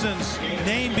Atchison's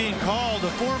name being called. A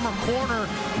former corner,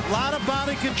 a lot of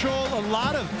body control, a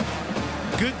lot of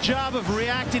good job of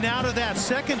reacting out of that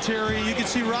secondary. You can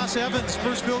see Ross Evans'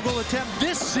 first field goal attempt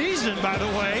this season, by the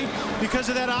way, because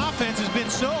of that offense has been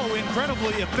so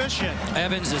incredibly efficient.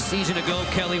 Evans a season ago,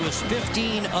 Kelly, was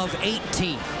 15 of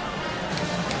 18.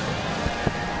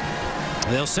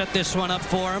 They'll set this one up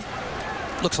for him.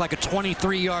 Looks like a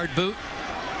 23-yard boot.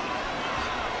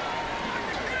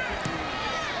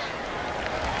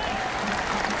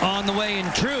 On the way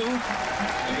and true.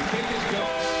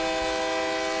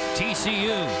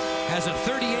 TCU has a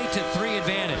 38-3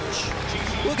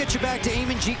 advantage. We'll get you back to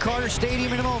Amon G. Carter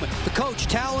Stadium in a moment. The coach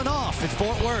toweling off at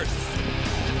Fort Worth.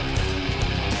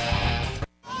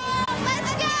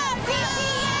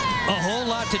 A whole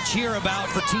lot to cheer about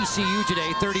for TCU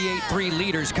today. 38-3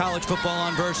 leaders. College Football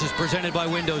on Versus presented by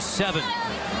Windows 7.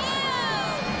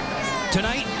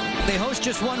 Tonight, they host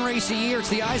just one race a year. It's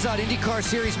the Izod IndyCar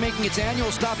Series making its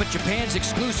annual stop at Japan's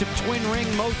exclusive twin ring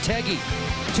Motegi.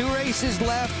 2 races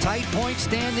left, tight point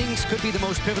standings, could be the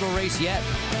most pivotal race yet.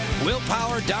 Will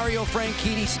Power, Dario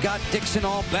Franchitti, Scott Dixon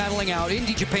all battling out.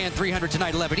 Indy Japan 300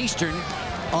 tonight, 11 Eastern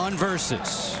on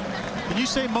Versus. Can you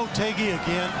say Motegi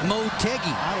again?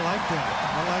 Motegi. I like that.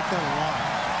 I like that a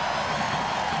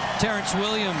lot. Terrence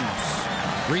Williams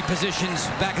repositions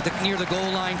back at near the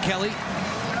goal line. Kelly.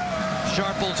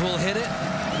 Sharples will hit it.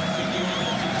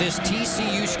 This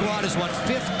TCU squad has won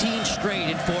 15 straight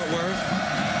in Fort Worth.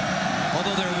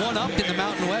 Although they're one up in the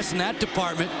Mountain West in that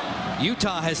department,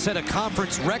 Utah has set a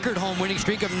conference record home winning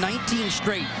streak of 19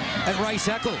 straight at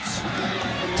Rice-Eccles.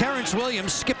 Terrence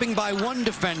Williams skipping by one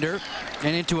defender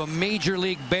and into a major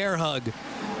league bear hug.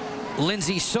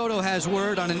 Lindsay Soto has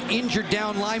word on an injured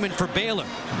down lineman for Baylor.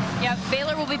 Yeah,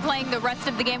 Baylor will be playing the rest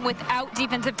of the game without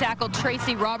defensive tackle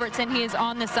Tracy Robertson. He is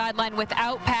on the sideline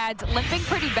without pads, limping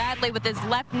pretty badly with his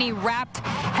left knee wrapped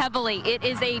heavily. It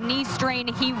is a knee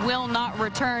strain. He will not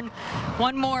return.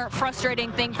 One more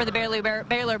frustrating thing for the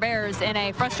Baylor Bears in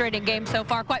a frustrating game so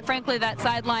far. Quite frankly, that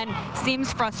sideline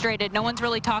seems frustrated. No one's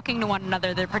really talking to one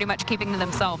another. They're pretty much keeping to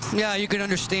themselves. Yeah, you can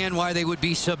understand why they would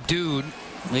be subdued.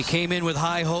 They came in with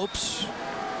high hopes,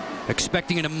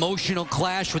 expecting an emotional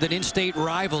clash with an in-state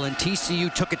rival, and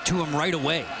TCU took it to him right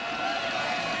away.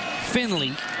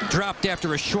 Finley dropped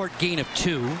after a short gain of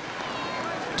 2.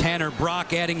 Tanner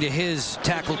Brock adding to his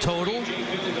tackle total.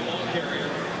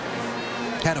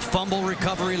 Had a fumble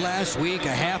recovery last week, a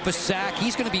half a sack.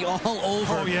 He's going to be all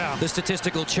over the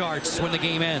statistical charts when the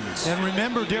game ends. And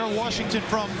remember Darrell Washington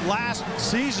from last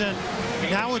season.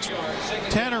 Now it's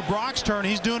Tanner Brock's turn.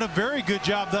 He's doing a very good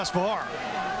job thus far.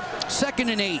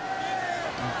 2nd and 8.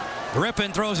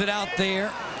 Griffin throws it out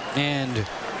there, and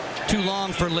too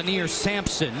long for Lanier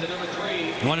Sampson,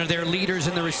 one of their leaders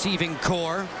in the receiving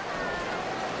corps.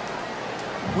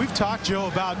 We've talked, Joe,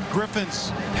 about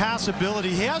Griffin's pass ability.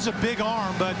 He has a big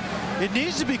arm, but it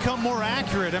needs to become more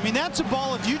accurate. I mean, that's a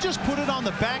ball, if you just put it on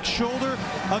the back shoulder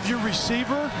of your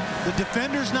receiver, the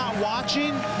defender's not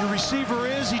watching, your receiver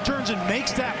is, he turns and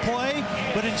makes that play,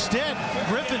 but instead,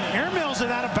 Griffin airmails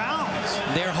it out of bounds.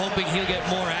 They're hoping he'll get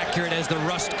more accurate as the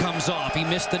rust comes off. He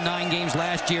missed the 9 games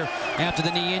last year after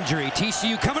the knee injury.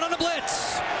 TCU coming on the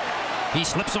blitz. He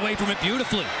slips away from it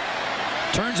beautifully.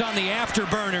 Turns on the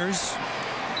afterburners.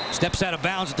 Steps out of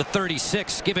bounds at the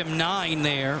 36. Give him 9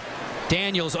 there.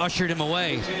 Daniels ushered him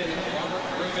away.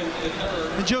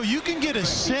 And Joe, you can get a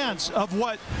sense of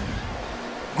what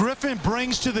Griffin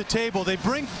brings to the table.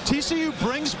 TCU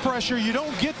brings pressure. You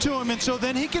don't get to him, and so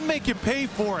then he can make you pay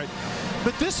for it.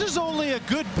 But this is only a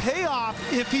good payoff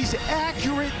if he's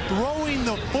accurate throwing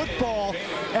the football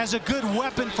as a good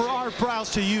weapon for Art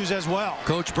Briles to use as well.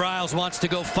 Coach Briles wants to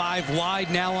go 5 wide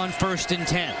now on 1st and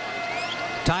 10.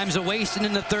 Time's a wasting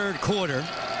in the 3rd quarter.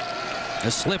 A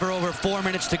sliver over 4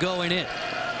 minutes to go in it.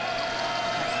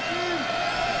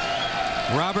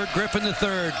 Robert Griffin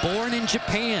III, born in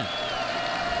Japan.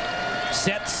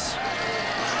 Sets,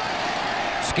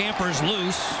 scampers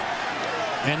loose,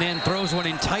 and then throws one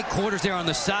in tight quarters there on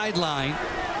the sideline.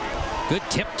 Good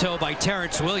tiptoe by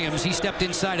Terrence Williams. He stepped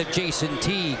inside of Jason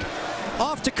Teague.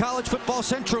 Off to College Football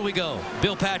Central we go.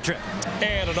 Bill Patrick.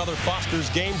 And another Foster's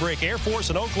game break. Air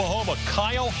Force in Oklahoma.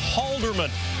 Kyle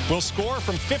Halderman will score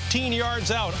from 15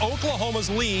 yards out. Oklahoma's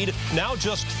lead now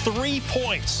just 3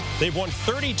 points. They've won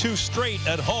 32 straight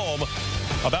at home.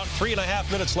 About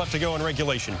 3.5 minutes left to go in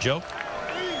regulation. Joe?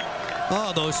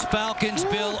 Oh, those Falcons,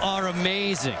 Bill, are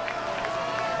amazing.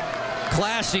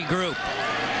 Classy group.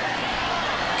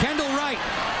 Kendall Wright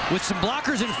with some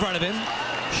blockers in front of him.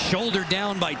 Shouldered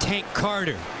down by Tank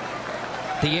Carter.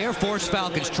 The Air Force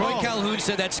Falcons. Troy Calhoun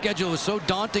said that schedule was so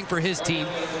daunting for his team.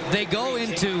 They go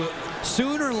into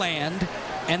Sooner Land,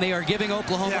 and they are giving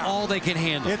Oklahoma all they can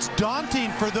handle. It's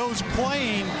daunting for those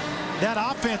playing that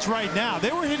offense right now.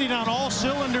 They were hitting on all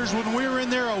cylinders when we were in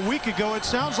there a week ago. It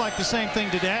sounds like the same thing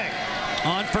today.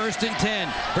 On 1st and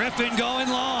 10. Griffin going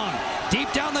long. Deep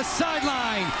down the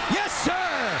sideline. Yes,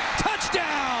 sir!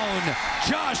 Touchdown!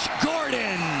 Josh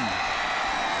Gordon.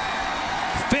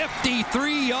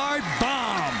 53-yard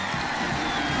bomb.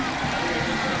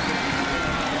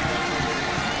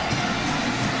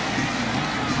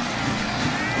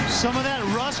 Some of that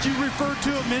rust you referred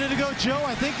to a minute ago, Joe,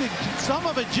 I think that some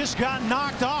of it just got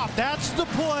knocked off. That's the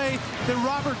play that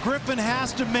Robert Griffin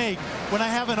has to make. When I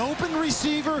have an open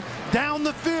receiver down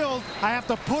the field, I have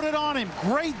to put it on him.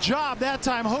 Great job that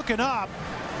time hooking up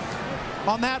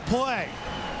on that play.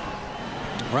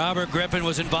 Robert Griffin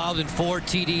was involved in 4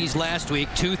 TDs last week,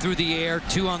 2 through the air,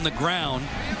 2 on the ground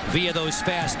via those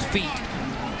fast feet.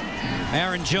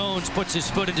 Aaron Jones puts his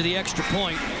foot into the extra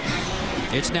point.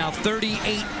 It's now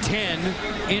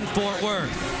 38-10 in Fort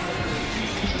Worth.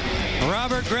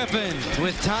 Robert Griffin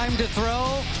with time to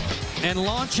throw and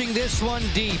launching this one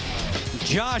deep.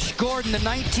 Josh Gordon, the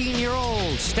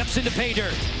 19-year-old, steps into pay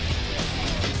dirt.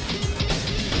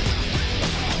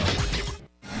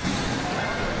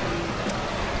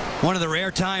 One of the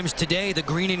rare times today the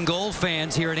green and gold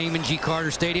fans here at Amon G.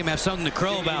 Carter Stadium have something to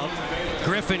crow about.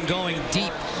 Griffin going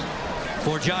deep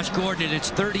for Josh Gordon, and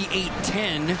it's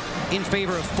 38-10 in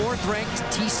favor of 4th-ranked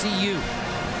TCU.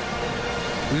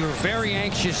 We were very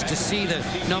anxious to see the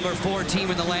number 4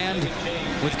 team in the land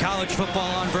with College Football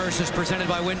on Versus presented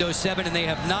by Windows 7, and they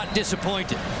have not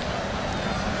disappointed.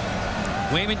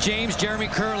 Wayman James, Jeremy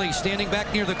Curley standing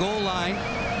back near the goal line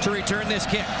to return this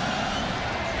kick.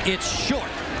 It's short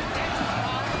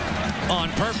on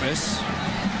purpose.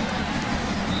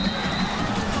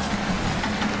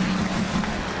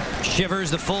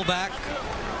 Shivers, the fullback,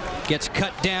 gets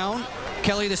cut down.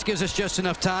 Kelly, this gives us just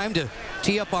enough time to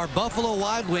tee up our Buffalo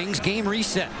Wild Wings game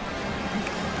reset.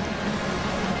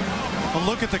 Well,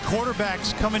 look at the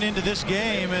quarterbacks coming into this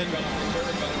game, and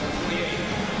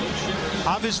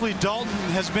obviously Dalton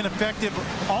has been effective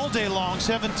all day long,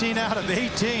 17 out of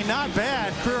 18. Not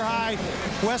bad. Career high.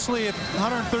 Wesley at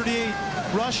 138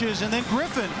 rushes, and then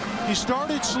Griffin. He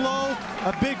started slow,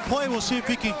 a big play. We'll see if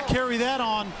he can carry that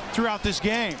on throughout this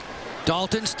game.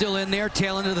 Dalton still in there,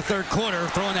 tail end of the 3rd quarter,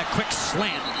 throwing that quick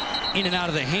slant in and out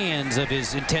of the hands of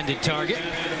his intended target.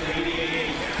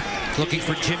 Looking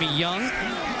for Jimmy Young.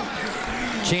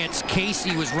 Chance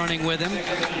Casey was running with him.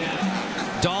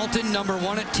 Dalton, number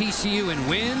 1 at TCU in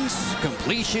wins,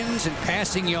 completions, and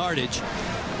passing yardage.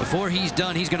 Before he's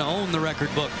done, he's going to own the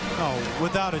record book. Oh,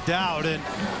 without a doubt. And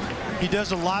he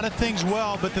does a lot of things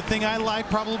well, but the thing I like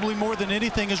probably more than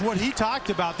anything is what he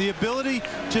talked about, the ability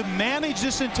to manage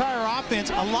this entire offense,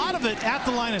 a lot of it at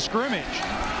the line of scrimmage.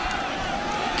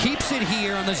 Keeps it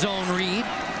here on the zone read.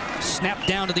 Snapped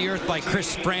down to the earth by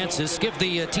Chris Francis. Give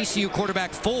the TCU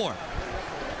quarterback 4.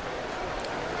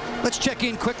 Let's check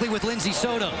in quickly with Lindsay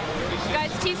Soto. Guys,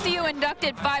 TCU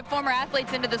inducted 5 former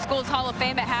athletes into the school's Hall of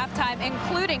Fame at halftime,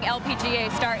 including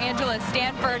LPGA star Angela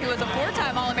Stanford, who was a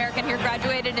 4-time All-American here,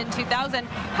 graduated in 2000.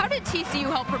 How did TCU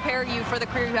help prepare you for the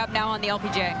career you have now on the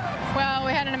LPGA? Well,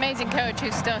 we had an amazing coach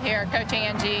who's still here, Coach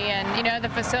Angie, and you know the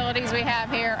facilities we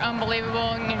have here, unbelievable.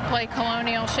 And you play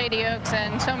Colonial, Shady Oaks,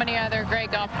 and so many other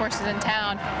great golf courses in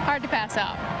town. Hard to pass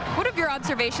up. What have your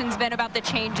observations been about the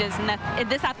changes in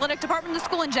this athletic department of the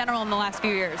school in general in the last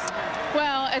few years?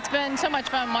 Well, it's been so much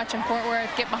fun watching Fort Worth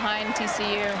get behind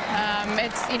TCU.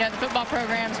 It's, you know, the football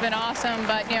program's been awesome,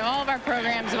 but, you know, all of our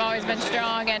programs have always been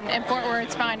strong, and Fort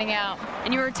Worth's finding out.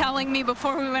 And you were telling me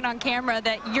before we went on camera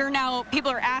that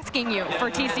people are asking you for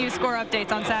TCU score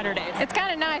updates on Saturdays. It's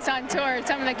kind of nice on tour.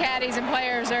 Some of the caddies and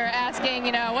players are asking,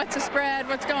 you know, what's the spread,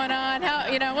 what's going on, how,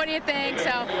 you know, what do you think? So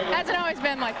it hasn't always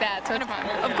been like that, so it's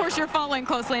fun. Of course, you're following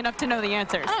closely enough to know the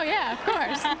answers. Oh, yeah, of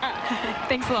course.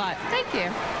 Thanks a lot. Thank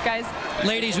you. Guys.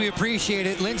 Ladies, we appreciate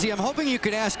it. Lindsay, I'm hoping you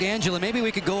could ask Angela. Maybe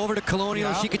we could go over to Colonial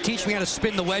and she could teach me how to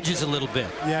spin the wedges a little bit.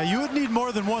 Yeah, you would need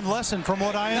more than one lesson from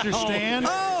what I understand.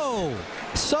 Oh,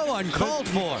 so uncalled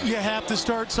for. You have to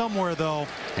start somewhere, though.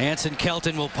 Anson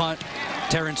Kelton will punt.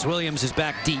 Terrence Williams is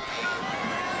back deep.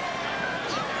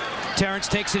 Terrence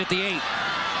takes it at the 8.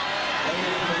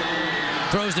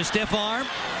 Throws the stiff arm.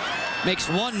 Makes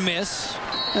one miss.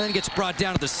 And then gets brought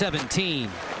down to the 17.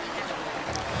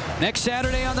 Next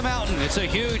Saturday on the Mountain, it's a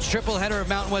huge triple header of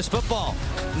Mountain West football.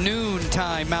 Noon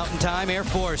time, Mountain Time, Air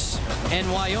Force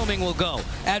and Wyoming will go.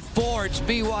 At 4, it's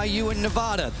BYU and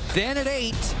Nevada. Then at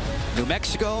 8, New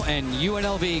Mexico and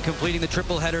UNLV completing the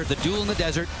triple header, the duel in the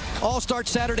desert. All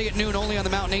starts Saturday at noon only on the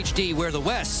Mountain HD, where the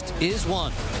West is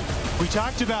won. We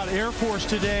talked about Air Force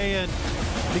today and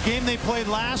the game they played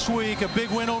last week, a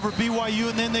big win over BYU,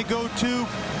 and then they go to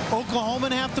Oklahoma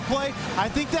and have to play. I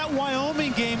think that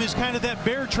Wyoming game is kind of that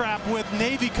bear trap with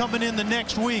Navy coming in the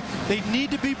next week. They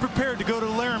need to be prepared to go to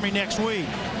Laramie next week.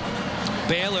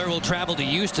 Baylor will travel to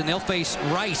Houston. They'll face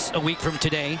Rice a week from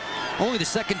today. Only the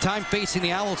second time facing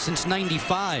the Owls since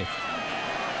 '95.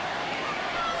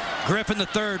 Griffin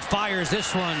III fires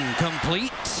this one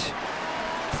complete.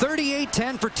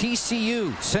 38-10 for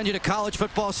TCU. Send you to College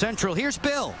Football Central. Here's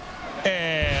Bill.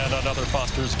 And another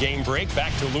Foster's game break.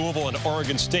 Back to Louisville and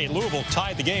Oregon State. Louisville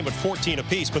tied the game at 14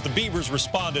 apiece, but the Beavers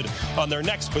responded on their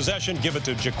next possession. Give it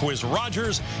to Jaquiz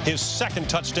Rogers, his second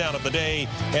touchdown of the day,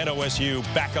 and OSU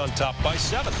back on top by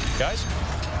 7. Guys?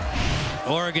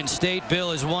 Oregon State,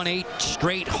 Bill, has won 8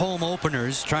 straight home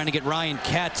openers, trying to get Ryan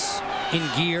Katz in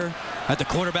gear at the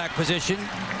quarterback position.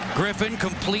 Griffin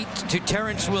complete to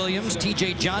Terrence Williams.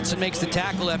 TJ Johnson makes the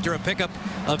tackle after a pickup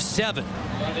of 7.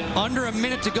 Under a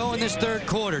minute to go in this third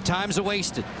quarter. Time's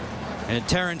wasted. And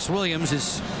Terrence Williams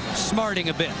is smarting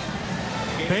a bit.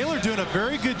 Baylor doing a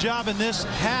very good job in this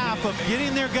half of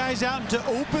getting their guys out into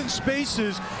open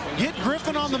spaces, get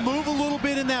Griffin on the move a little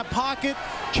bit in that pocket,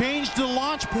 change the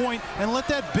launch point, and let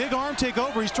that big arm take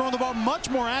over. He's throwing the ball much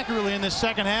more accurately in this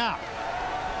second half.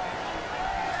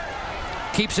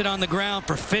 Keeps it on the ground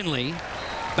for Finley.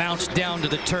 Bounced down to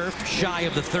the turf, shy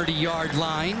of the 30-yard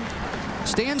line.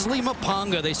 Stanley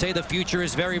Maponga, they say the future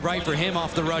is very bright for him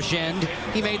off the rush end.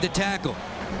 He made the tackle.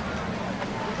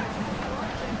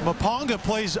 Maponga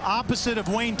plays opposite of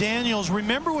Wayne Daniels.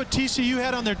 Remember what TCU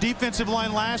had on their defensive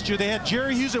line last year. They had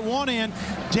Jerry Hughes at one end,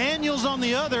 Daniels on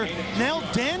the other. Now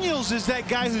Daniels is that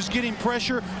guy who's getting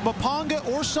pressure. Maponga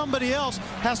or somebody else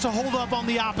has to hold up on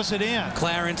the opposite end.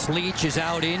 Clarence Leach is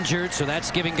out injured, so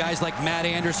that's giving guys like Matt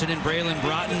Anderson and Braylon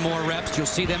Broughton more reps. You'll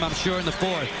see them, I'm sure, in the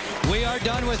fourth. We are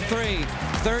done with 3.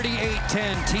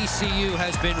 38-10. TCU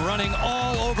has been running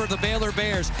all over the Baylor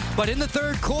Bears. But in the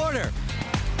third quarter,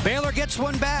 Baylor gets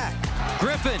one back.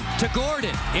 Griffin to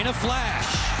Gordon in a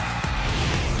flash.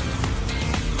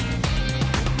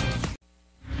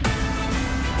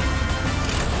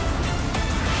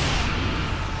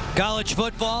 College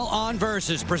football on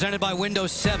Versus, presented by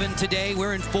Windows 7 today.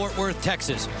 We're in Fort Worth,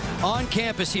 Texas. On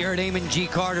campus here at Amon G.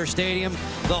 Carter Stadium,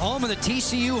 the home of the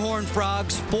TCU Horned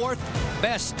Frogs, 4th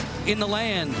best in the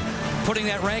land. Putting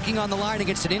that ranking on the line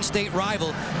against an in-state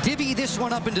rival. Divvy this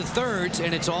one up into thirds,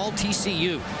 and it's all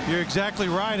TCU. You're exactly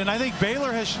right, and I think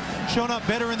Baylor has shown up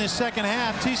better in this second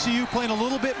half. TCU playing a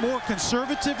little bit more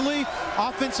conservatively,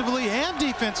 offensively and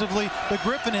defensively, but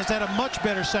Griffin has had a much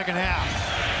better second half.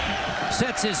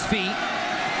 Sets his feet,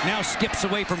 now skips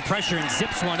away from pressure and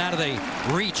zips one out of the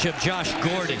reach of Josh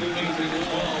Gordon.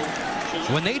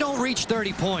 When they don't reach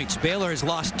 30 points, Baylor has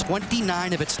lost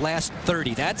 29 of its last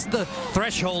 30. That's the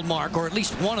threshold mark, or at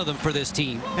least one of them for this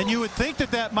team. And you would think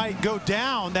that that might go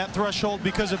down, that threshold,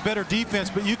 because of better defense,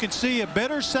 but you can see a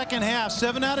better second half,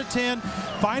 7 out of 10,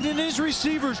 finding his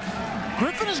receivers.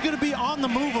 Griffin is going to be on the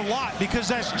move a lot because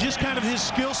that's just kind of his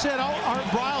skill set. Art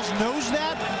Briles knows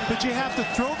that, but you have to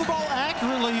throw the ball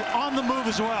accurately on the move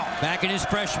as well. Back in his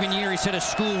freshman year, he set a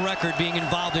school record being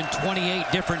involved in 28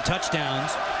 different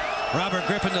touchdowns. Robert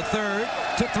Griffin III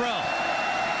to throw.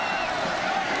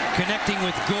 Connecting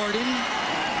with Gordon.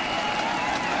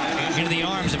 Into the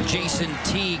arms of Jason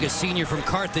Teague, a senior from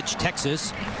Carthage,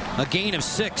 Texas. A gain of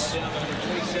 6.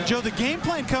 Joe, the game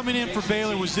plan coming in for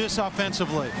Baylor was this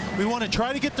offensively. We want to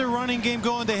try to get their running game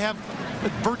going. They have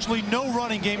virtually no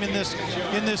running game in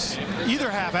this either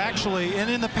half, actually. And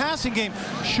in the passing game,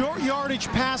 short yardage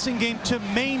passing game to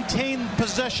maintain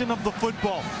possession of the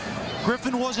football.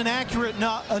 Griffin wasn't accurate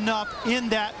enough in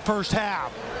that first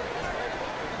half.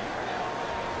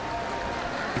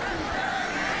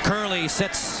 Curley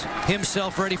sets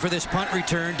himself ready for this punt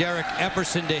return. Derek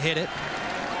Epperson to hit it.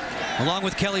 Along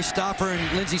with Kelly Stoffer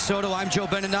and Lindsey Soto, I'm Joe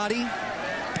Beninati.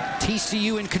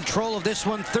 TCU in control of this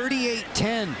one,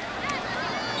 38-10.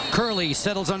 Curley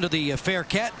settles under the fair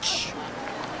catch.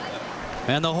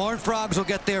 And the Horned Frogs will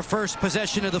get their first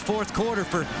possession of the fourth quarter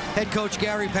for head coach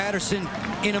Gary Patterson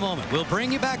in a moment. We'll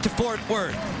bring you back to Fort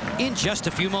Worth in just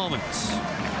a few moments.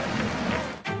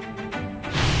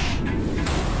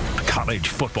 College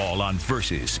football on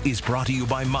Versus is brought to you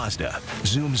by Mazda.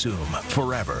 Zoom Zoom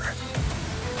forever.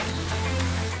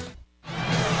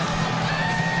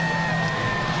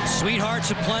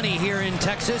 Sweethearts aplenty here in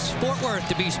Texas. Fort Worth,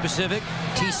 to be specific.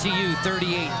 TCU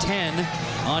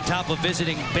 38-10 on top of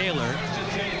visiting Baylor.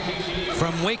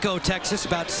 From Waco, Texas,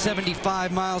 about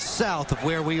 75 miles south of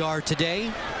where we are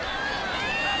today.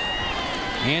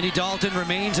 Andy Dalton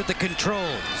remains at the controls.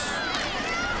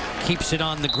 Keeps it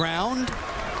on the ground.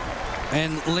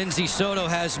 And Lindsey Soto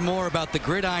has more about the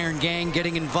Gridiron Gang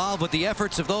getting involved with the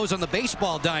efforts of those on the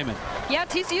baseball diamond. Yeah,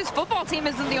 TCU's football team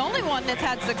isn't the only one that's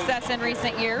had success in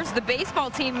recent years. The baseball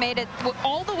team made it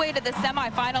all the way to the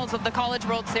semifinals of the College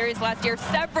World Series last year.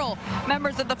 Several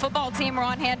members of the football team were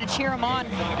on hand to cheer them on.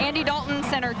 Andy Dalton,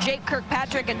 center Jake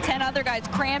Kirkpatrick, and 10 other guys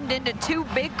crammed into 2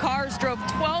 big cars, drove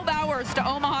 12 hours to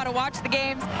Omaha to watch the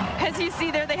games. As you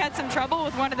see there, they had some trouble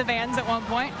with one of the vans at one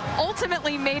point.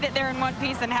 Ultimately made it there in one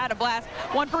piece and had a blast.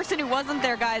 fast. One person who wasn't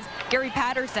there, guys, Gary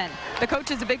Patterson. The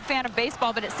coach is a big fan of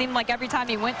baseball, but it seemed like every time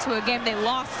he went to a game, they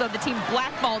lost, so the team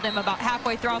blackballed him about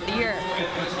halfway throughout the year.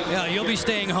 Yeah, you'll be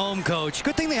staying home, Coach.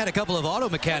 Good thing they had a couple of auto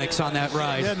mechanics on that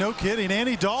ride. Yeah, no kidding.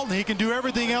 Andy Dalton, he can do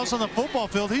everything else on the football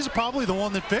field. He's probably the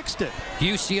one that fixed it.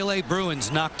 UCLA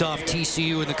Bruins knocked off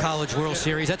TCU in the College World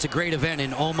Series. That's a great event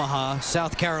in Omaha.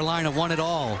 South Carolina won it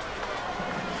all.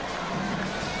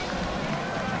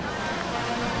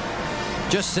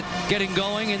 Just getting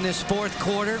going in this fourth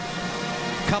quarter.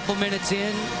 Couple minutes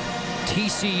in,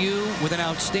 TCU with an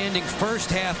outstanding first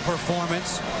half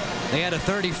performance. They had a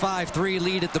 35-3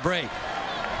 lead at the break.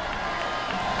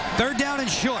 Third down and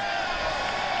short.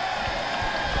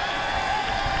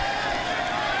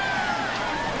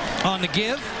 On the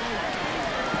give.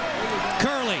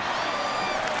 Curley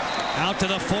out to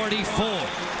the 44.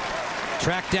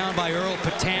 Tracked down by Earl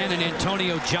Patan and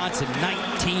Antonio Johnson.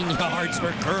 19 yards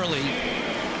for Curley.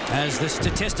 As the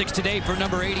statistics today for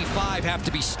number 85 have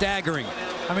to be staggering.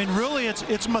 I mean, really,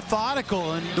 it's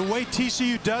methodical, and the way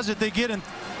TCU does it, they get in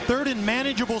third and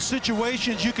manageable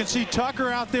situations. You can see Tucker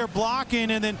out there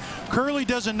blocking, and then Curley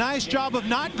does a nice job of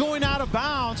not going out of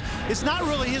bounds. It's not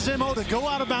really his MO to go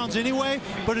out of bounds anyway,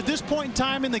 but at this point in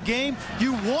time in the game,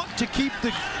 you want to keep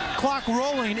the clock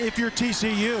rolling if you're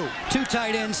TCU. Two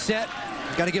tight ends set.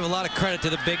 Got to give a lot of credit to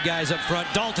the big guys up front.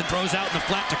 Dalton throws out in the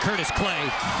flat to Curtis Clay.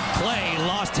 Clay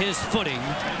lost his footing.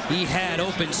 He had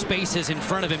open spaces in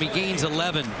front of him. He gains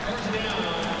 11.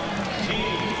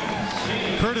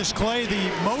 Curtis Clay, the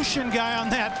motion guy on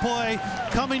that play,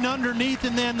 coming underneath,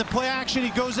 and then the play action, he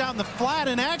goes out in the flat.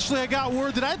 And actually, I got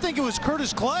word that I think it was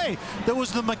Curtis Clay that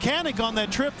was the mechanic on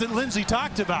that trip that Lindsey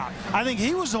talked about. I think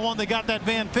he was the one that got that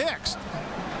van fixed.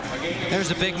 There's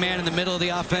a big man in the middle of the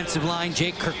offensive line,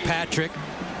 Jake Kirkpatrick.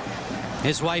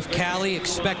 His wife, Callie,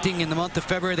 expecting in the month of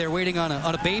February. They're waiting on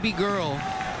a baby girl.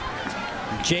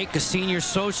 Jake, a senior,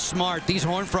 so smart. These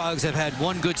Horned Frogs have had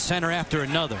one good center after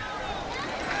another.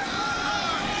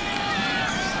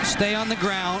 Stay on the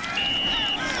ground.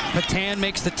 Patan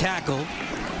makes the tackle.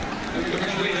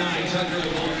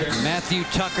 Matthew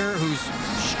Tucker, who's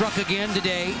struck again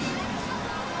today,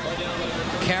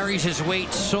 carries his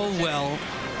weight so well.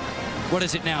 What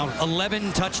is it now?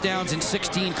 11 touchdowns in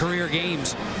 16 career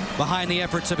games behind the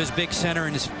efforts of his big center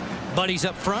and his buddies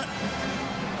up front.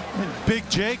 And big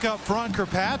Jake up front,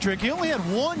 Kirkpatrick. He only had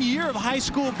 1 year of high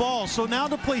school ball, so now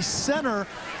to play center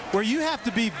where you have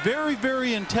to be very,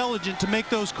 very intelligent to make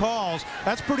those calls.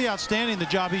 That's pretty outstanding, the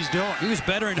job he's doing. He was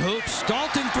better in hoops.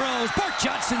 Dalton throws. Bart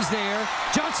Johnson's there.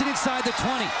 Johnson inside the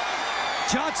 20.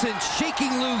 Johnson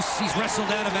shaking loose. He's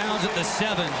wrestled out of bounds at the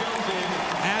 7.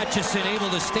 Atchison able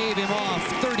to stave him off.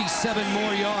 37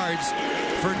 more yards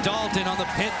for Dalton on the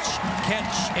pitch,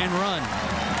 catch, and run.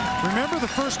 Remember the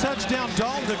first touchdown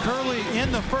Dalton to Curley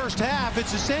in the first half.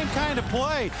 It's the same kind of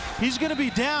play. He's going to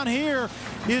be down here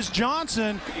is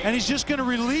Johnson, and he's just going to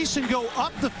release and go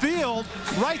up the field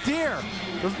right there.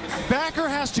 The backer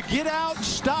has to get out,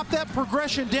 stop that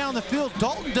progression down the field.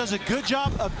 Dalton does a good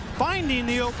job of finding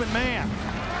the open man.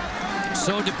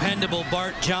 So dependable,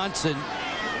 Bart Johnson.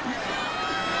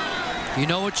 You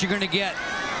know what you're going to get.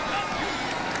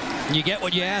 You get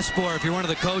what you ask for if you're one of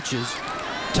the coaches.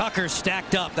 Tucker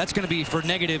stacked up. That's going to be for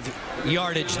negative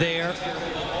yardage there.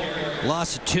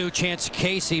 Loss of 2. Chance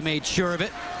Casey made sure of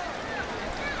it.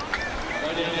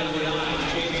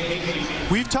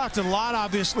 We've talked a lot,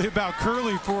 obviously, about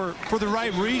Curley for the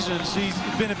right reasons. He's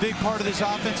been a big part of this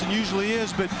offense and usually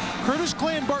is. But Curtis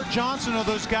Clay and Bart Johnson are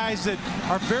those guys that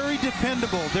are very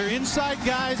dependable. They're inside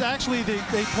guys. Actually,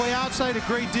 they play outside a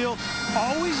great deal.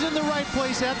 Always in the right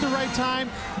place at the right time.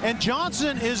 And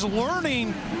Johnson is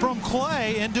learning from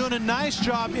Clay and doing a nice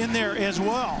job in there as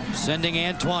well. Sending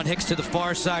Antoine Hicks to the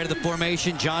far side of the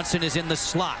formation. Johnson is in the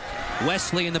slot.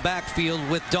 Wesley in the backfield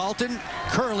with Dalton.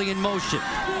 Curley in motion.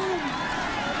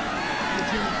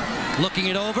 Looking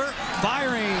it over,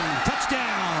 firing,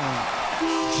 touchdown,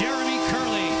 Jeremy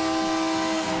Curley.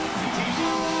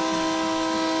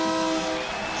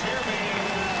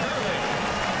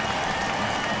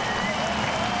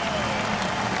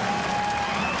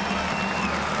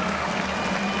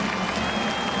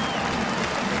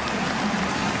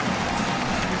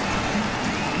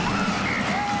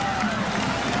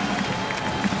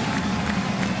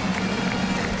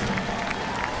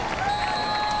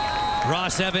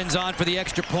 Ross Evans on for the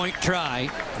extra point try.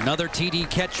 Another TD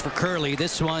catch for Curley.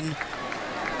 This one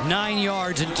 9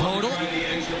 yards in total.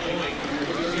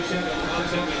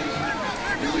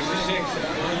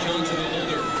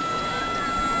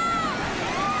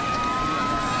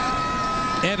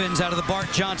 Evans out of the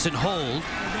Bart Johnson hold.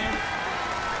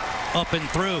 Up and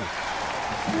through.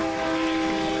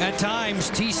 At times,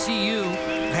 TCU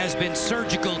has been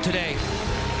surgical today.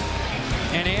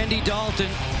 And Andy Dalton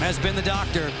has been the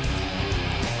doctor.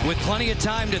 With plenty of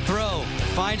time to throw,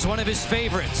 finds one of his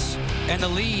favorites, and the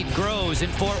lead grows in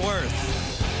Fort Worth.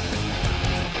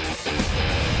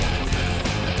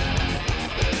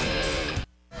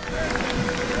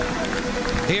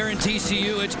 Here in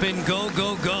TCU, it's been go,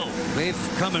 go, go. They've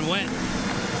come and went.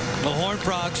 The Horned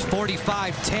Frogs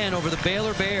 45-10 over the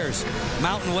Baylor Bears.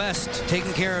 Mountain West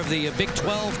taking care of the Big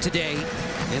 12 today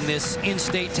in this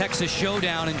in-state Texas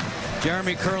showdown. And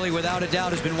Jeremy Curley, without a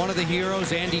doubt, has been one of the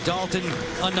heroes. Andy Dalton,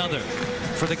 another.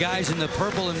 For the guys in the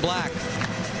purple and black,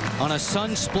 on a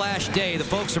sun-splashed day, the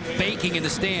folks are baking in the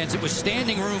stands. It was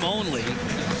standing room only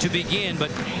to begin,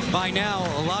 but by now,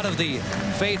 a lot of the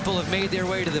faithful have made their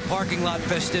way to the parking lot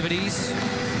festivities.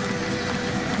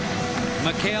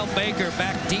 Mikhail Baker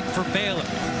back deep for Baylor.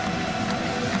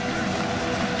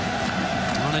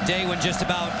 On a day when just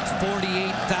about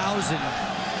 48,000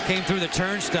 came through the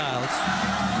turnstiles.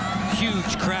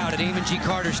 Huge crowd at Amon G.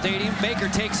 Carter Stadium. Baker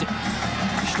takes it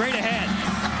straight ahead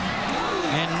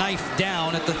and knifed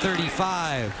down at the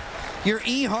 35. Your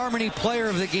eHarmony player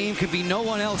of the game could be no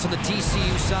one else on the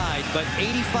TCU side, but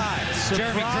 85.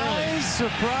 Jeremy Curley.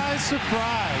 Surprise,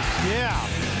 surprise. Yeah.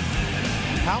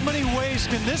 How many ways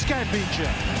can this guy beat you?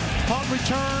 Punt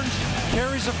returns,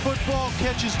 carries a football,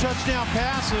 catches touchdown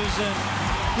passes, and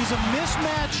he's a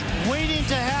mismatch waiting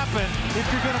to happen if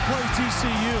you're going to play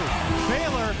TCU.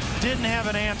 Baylor didn't have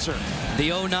an answer.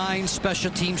 The 09 Special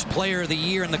Teams Player of the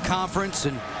Year in the conference,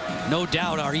 and no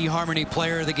doubt our eHarmony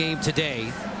Player of the game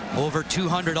today. Over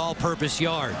 200 all-purpose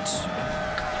yards.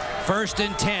 1st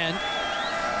and 10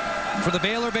 for the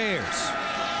Baylor Bears.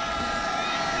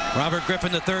 Robert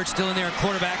Griffin III still in there at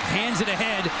quarterback, hands it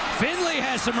ahead. Finley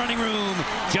has some running room,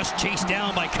 just chased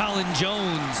down by Colin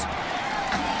Jones.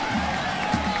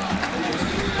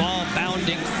 Ball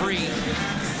bounding free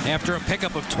after a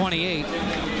pickup of 28.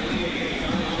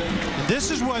 And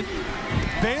this is what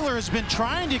Baylor has been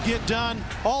trying to get done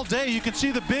all day. You can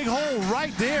see the big hole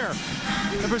right there.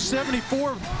 Number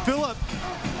 74, Philip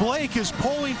Blake, is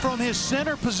pulling from his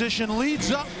center position, leads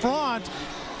up front.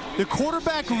 The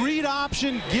quarterback read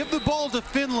option, give the ball to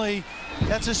Finley.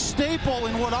 That's a staple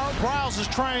in what Art Briles is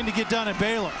trying to get done at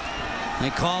Baylor. They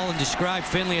call and describe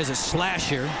Finley as a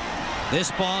slasher. This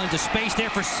ball into space there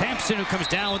for Sampson, who comes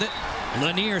down with it.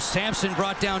 Lanier Sampson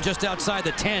brought down just outside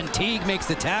the 10. Teague makes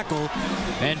the tackle,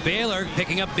 and Baylor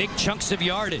picking up big chunks of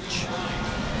yardage.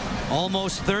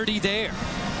 Almost 30 there.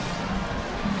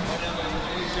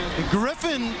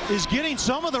 Griffin is getting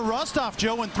some of the rust off,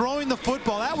 Joe, and throwing the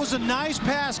football. That was a nice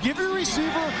pass. Give your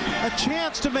receiver a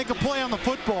chance to make a play on the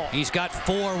football. He's got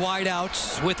 4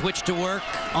 wideouts with which to work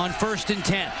on 1st and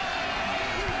 10.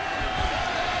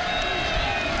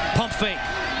 Pump fake.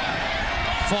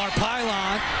 Far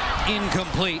pylon.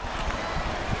 Incomplete.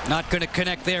 Not going to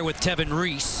connect there with Tevin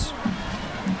Reese.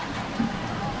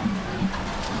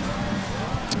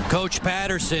 Coach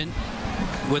Patterson,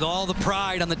 with all the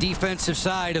pride on the defensive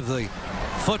side of the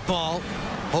football,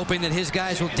 hoping that his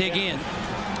guys will dig in.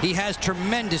 He has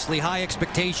tremendously high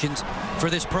expectations for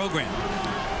this program.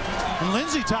 And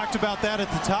Lindsey talked about that at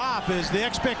the top, is the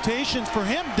expectations for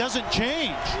him doesn't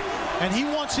change. And he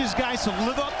wants his guys to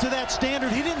live up to that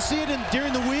standard. He didn't see it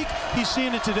during the week. He's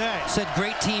seeing it today. Said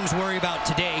great teams worry about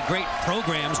today. Great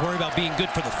programs worry about being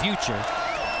good for the future.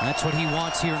 That's what he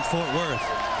wants here in Fort Worth.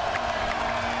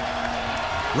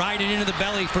 Riding into the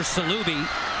belly for Salubi.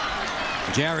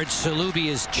 Jared Salubi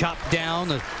is chopped down.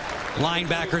 The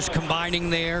linebackers combining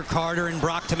there. Carter and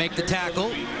Brock to make the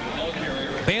tackle.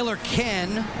 Baylor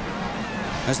can,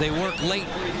 as they work late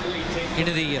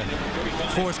into the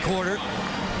 4th quarter,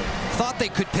 thought they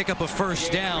could pick up a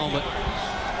 1st down, but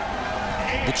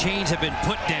the chains have been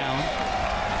put down.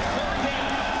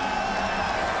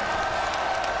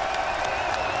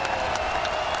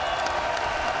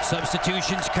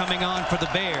 Substitutions coming on for the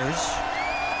Bears.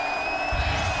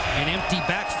 An empty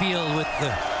backfield with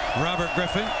Robert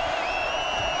Griffin.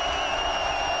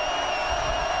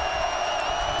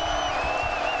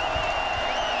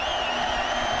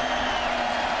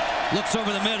 Looks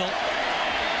over the middle.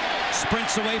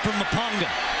 Sprints away from Mapunga.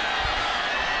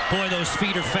 Boy, those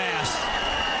feet are fast.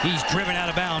 He's driven out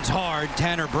of bounds hard.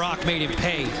 Tanner Brock made him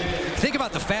pay. Think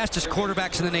about the fastest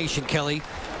quarterbacks in the nation, Kelly.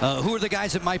 Who are the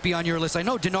guys that might be on your list? I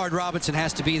know Denard Robinson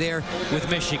has to be there with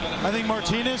Michigan. I think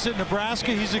Martinez at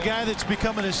Nebraska, he's a guy that's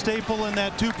becoming a staple in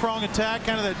that 2-prong attack,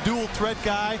 kind of that dual threat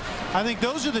guy. I think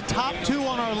those are the top 2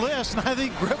 on our list, and I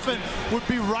think Griffin would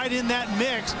be right in that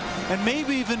mix, and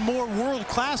maybe even more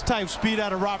world-class type speed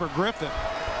out of Robert Griffin.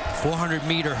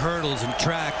 400-meter hurdles and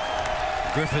track,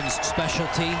 Griffin's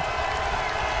specialty.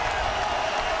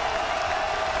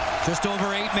 Just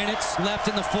over 8 minutes left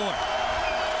in the fourth.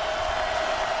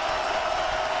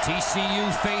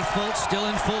 TCU faithful still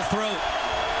in full throat.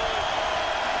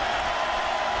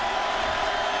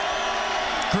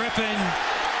 Griffin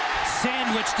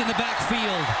sandwiched in the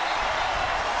backfield.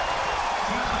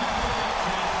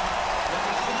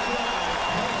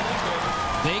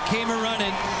 They came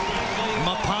a-running.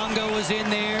 Mapongo was in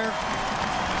there.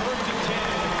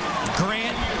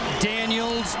 Grant,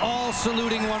 Daniels, all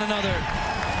saluting one another.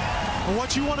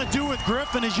 What you want to do with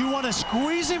Griffin is you want to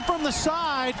squeeze him from the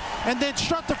side and then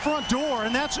shut the front door.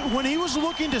 And that's when he was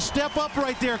looking to step up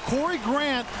right there. Corey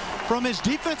Grant, from his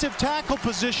defensive tackle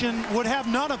position, would have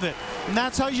none of it. And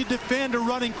that's how you defend a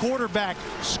running quarterback.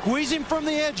 Squeeze him from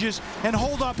the edges and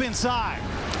hold up inside.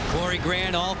 Corey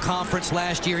Grant, all conference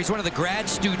last year. He's one of the grad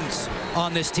students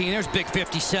on this team. There's Big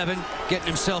 57 getting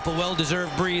himself a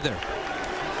well-deserved breather.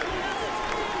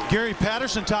 Gary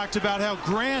Patterson talked about how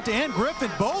Grant and Griffin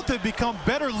both have become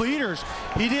better leaders.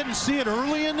 He didn't see it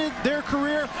early in their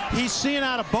career. He's seeing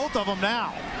out of both of them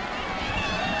now.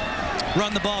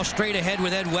 Run the ball straight ahead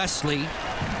with Ed Wesley.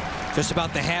 Just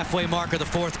about the halfway mark of the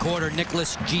fourth quarter,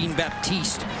 Nicholas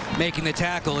Jean-Baptiste making the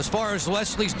tackle. As far as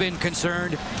Wesley's been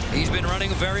concerned, he's been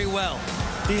running very well.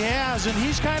 He has, and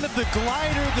he's kind of the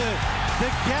glider, the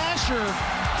gasher.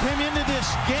 Came into this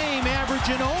game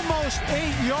averaging almost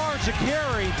 8 yards a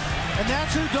carry, and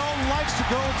that's who Dalton likes to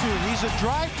go to. He's a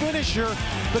dry finisher,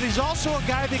 but he's also a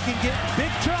guy that can get big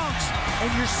chunks,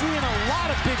 and you're seeing a lot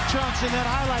of big chunks in that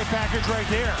highlight package right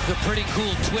there. The pretty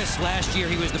cool twist last year,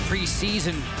 he was the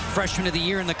preseason freshman of the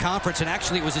year in the conference, and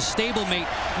actually it was his stablemate,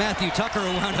 Matthew Tucker,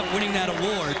 who wound up winning that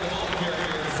award.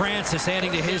 Francis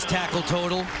adding to his tackle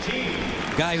total.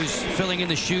 Guy who's filling in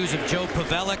the shoes of Joe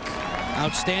Pavelic.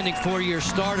 Outstanding four-year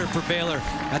starter for Baylor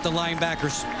at the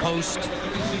linebacker's post.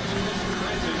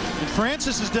 And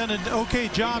Francis has done an okay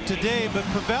job today, but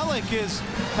Pavelic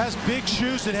has big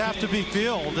shoes that have to be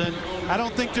filled, and I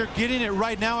don't think they're getting it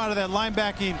right now out of that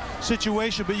linebacking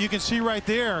situation, but you can see right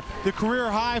there the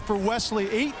career high for Wesley,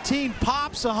 18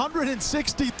 pops,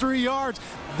 163 yards.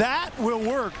 That will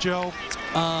work, Joe.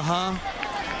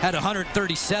 Had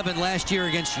 137 last year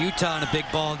against Utah in a big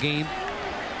ball game.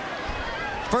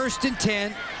 1st and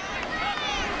 10.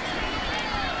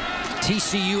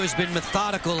 TCU has been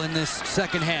methodical in this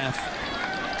second half.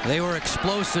 They were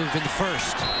explosive in the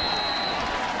first.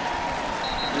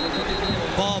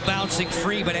 Ball bouncing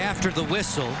free, but after the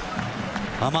whistle,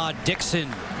 Ahmad Dixon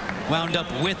wound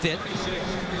up with it.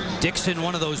 Dixon,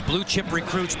 one of those blue chip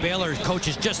recruits. Baylor coach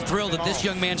is just thrilled that this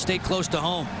young man stayed close to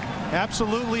home.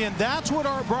 Absolutely, and that's what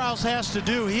Art Briles has to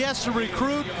do. He has to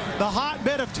recruit the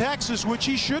hotbed of Texas, which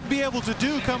he should be able to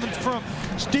do coming from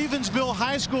Stevensville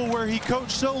High School, where he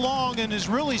coached so long and is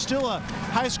really still a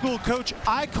high school coach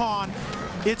icon.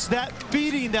 It's that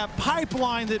feeding, that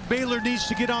pipeline that Baylor needs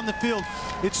to get on the field.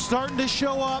 It's starting to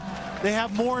show up. They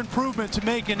have more improvement to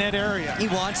make in that area. He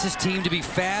wants his team to be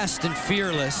fast and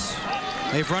fearless.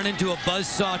 They've run into a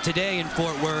buzzsaw today in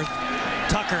Fort Worth.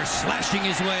 Tucker slashing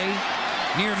his way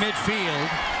near midfield,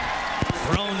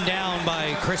 thrown down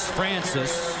by Chris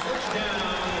Francis.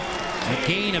 A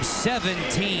gain of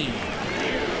 17.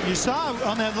 You saw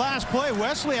on that last play,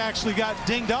 Wesley actually got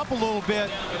dinged up a little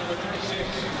bit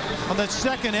on that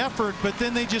second effort, but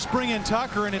then they just bring in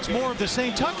Tucker, and it's more of the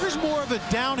same. Tucker's more of a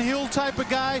downhill type of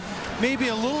guy, maybe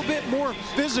a little bit more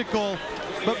physical,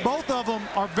 but both of them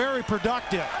are very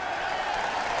productive.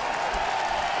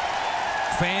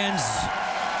 Fans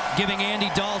giving Andy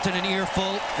Dalton an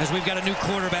earful as we've got a new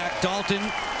quarterback. Dalton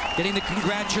getting the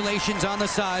congratulations on the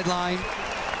sideline.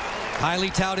 Highly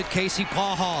touted Casey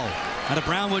Pawhall out of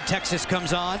Brownwood, Texas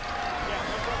comes on.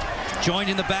 Joined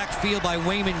in the backfield by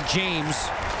Wayman James.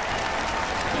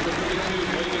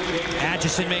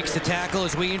 Atchison makes the tackle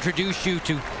as we introduce you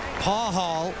to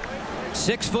Pawhall.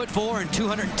 6'4" and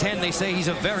 210. They say he's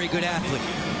a very good athlete.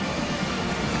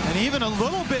 And even a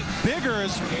little bit bigger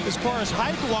as far as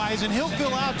height-wise, and he'll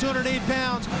fill out 208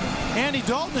 pounds. Andy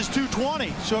Dalton is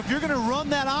 220. So if you're going to run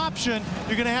that option,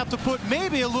 you're going to have to put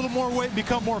maybe a little more weight and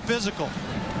become more physical.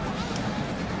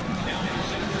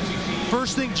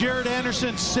 First thing Jared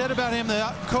Anderson said about him,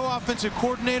 the co-offensive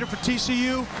coordinator for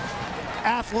TCU,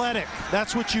 athletic.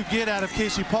 That's what you get out of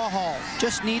Casey Pawhall.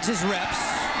 Just needs his reps.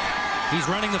 He's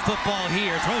running the football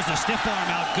here. Throws the stiff arm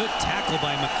out. Good tackle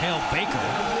by Mikhail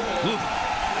Baker. Ooh.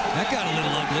 That got a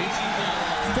little ugly.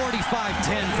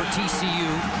 45-10 for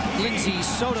TCU. Lindsey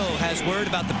Soto has word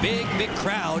about the big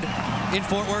crowd in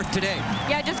Fort Worth today.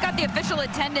 Yeah, I just got the official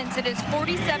attendance. It is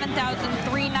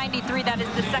 47,393. That is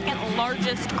the second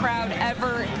largest crowd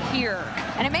ever here.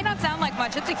 And it may not sound like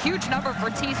much. It's a huge number for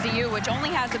TCU, which only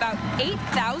has about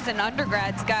 8,000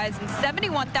 undergrads, guys, and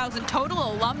 71,000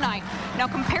 total alumni. Now,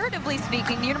 comparatively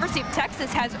speaking, the University of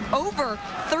Texas has over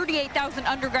 38,000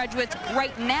 undergraduates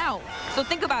right now. So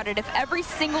think about it. If every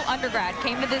single undergrad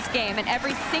came to this game and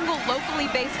every single locally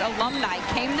based alumni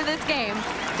came to this game,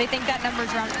 they think that number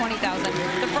is around 20,000.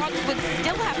 The Frogs would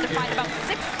still have to find about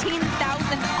 16,000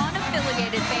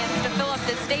 unaffiliated fans to fill up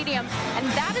this stadium, and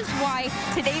that is why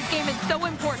today's game is so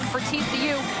important for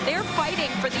TCU. They're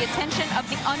fighting for the attention of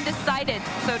the undecided,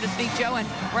 so to speak, Joe, and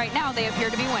right now they appear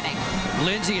to be winning.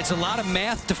 Lindsay, it's a lot of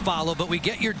math to follow, but we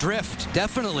get your drift,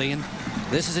 definitely. And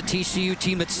this is a TCU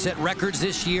team that's set records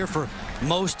this year for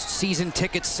most season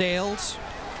ticket sales.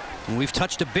 And we've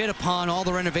touched a bit upon all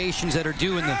the renovations that are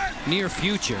due in the near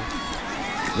future.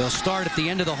 They'll start at the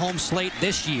end of the home slate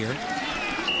this year.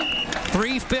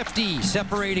 350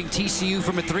 separating TCU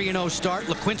from a 3-0 start.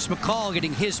 LaQuince McCall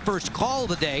getting his first call of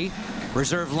the day.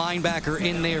 Reserve linebacker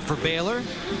in there for Baylor.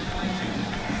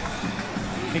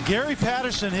 And Gary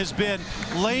Patterson has been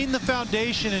laying the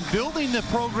foundation and building the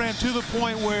program to the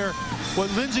point where what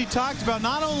Lindsay talked about,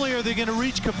 not only are they going to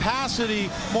reach capacity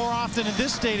more often in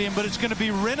this stadium, but it's going to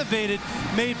be renovated,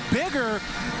 made bigger.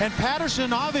 And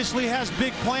Patterson obviously has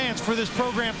big plans for this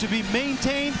program to be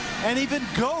maintained and even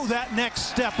go that next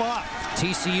step up.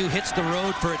 TCU hits the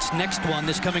road for its next one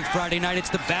this coming Friday night. It's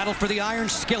the battle for the Iron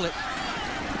Skillet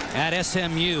at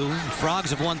SMU. The Frogs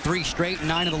have won 3 straight,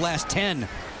 9 of the last 10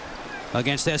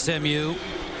 against SMU.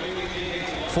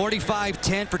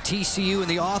 45-10 for TCU, and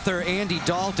the author Andy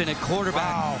Dalton at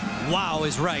quarterback. Wow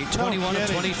is right. 21 of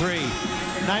 23.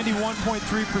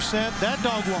 91.3%. That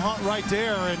dog will hunt right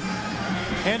there. And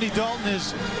Andy Dalton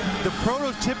is the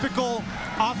prototypical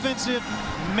offensive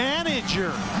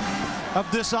manager of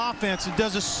this offense and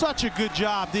does such a good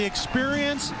job. The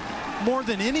experience, more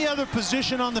than any other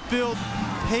position on the field,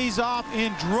 pays off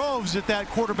in droves at that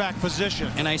quarterback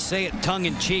position. And I say it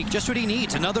tongue-in-cheek, just what he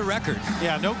needs, another record.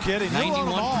 Yeah, no kidding.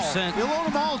 91%. He'll own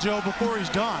them all, Joe, before he's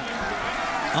done.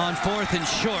 On 4th and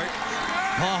short,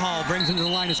 Paul Hall brings him to the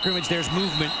line of scrimmage. There's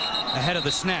movement ahead of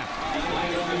the snap.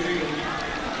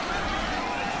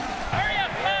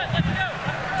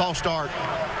 False start,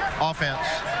 offense,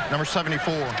 number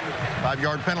 74,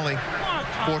 5-yard penalty,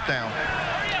 4th down.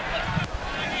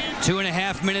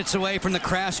 2.5 minutes away from the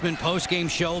Craftsman postgame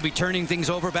show. We'll be turning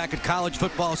things over back at College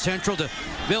Football Central to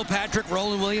Bill Patrick,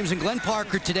 Roland Williams, and Glenn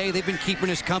Parker today. They've been keeping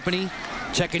us company,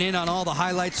 checking in on all the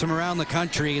highlights from around the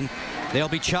country, and they'll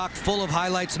be chock full of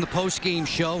highlights in the postgame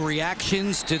show,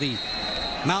 reactions to the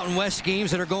Mountain West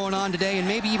games that are going on today, and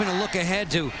maybe even a look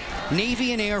ahead to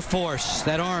Navy and Air Force,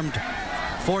 that Armed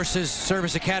Forces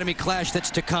Service Academy clash that's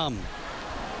to come.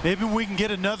 Maybe we can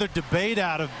get another debate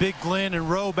out of Big Glenn and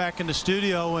Rowe back in the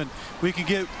studio, and we can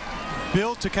get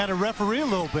Bill to kind of referee a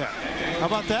little bit. How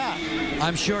about that?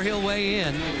 I'm sure he'll weigh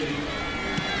in.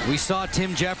 We saw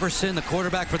Tim Jefferson, the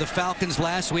quarterback for the Falcons,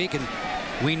 last week, and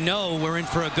we know we're in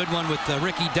for a good one with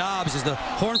Ricky Dobbs as the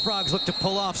Horned Frogs look to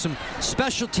pull off some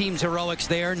special teams heroics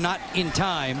there, not in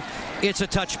time. It's a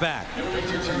touchback.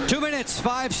 2 minutes,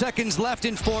 5 seconds left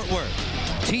in Fort Worth.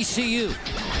 TCU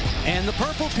and the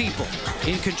Purple People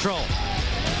in control.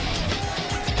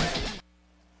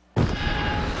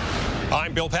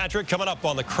 I'm Bill Patrick. Coming up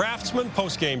on the Craftsman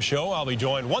postgame show, I'll be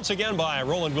joined once again by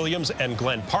Roland Williams and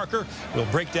Glenn Parker. We'll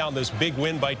break down this big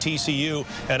win by TCU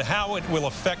and how it will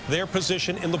affect their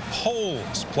position in the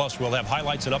polls. Plus, we'll have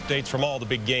highlights and updates from all the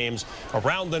big games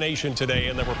around the nation today,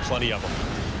 and there were plenty of them.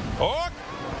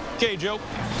 Okay, Joe.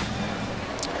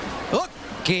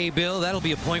 Okay, Bill, that'll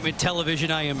be appointment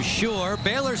television, I am sure.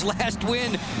 Baylor's last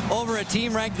win over a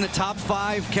team ranked in the top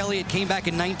 5. Kelly, it came back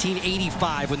in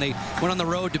 1985 when they went on the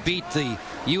road to beat the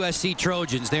USC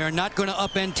Trojans. They are not going to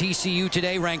upend TCU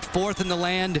today, ranked 4th in the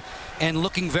land and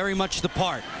looking very much the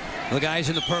part. The guys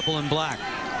in the purple and black.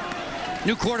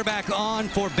 New quarterback on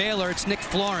for Baylor. It's Nick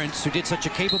Florence, who did such a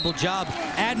capable job,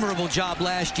 admirable job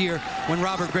last year when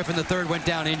Robert Griffin III went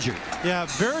down injured. Yeah,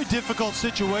 very difficult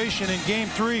situation in Game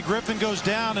 3. Griffin goes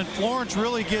down, and Florence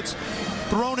really gets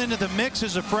thrown into the mix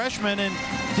as a freshman and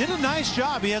did a nice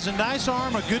job. He has a nice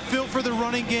arm, a good feel for the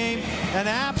running game, and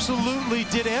absolutely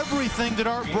did everything that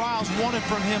Art Briles wanted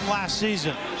from him last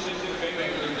season.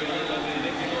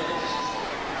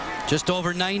 Just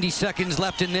over 90 seconds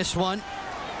left in this one.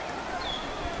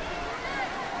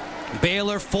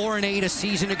 Baylor 4-8 a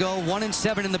season ago,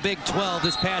 1-7 in the Big 12.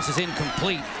 This pass is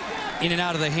incomplete. In and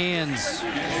out of the hands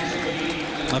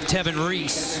of Tevin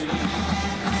Reese.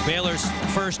 Baylor's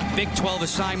first Big 12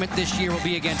 assignment this year will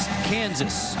be against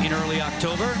Kansas in early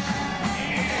October.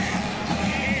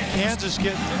 Kansas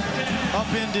get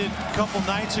upended a couple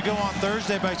nights ago on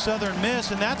Thursday by Southern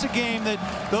Miss, and that's a game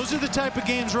those are the type of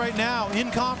games right now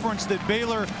in conference that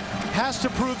Baylor has to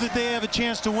prove that they have a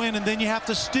chance to win, and then you have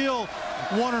to steal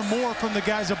one or more from the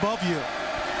guys above you.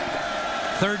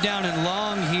 Third down and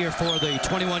long here for the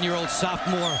 21-year-old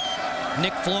sophomore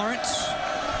Nick Florence.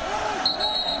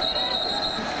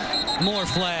 More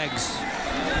flags.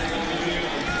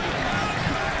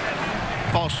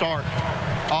 False start.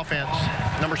 Offense.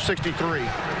 Number 63.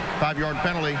 5-yard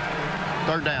penalty.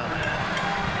 Third down.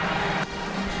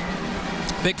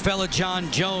 Big fella John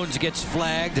Jones gets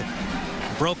flagged.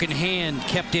 Broken hand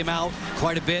kept him out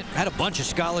quite a bit. Had a bunch of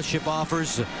scholarship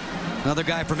offers. Another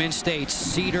guy from in-state,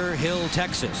 Cedar Hill,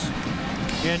 Texas.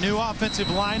 Yeah, new offensive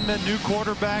lineman, new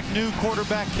quarterback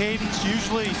cadence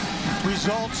usually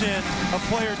results in a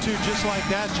play or two just like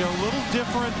that, Joe. A little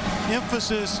different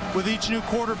emphasis with each new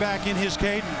quarterback in his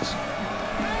cadence.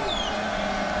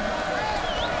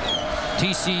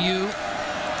 TCU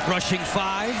rushing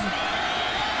 5.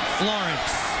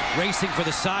 Florence racing for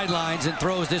the sidelines and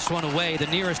throws this one away. The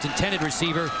nearest intended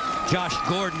receiver, Josh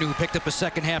Gordon, who picked up a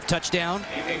second-half touchdown.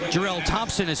 Jarrell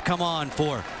Thompson has come on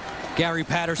for Gary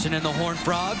Patterson and the Horned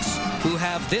Frogs, who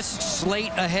have this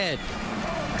slate ahead.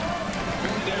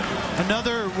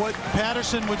 Another, what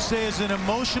Patterson would say, is an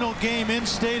emotional game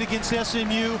in-state against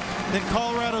SMU, then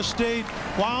Colorado State,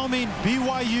 Wyoming,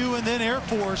 BYU, and then Air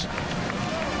Force.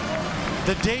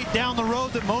 The date down the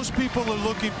road that most people are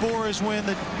looking for is when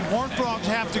the Horned Frogs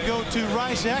have to go to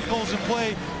Rice-Eccles and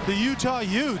play the Utah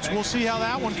Utes. We'll see how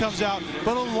that one comes out,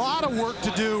 but a lot of work to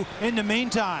do in the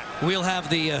meantime. We'll have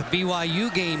the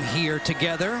BYU game here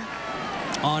together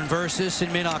on Versus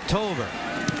in mid-October.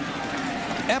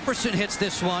 Epperson hits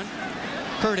this one.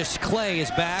 Curtis Clay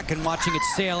is back and watching it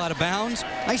sail out of bounds.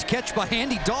 Nice catch by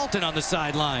Andy Dalton on the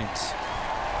sidelines.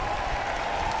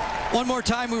 One more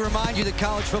time, we remind you that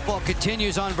college football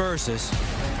continues on Versus.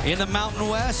 In the Mountain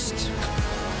West,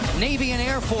 Navy and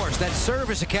Air Force, that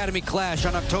Service Academy clash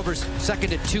on October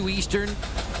 2nd at 2 Eastern.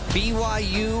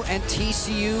 BYU and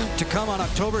TCU to come on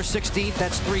October 16th.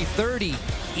 That's 3:30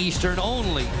 Eastern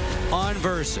only on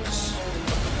Versus.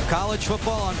 College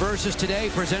football on Versus today,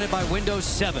 presented by Windows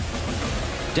 7.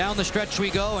 Down the stretch we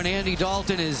go, and Andy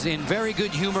Dalton is in very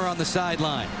good humor on the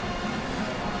sideline.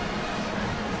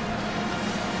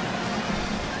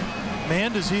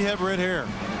 Man, does he have red hair.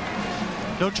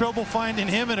 No trouble finding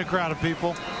him in a crowd of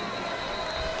people.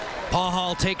 Paul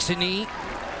Hall takes a knee,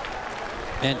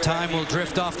 and time will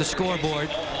drift off the scoreboard.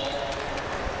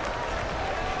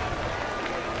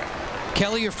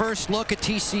 Kelly, your first look at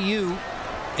TCU,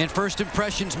 and first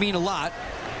impressions mean a lot.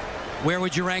 Where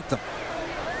would you rank them?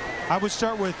 I would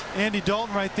start with Andy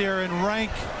Dalton right there and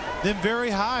rank them very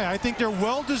high. I think they're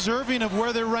well deserving of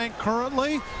where they're ranked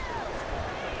currently.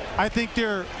 I think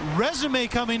their resume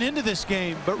coming into this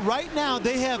game, but right now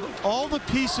they have all the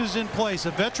pieces in place.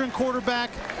 A veteran quarterback,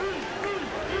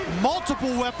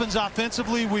 multiple weapons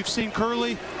offensively. We've seen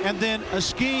Curley, and then a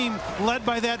scheme led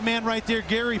by that man right there,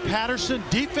 Gary Patterson.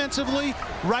 Defensively,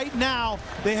 right now,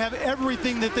 they have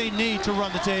everything that they need to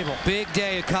run the table. Big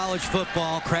day of college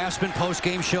football. Craftsman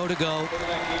post-game show to go.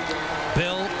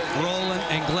 Bill, Roland,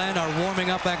 and Glenn are warming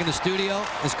up back in the studio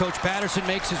as Coach Patterson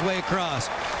makes his way across.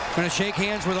 Going to shake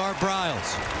hands with Art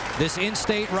Briles. This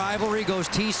in-state rivalry goes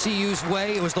TCU's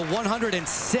way. It was the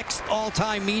 106th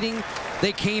all-time meeting.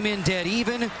 They came in dead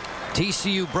even.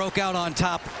 TCU broke out on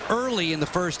top early in the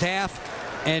first half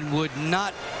and would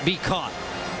not be caught.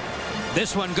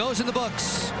 This one goes in the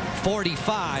books,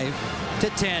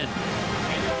 45-10.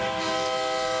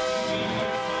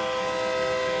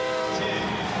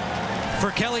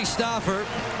 For Kelly Stauffer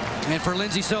and for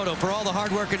Lindsey Soto, for all the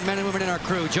hard-working men and women in our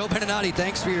crew, Joe Beninati,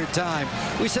 thanks for your time.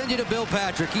 We send you to Bill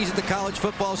Patrick. He's at the College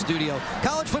Football Studio.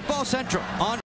 College Football Central on